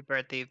 happy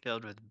birthday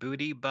filled with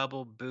booty,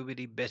 bubble,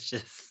 boobity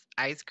bitches,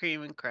 ice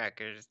cream and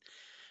crackers,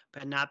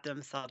 but not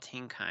them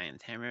saltine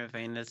kinds. Hammer of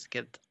Venus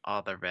gets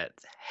all the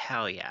Ritz.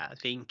 Hell yeah.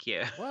 Thank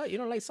you. What? You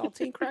don't like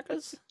saltine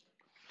crackers?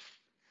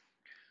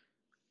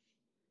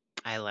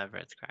 I love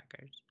Ritz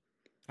crackers.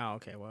 Oh,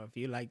 okay. Well, if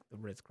you like the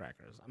Ritz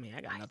crackers, I mean,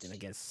 I got nothing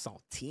against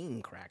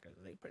saltine crackers.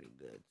 They're pretty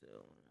good too.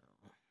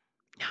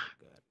 Yeah.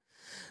 Good.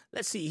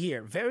 Let's see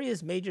here.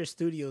 Various major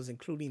studios,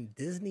 including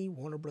Disney,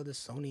 Warner Brothers,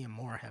 Sony, and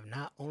more, have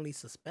not only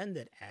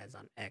suspended ads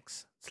on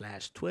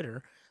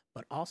X/Twitter,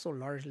 but also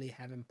largely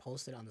haven't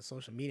posted on the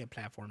social media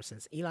platform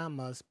since Elon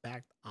Musk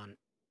backed on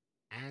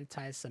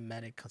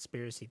anti-Semitic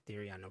conspiracy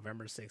theory on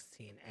November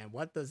 16. And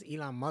what does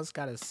Elon Musk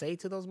got to say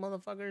to those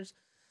motherfuckers?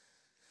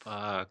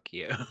 Fuck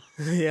you.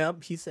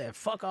 Yep, he said,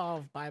 fuck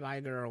off,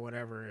 bye-bye, girl, or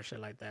whatever, or shit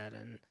like that.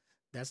 And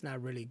that's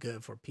not really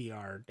good for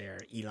PR there,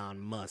 Elon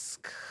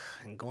Musk.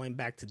 And going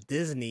back to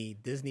Disney,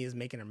 Disney is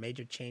making a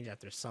major change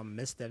after some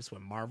missteps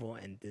with Marvel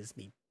and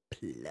Disney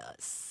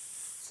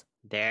Plus.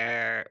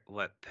 They're,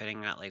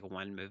 putting out like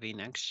one movie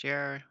next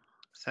year?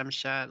 Some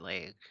shit?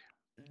 Like,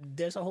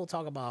 there's a whole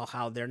talk about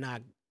how they're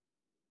not...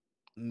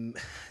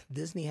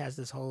 Disney has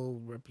this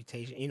whole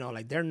reputation, you know,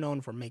 like they're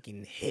known for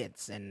making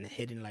hits and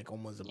hitting like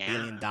almost $1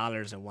 billion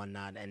and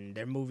whatnot. And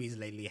their movies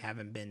lately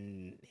haven't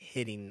been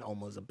hitting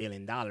almost $1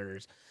 billion.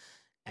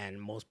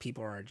 And most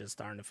people are just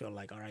starting to feel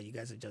like, all right, you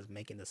guys are just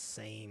making the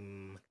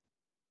same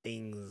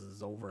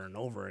things over and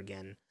over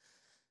again.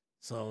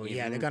 So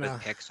yeah, they're gonna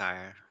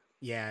Pixar.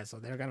 Yeah, so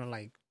they're gonna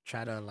like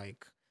try to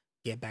like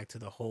get back to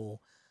the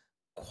whole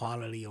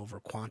quality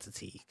over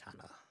quantity kind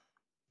of.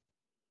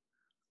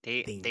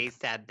 They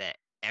said that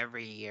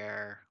every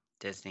year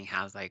Disney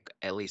has like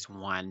at least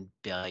 $1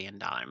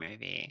 billion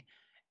movie,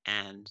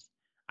 and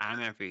I don't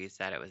remember if you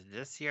said it was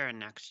this year or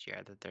next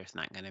year that there's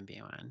not going to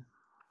be one.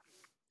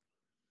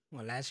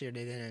 Well, last year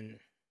they didn't,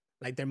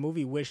 like their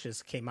movie Wish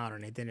just came out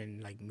and they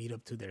didn't like meet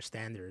up to their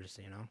standards,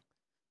 you know.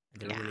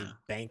 They're really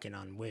banking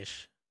on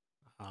Wish,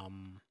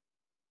 and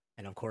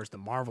of course the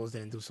Marvels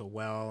didn't do so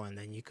well, and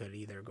then you could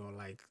either go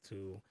like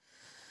to,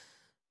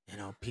 you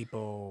know,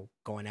 people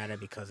going at it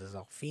because it's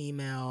all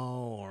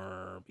female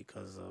or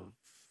because of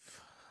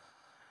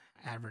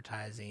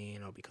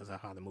advertising or because of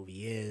how the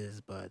movie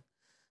is. But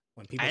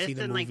when people see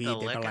the movie, like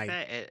the they're look like,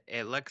 of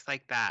it looks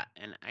like that.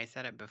 And I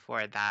said it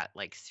before, that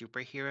like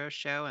superhero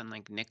show and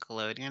like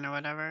Nickelodeon or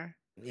whatever.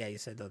 Yeah, you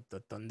said the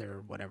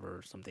Thunder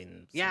whatever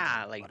something.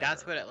 Yeah, like whatever.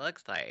 That's what it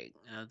looks like.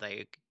 And I was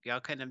like, y'all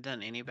couldn't have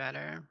done any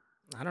better.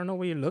 I don't know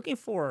what you're looking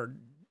for.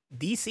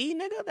 DC,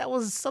 nigga? That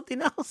was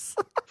something else.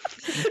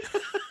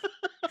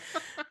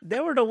 They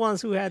were the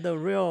ones who had the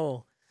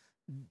real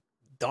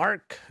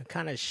dark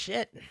kind of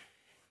shit.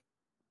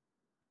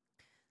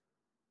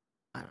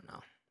 I don't know.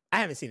 I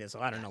haven't seen it,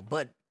 so I don't know.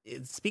 But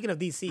speaking of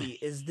DC,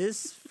 is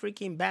this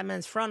freaking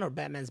Batman's front or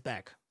Batman's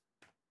back?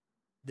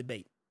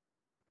 Debate.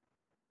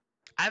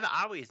 I've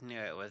always knew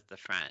it was the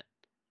front.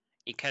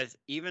 Because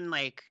even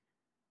like,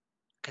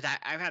 because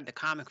I've had the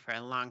comic for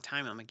a long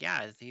time. I'm like,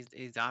 yeah,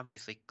 he's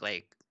obviously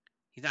like,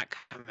 he's not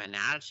coming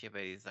at you,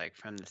 but he's like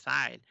from the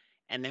side.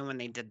 And then when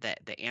they did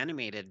the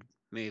animated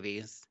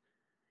movies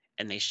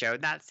and they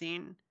showed that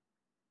scene,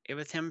 it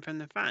was him from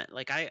the front.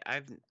 Like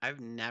I've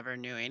never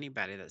knew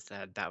anybody that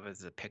said that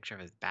was a picture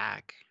of his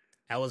back.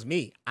 That was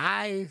me.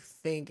 I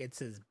think it's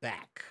his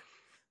back.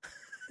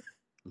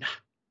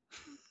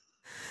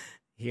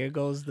 Here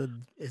goes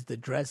is the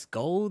dress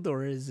gold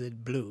or is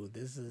it blue?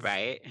 This is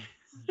right.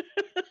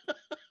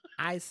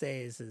 I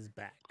say it's his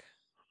back.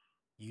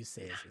 You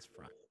say it's his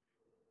front.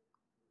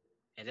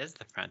 It is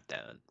the front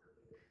though.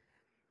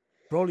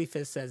 Broly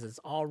Fist says it's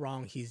all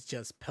wrong. He's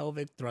just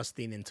pelvic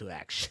thrusting into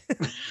action.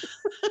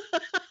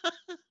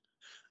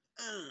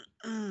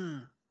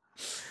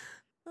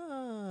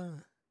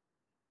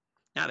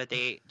 No, but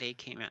they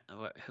came out.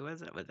 Who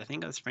was it? I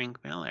think it was Frank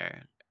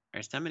Miller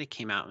or somebody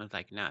came out and was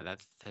like, "No,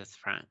 that's his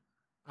front."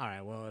 All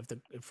right. Well,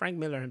 if Frank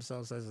Miller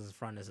himself says his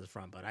front is his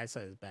front, but I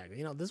say his back.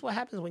 You know, this is what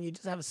happens when you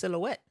just have a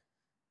silhouette.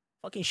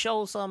 Fucking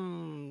show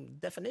some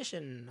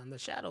definition on the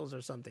shadows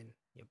or something.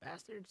 You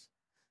bastards.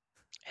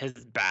 His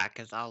back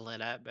is all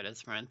lit up, but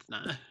his front's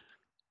not.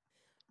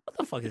 What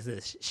the fuck is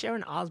this?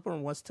 Sharon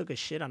Osbourne once took a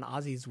shit on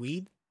Ozzy's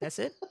weed. That's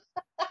it?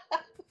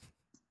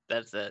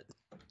 That's it.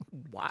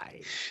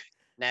 Why?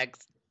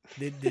 Next.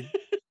 Did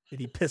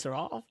he piss her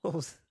off?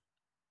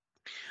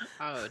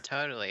 Oh,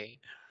 totally.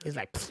 He's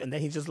like, and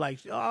then he's just like,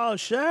 oh,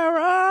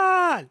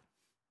 Sharon.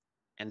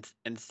 And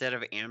instead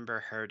of Amber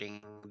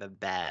herding the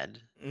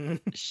bed, Mhm.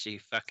 she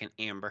fucking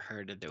Amber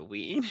herded the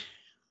weed.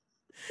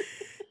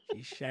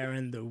 She's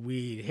sharing the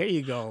weed. Here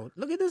you go.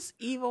 Look at this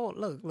evil.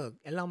 Look,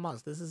 Elon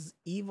Musk. This is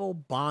evil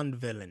Bond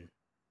villain.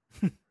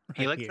 He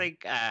Right looks here. like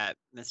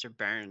Mr.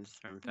 Burns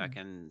from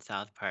fucking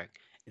South Park.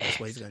 That's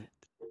what he's gonna.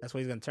 That's what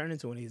he's gonna turn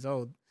into when he's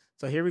old.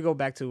 So here we go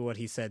back to what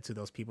he said to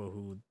those people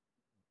who,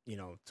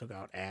 took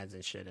out ads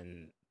and shit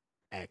and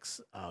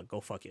X.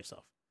 Go fuck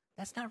yourself.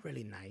 That's not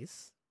really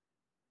nice.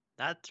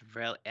 That's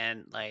real,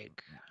 and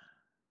like,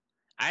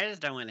 I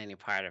just don't want any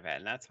part of it,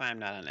 and that's why I'm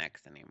not on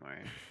X anymore.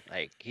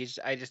 Like,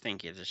 I just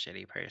think he's a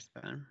shitty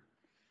person.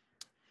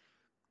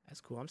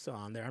 That's cool. I'm still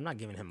on there. I'm not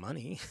giving him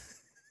money.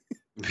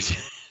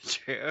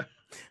 True.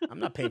 I'm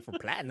not paying for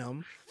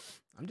platinum.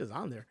 I'm just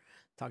on there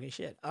talking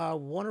shit.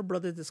 Warner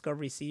Brothers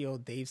Discovery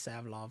CEO Dave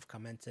Savlov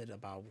commented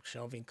about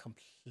shelving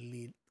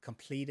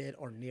completed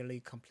or nearly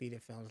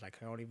completed films like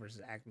Coyote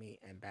vs. Acme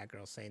and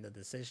Batgirl, saying the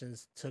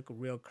decisions took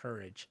real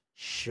courage.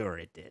 Sure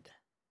it did.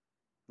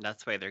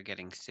 That's why they're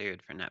getting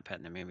sued for not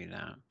putting the movies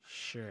out.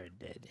 Sure it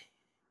did.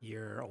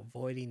 You're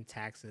avoiding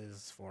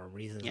taxes for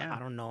reasons Yeah. I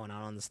don't know and I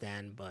don't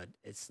understand, but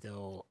it's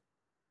still...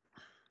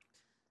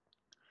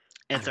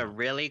 It's a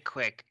really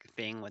quick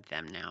thing with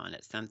them now, and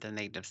it's something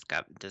they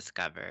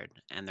discovered.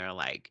 And they're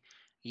like,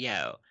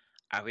 yo,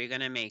 are we going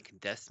to make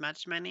this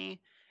much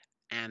money?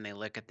 And they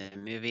look at the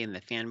movie and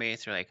the fan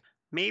base are like,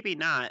 maybe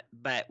not,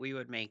 but we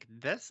would make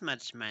this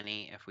much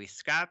money if we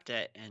scrapped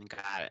it and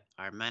got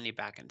our money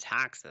back in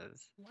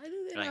taxes. Why do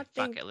they They're not like,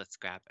 think... fuck it, let's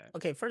scrap it.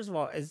 Okay, first of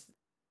all, is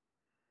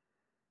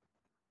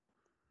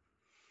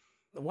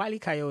Wile E.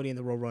 Coyote and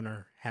the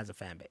Roadrunner has a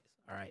fan base,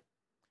 all right?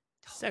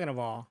 Second of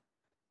all,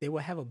 they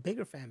would have a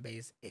bigger fan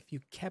base if you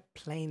kept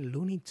playing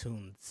Looney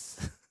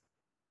Tunes.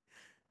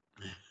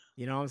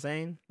 You know what I'm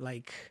saying?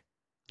 Like,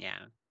 Yeah.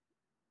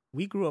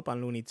 we grew up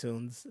on Looney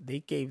Tunes.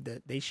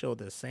 They showed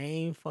the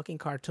same fucking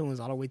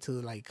cartoons all the way to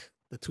like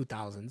the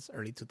 2000s,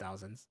 early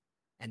 2000s,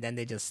 and then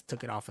they just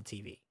took it off of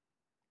TV.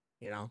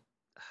 You know?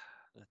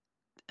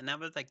 And that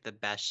was like the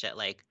best shit.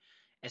 Like,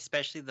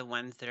 especially the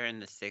ones that are in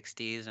the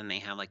 60s and they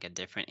have like a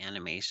different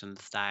animation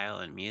style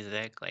and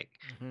music. Like,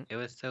 it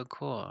was so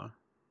cool.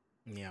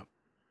 Yeah.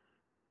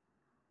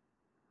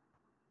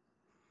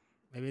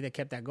 Maybe they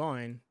kept that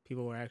going.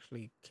 People would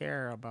actually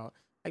care about,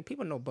 like,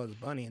 people know Bugs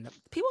Bunny and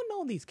people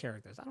know these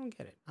characters. I don't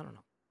get it. I don't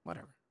know.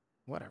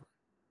 Whatever.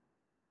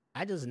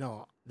 I just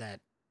know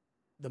that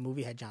the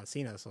movie had John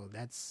Cena, so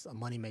that's a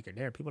moneymaker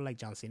there. People like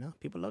John Cena.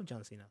 People love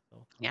John Cena.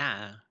 So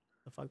Yeah.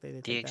 the fuck they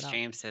The take that out?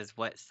 Extreme says,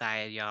 what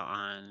side y'all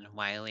on?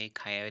 Wile E.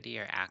 Coyote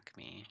or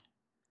Acme?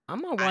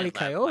 I'm on I Wile E. love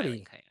Coyote. Wile E.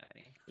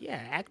 Coyote.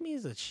 Yeah, Acme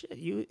is a shit.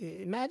 You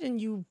imagine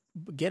you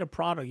get a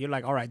product, you're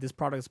like, all right, this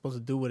product is supposed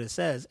to do what it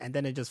says, and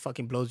then it just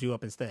fucking blows you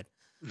up instead.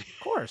 Of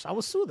course, I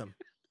will sue them.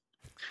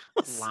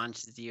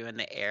 Launches you in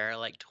the air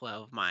like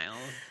 12 miles.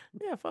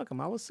 Yeah, fuck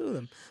them. I will sue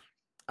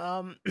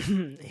them.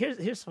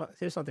 Here's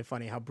something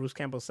funny. How Bruce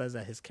Campbell says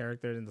that his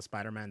characters in the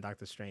Spider-Man,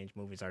 Doctor Strange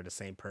movies are the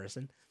same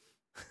person.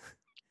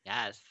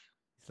 Yes.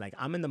 It's like,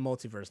 I'm in the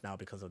multiverse now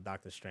because of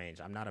Doctor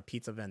Strange. I'm not a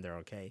pizza vendor,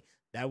 okay?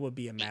 That would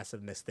be a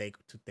massive mistake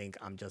to think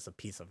I'm just a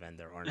pizza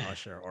vendor or an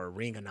usher or a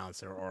ring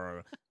announcer or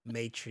a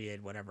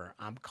matriarch, whatever.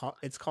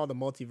 It's called the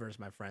multiverse,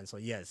 my friend. So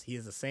yes, he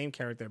is the same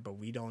character, but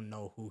we don't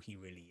know who he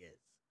really is.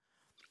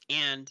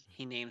 And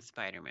he named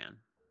Spider-Man.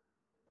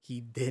 He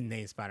did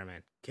name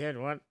Spider-Man. Kid,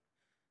 what?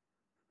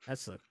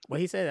 What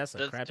he said, that's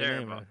a crappy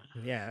name. Man.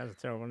 Yeah, that's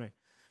a terrible name.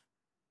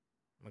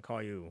 I'm gonna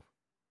call you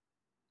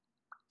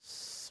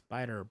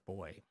Spider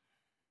Boy.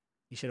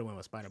 You should have went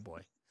with Spider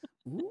Boy.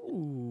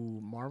 Ooh,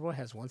 Marvel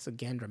has once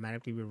again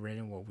dramatically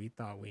rewritten what we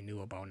thought we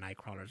knew about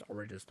Nightcrawler's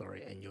origin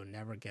story, and you'll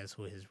never guess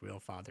who his real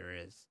father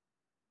is.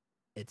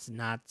 It's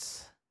not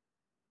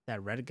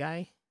that red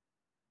guy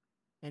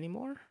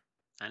anymore.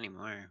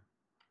 Anymore.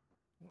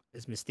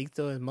 Is Mystique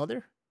still his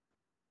mother?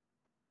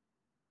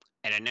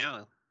 I don't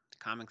know. The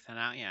comic's not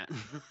out yet.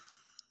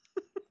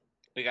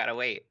 We gotta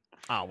wait.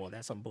 Oh, well,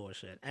 that's some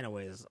bullshit.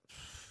 Anyways,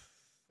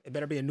 it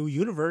better be a new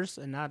universe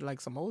and not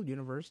like some old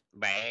universe.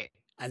 Right.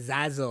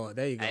 Azazel,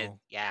 there you go.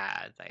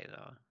 Yeah,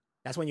 Azazel.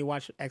 That's when you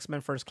watch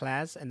X-Men First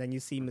Class and then you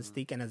see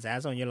Mystique and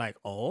Azazel and you're like,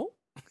 oh?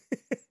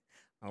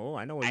 Oh,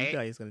 I know what you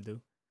guys gonna do.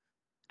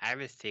 I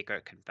have a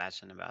secret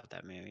confession about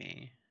that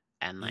movie.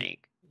 And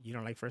like, you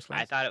don't like First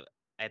Class?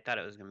 I thought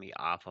it was gonna be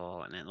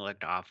awful and it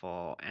looked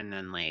awful, and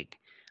then like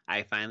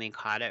I finally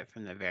caught it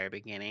from the very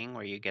beginning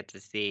where you get to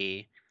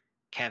see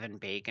Kevin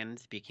Bacon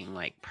speaking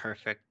like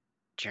perfect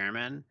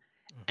German,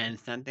 and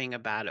something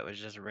about it was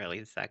just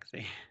really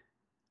sexy.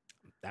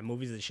 That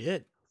movie's the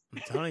shit.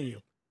 I'm telling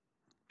you.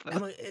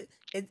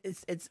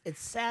 It's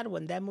sad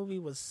when that movie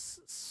was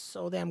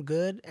so damn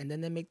good, and then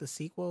they make the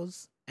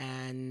sequels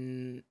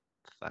and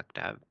fucked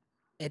up.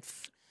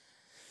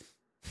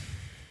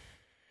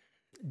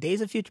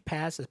 Days of Future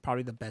Past is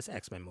probably the best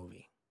X-Men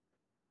movie,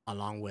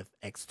 along with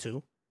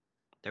X2.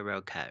 The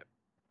road cut.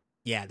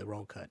 Yeah, the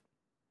roll cut.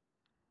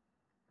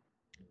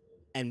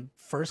 And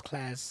First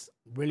Class,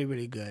 really,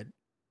 really good.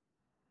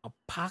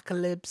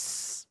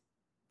 Apocalypse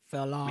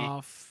fell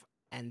off,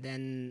 and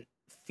then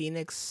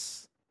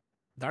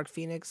Dark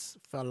Phoenix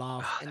fell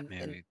off. Oh,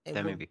 And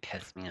that movie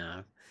pissed me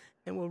off.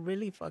 and what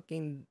really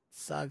fucking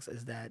sucks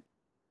is that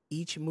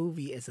each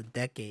movie is a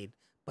decade,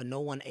 but no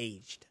one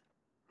aged.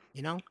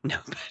 You know?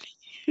 Nobody.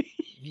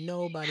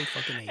 Nobody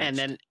fucking aged. And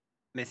then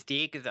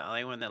Mystique is the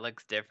only one that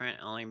looks different,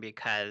 only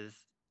because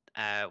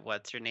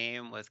what's her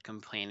name was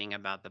complaining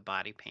about the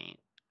body paint.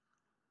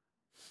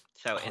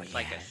 So it's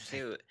like a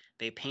suit.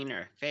 They paint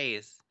her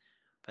face,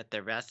 but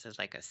the rest is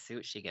like a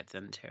suit she gets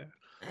into.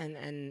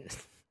 And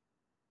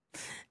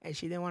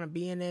she didn't want to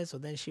be in it, so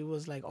then she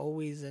was like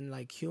always in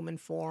like human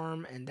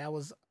form, and that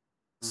was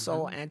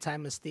so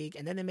anti-Mystique.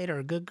 And then they made her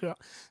a good girl.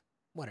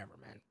 Whatever,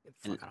 man. Get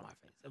the fuck out of my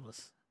face. It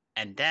was.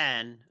 And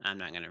then I'm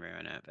not gonna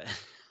ruin it, but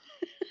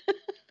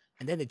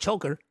and then they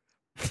choke her.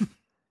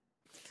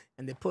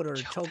 And they put her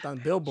choked on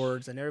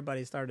billboards, and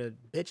everybody started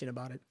bitching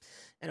about it.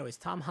 Anyways,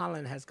 Tom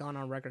Holland has gone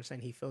on record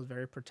saying he feels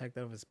very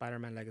protective of his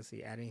Spider-Man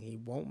legacy, adding he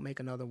won't make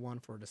another one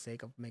for the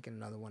sake of making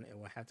another one. It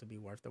will have to be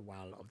worth the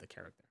while of the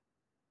character.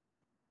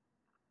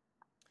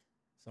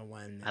 So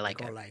when I like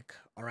they go it. like,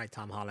 all right,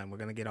 Tom Holland, we're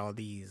gonna get all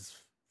these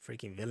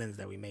freaking villains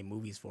that we made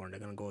movies for, and they're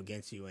gonna go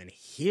against you, and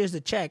here's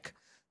the check.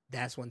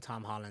 That's when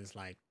Tom Holland's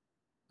like,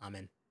 I'm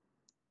in.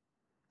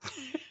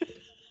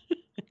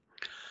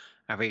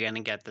 Are we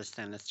gonna get the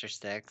Sinister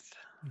Six?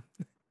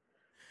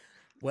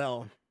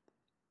 Well,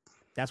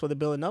 that's what they're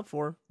building up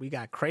for. We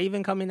got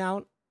Craven coming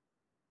out.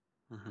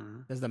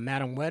 There's the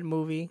Madam Web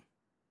movie.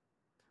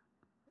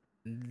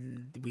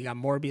 We got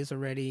Morbius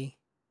already.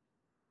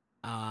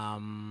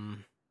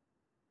 Venom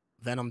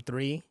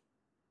 3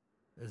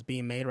 is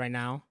being made right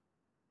now.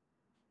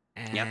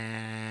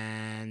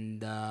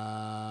 And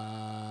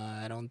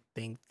I don't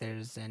think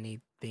there's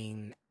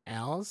anything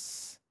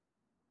else.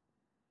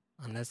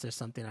 Unless there's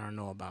something I don't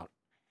know about.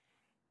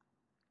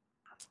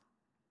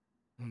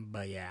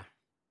 But yeah.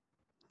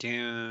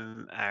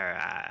 Doom or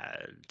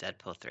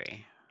Deadpool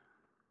 3.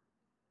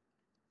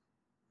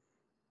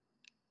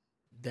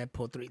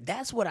 Deadpool 3.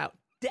 That's what I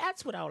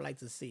would like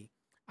to see.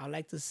 I would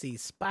like to see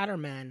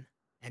Spider-Man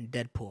and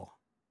Deadpool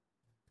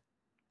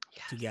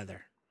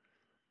together.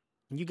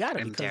 And you got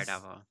it, And because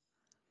Daredevil.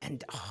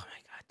 And oh my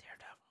god,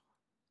 Daredevil.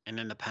 And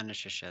then the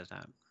Punisher shows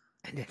up.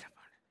 And then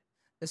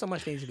there's so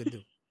much things you could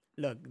do.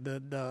 Look,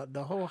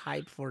 the whole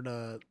hype for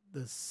the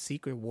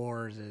Secret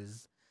Wars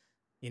is,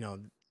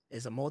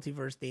 is a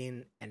multiverse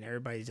thing, and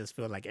everybody just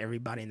feels like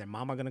everybody and their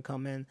mama gonna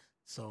come in.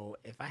 So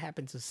if I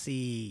happen to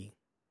see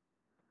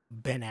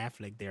Ben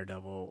Affleck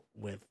Daredevil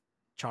with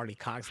Charlie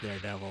Cox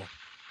Daredevil,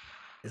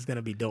 it's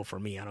gonna be dope for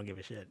me. I don't give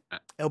a shit.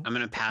 I'm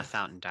gonna pass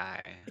out and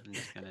die. I'm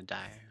just gonna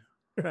die.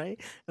 Right?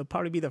 It'll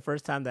probably be the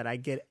first time that I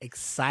get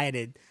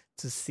excited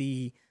to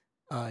see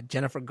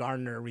Jennifer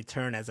Garner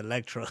return as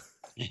Elektra.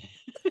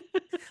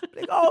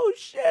 Like, oh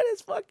shit,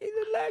 it's fucking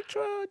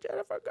Elektra,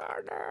 Jennifer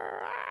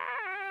Garner. Ah!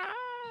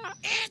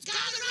 It's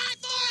coming right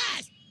for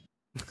us!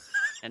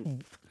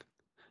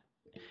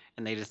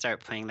 And they just start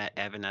playing that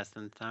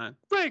Evanescence song.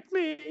 Wake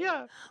me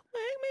up!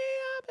 Wake me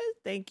up!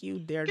 Thank you,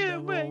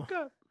 Daredevil. Wake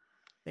up!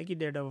 Thank you,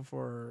 Daredevil,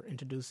 for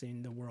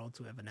introducing the world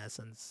to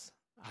Evanescence.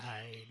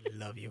 I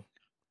love you.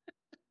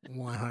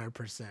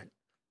 100%.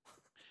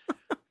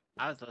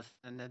 I was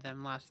listening to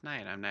them last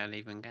night. I'm not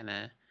even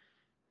gonna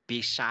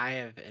be shy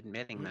of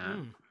admitting that.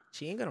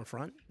 She ain't gonna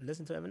front.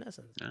 Listen to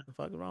Evanescence. Yeah. What the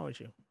fuck is wrong with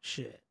you?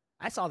 Shit.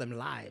 I saw them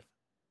live.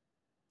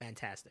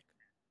 Fantastic.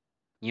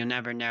 You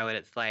never know what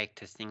it's like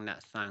to sing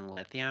that song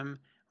Lithium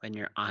when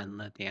you're on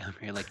lithium.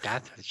 You're like,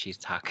 that's what she's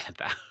talking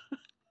about.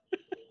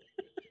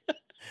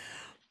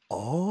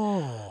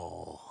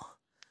 Oh.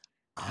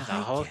 There's a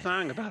whole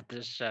song about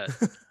this shit.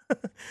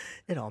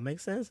 It all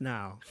makes sense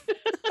now.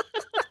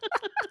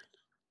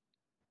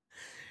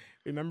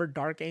 Remember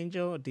Dark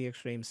Angel? The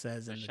Extreme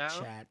says in the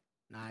chat.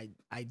 I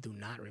do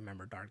not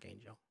remember Dark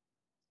Angel.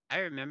 I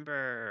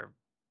remember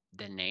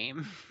the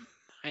name.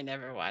 I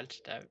never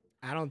watched it.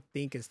 I don't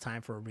think it's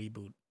time for a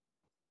reboot.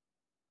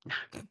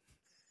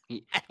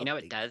 You know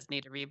what does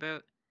need a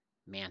reboot?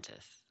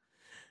 Mantis.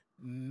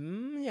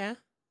 Yeah.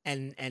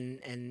 And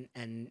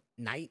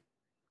Night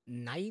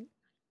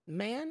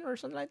Man or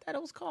something like that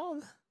it was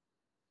called.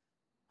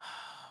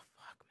 Oh,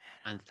 fuck,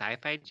 man. On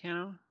Sci-Fi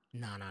Channel?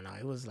 No.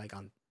 It was like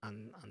on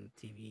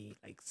TV,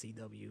 like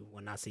CW.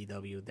 Well, not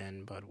CW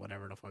then, but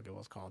whatever the fuck it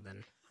was called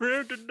then.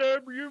 Where the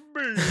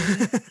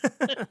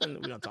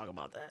WB? We don't talk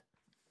about that.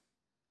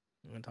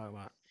 We're gonna talk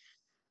about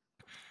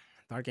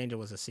Dark Angel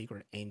was a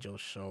secret angel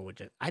show,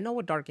 which I know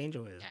what Dark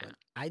Angel is, but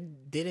I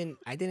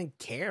didn't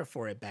care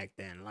for it back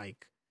then.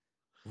 Like,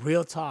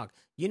 real talk.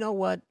 You know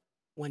what?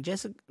 When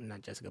Jessica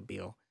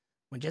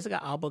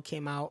Alba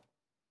came out,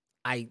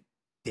 I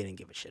didn't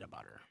give a shit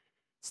about her.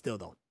 Still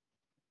don't.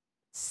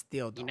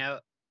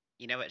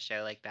 You know what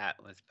show like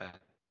that was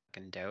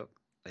fucking dope?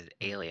 Was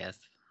Alias.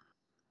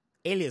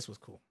 Alias was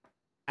cool.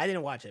 I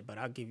didn't watch it, but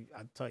I'll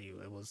tell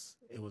you, it was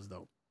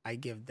dope. I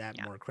give that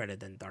Yeah. more credit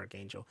than Dark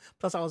Angel.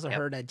 Plus, I also Yep.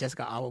 heard that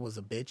Jessica Alba was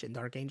a bitch in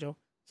Dark Angel.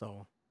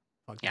 So,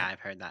 fuck Yeah, that. I've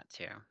heard that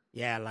too.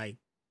 Yeah, like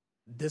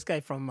this guy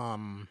from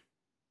Oh.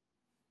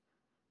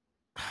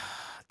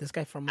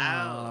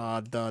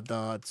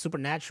 the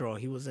Supernatural.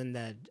 He was in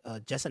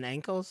that Jensen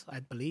Ankles, I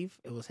believe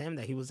it was him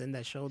that he was in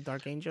that show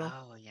Dark Angel,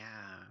 Oh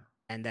yeah.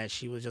 and that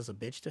she was just a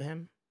bitch to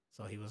him.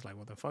 So he was like,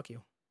 "Well, then fuck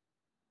you."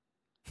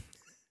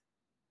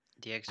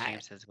 The Extreme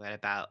says, what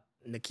about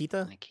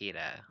Nikita?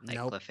 Nikita? Like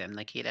Nope. La Femme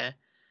Nikita?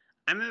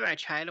 I remember I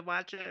tried to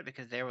watch it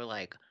because they were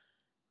like,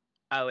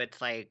 oh,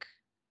 it's like,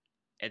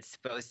 it's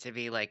supposed to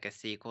be like a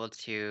sequel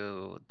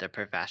to The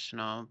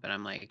Professional, but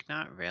I'm like,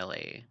 not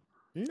really.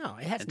 No,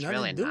 it has It's nothing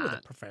really to do with a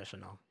not.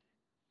 professional.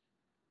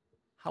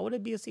 How would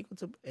it be a sequel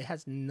to? It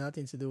has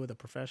nothing to do with a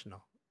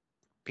professional.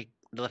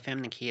 La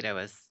Femme Nikita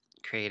was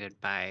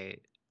created by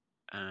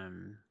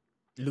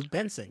Luke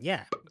Benson,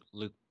 yeah,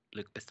 Luc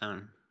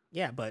Besson.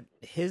 yeah, but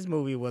his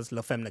movie was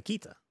La Femme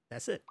Nikita.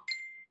 That's it.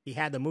 He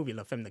had the movie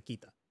La Femme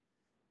Nikita.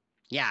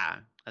 Yeah,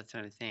 that's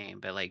what I'm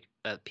saying. But like,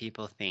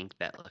 people think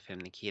that La Femme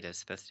Nikita is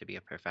supposed to be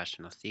a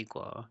professional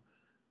sequel,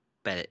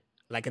 but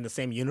Like in the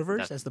same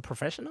universe as the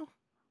professional?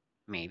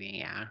 maybe,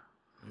 yeah.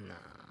 No,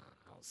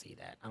 I don't see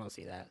that. I don't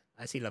see that.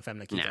 I see La Femme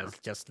Nikita as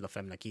just La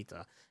Femme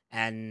Nikita.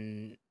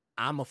 And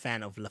I'm a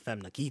fan of La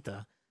Femme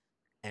Nikita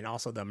and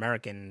also the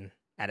American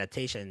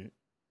adaptation,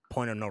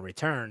 Point of No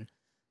Return.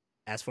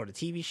 As for the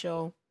TV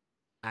show,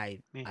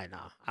 I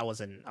know. I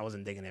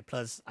wasn't digging it.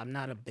 Plus, I'm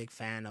not a big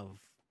fan of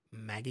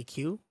Maggie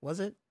Q, was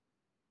it?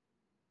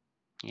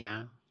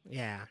 Yeah.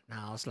 Yeah. No,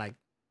 I was like,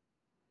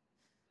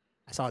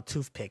 I saw a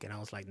toothpick and I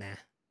was like, nah.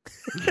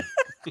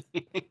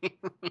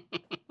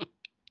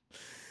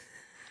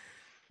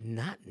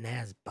 Not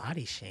Nas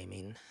body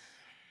shaming.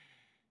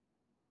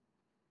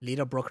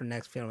 Lita broke her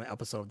neck film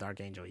episode of Dark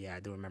Angel. Yeah, I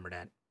do remember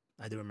that.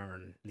 I do remember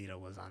Lita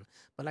was on.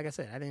 But like I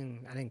said, I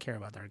didn't care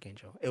about Dark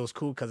Angel. It was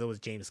cool because it was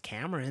James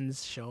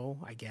Cameron's show,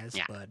 I guess.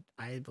 Yeah. But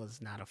I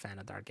was not a fan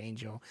of Dark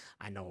Angel.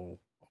 I know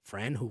a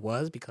friend who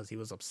was because he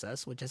was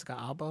obsessed with Jessica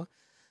Alba.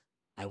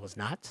 I was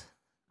not.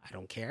 I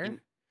don't care.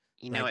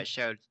 You know what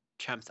show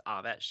trumps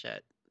all that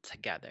shit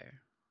together?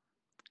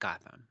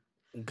 Gotham.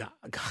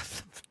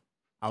 Gotham.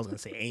 I was gonna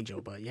say Angel,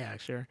 but yeah,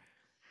 sure.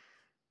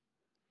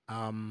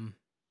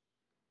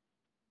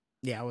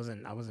 Yeah, I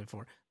wasn't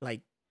for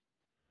like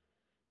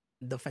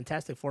the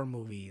Fantastic Four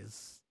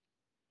movies.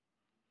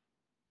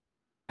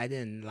 I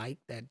didn't like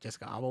that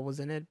Jessica Alba was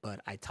in it,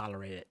 but I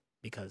tolerate it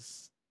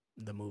because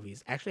the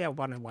movies. Actually, I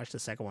want to watch the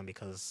second one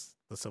because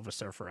the Silver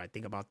Surfer. I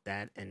think about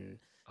that, and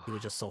he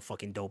was just so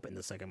fucking dope in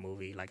the second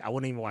movie. Like I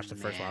wouldn't even watch the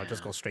first one. I would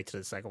just go straight to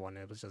the second one.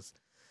 It was just.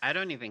 I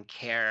don't even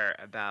care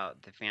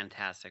about the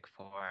Fantastic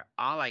Four.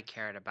 All I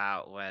cared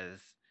about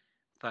was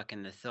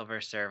fucking the Silver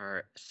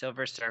Surfer,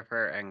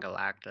 and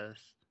Galactus.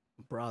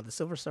 Bro, the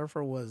Silver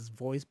Surfer was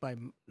voiced by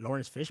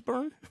Lawrence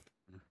Fishburne.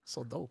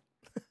 So dope.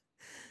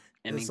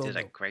 And he did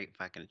a great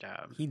fucking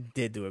job. He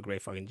did do a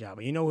great fucking job.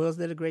 And you know who else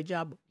did a great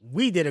job?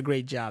 We did a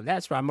great job.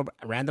 That's right. I'm gonna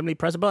randomly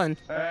press a button.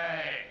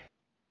 Hey.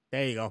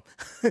 There you go.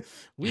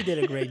 We did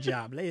a great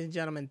job. Ladies and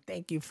gentlemen,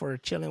 thank you for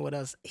chilling with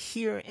us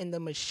here in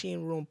the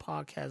Machine Room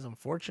Podcast.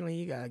 Unfortunately,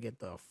 you got to get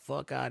the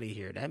fuck out of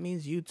here. That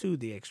means you too,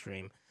 The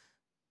Extreme.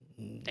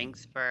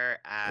 Thanks for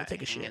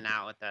take a hanging shit.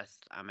 out with us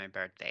on my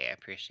birthday. I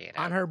appreciate it.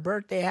 On her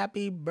birthday,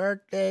 happy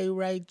birthday,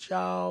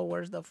 Rachel.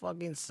 Where's the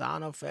fucking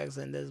sound effects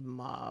in this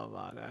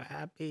motherfucker?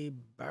 Happy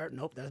birthday.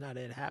 Nope, that's not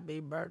it.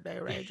 Happy birthday,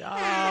 Rachel.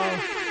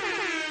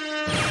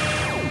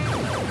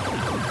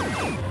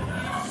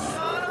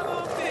 Son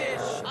of a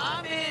bitch!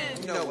 I'm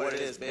in! You know what it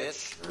is,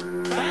 bitch.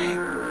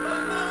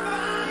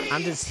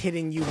 I'm just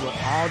hitting you with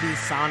all these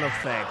sound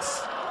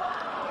effects.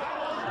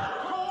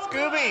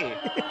 Scooby!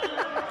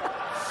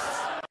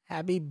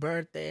 Happy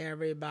birthday,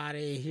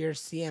 everybody.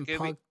 Here's CM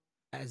Punk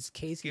as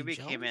Casey Scooby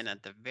Jones. came in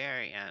at the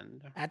very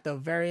end. At the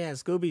very end,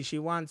 Scooby, she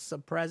wants a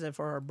present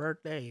for her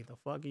birthday. The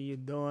fuck are you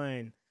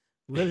doing?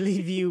 We'll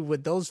leave you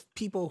with those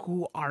people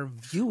who are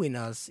viewing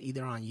us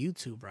either on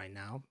YouTube right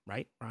now,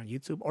 right? Or on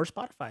YouTube or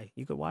Spotify.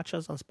 You could watch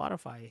us on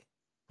Spotify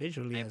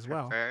visually as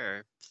well. I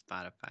prefer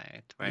Spotify.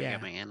 It's where I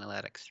get my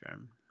analytics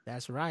from.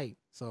 That's right.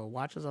 So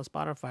watch us on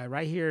Spotify.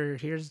 Right here,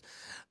 here's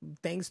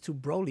thanks to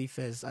Broly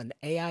Fizz, an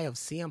AI of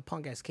CM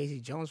Punk as Casey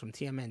Jones from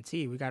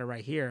TMNT. We got it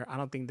right here. I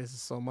don't think this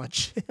is so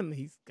much him.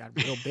 He's got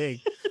real big.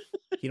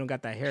 He don't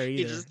got that hair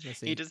either.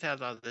 He just has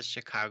all this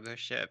Chicago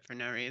shit for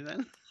no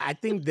reason. I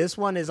think this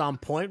one is on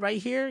point right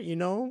here. You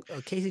know,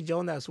 Casey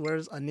Jones that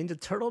wears a Ninja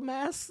Turtle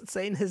mask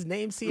saying his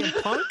name CM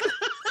Punk.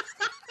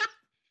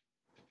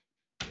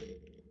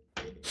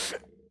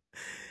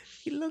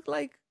 He looked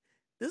like,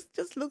 this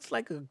just looks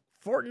like a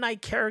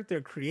Fortnite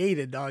character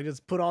created, dog,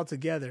 just put all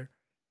together.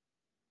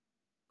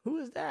 Who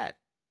is that?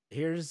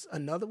 Here's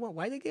another one.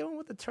 Why they get one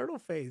with the turtle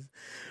face?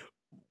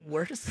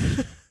 Where's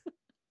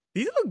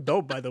these look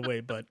dope, by the way,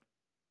 but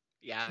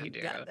yeah, they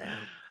do. Goddamn.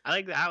 I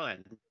like that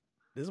one.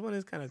 This one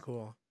is kind of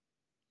cool.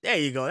 There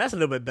you go. That's a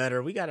little bit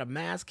better. We got a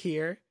mask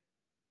here.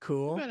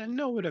 Cool. You gotta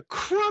know what a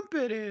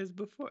crumpet is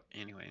before.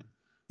 Anyway.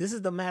 This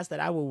is the mask that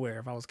I would wear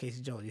if I was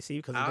Casey Jones. You see,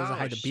 because it doesn't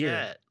hide the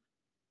beard. Shit.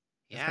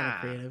 It's kind of Yeah.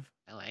 creative.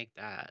 I like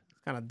that. It's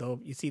kind of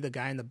dope. You see the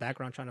guy in the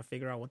background trying to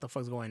figure out what the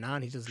fuck's going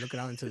on. He's just looking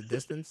out into the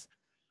distance.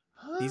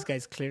 These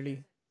guys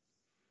clearly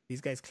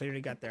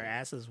got their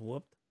asses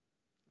whooped.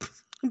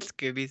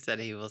 Scooby said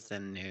he will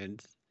send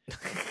nudes.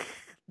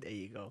 There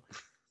you go.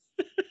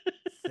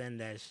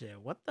 Send that shit.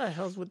 What the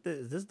hell's with this?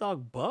 Is this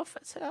dog buff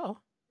as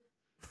hell?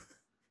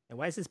 And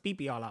why is his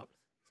pee-pee all out?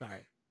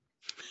 Sorry.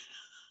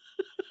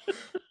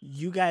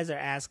 You guys are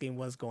asking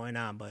what's going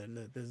on, but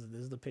look, this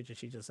is the picture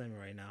she just sent me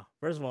right now.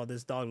 First of all,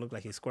 this dog looked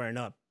like he's squaring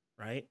up,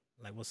 right?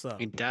 Like, what's up?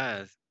 He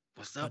does.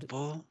 What's up, But-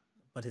 bull?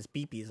 But his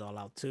pee-pee is all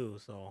out too,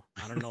 so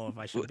I don't know if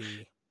I should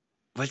be...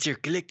 What's your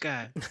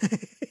clicker?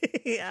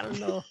 I don't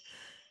know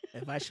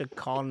if I should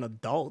call an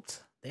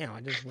adult. Damn, I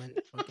just went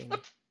fucking...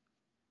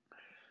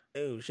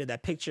 Oh, shit,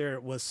 that picture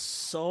was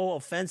so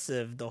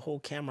offensive, the whole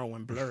camera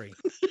went blurry.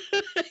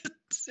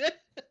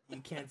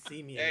 You can't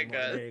see me There it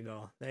anymore. goes. There you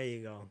go. There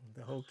you go.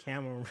 The whole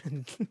camera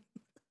went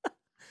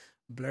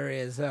blurry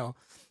as hell.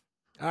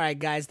 All right,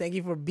 guys, thank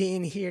you for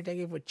being here. Thank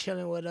you for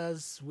chilling with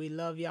us. We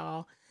love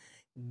y'all.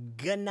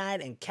 Good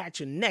night and catch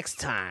you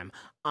next time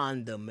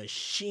on the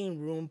Machine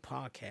Room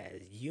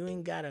Podcast. You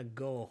ain't gotta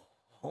go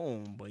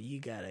home, but you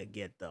gotta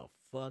get the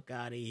fuck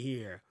out of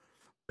here.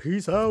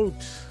 Peace out.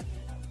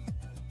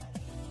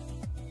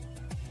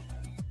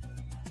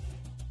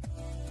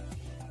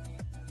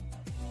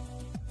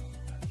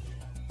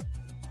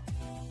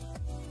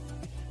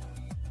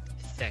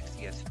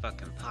 Sexiest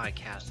fucking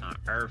podcast on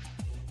earth.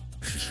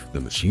 The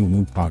Machine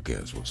Room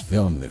Podcast was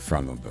filmed in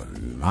front of a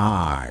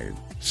live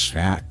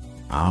chat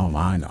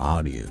online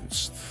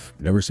audience.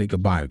 Never say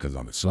goodbye because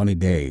on a sunny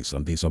day,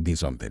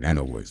 something.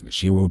 Anyways,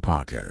 Machine Room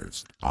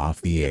Podcast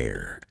off the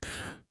air.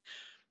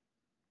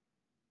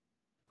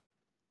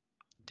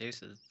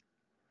 Deuces.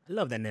 I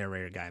love that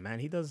narrator guy, man.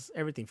 He does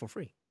everything for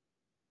free.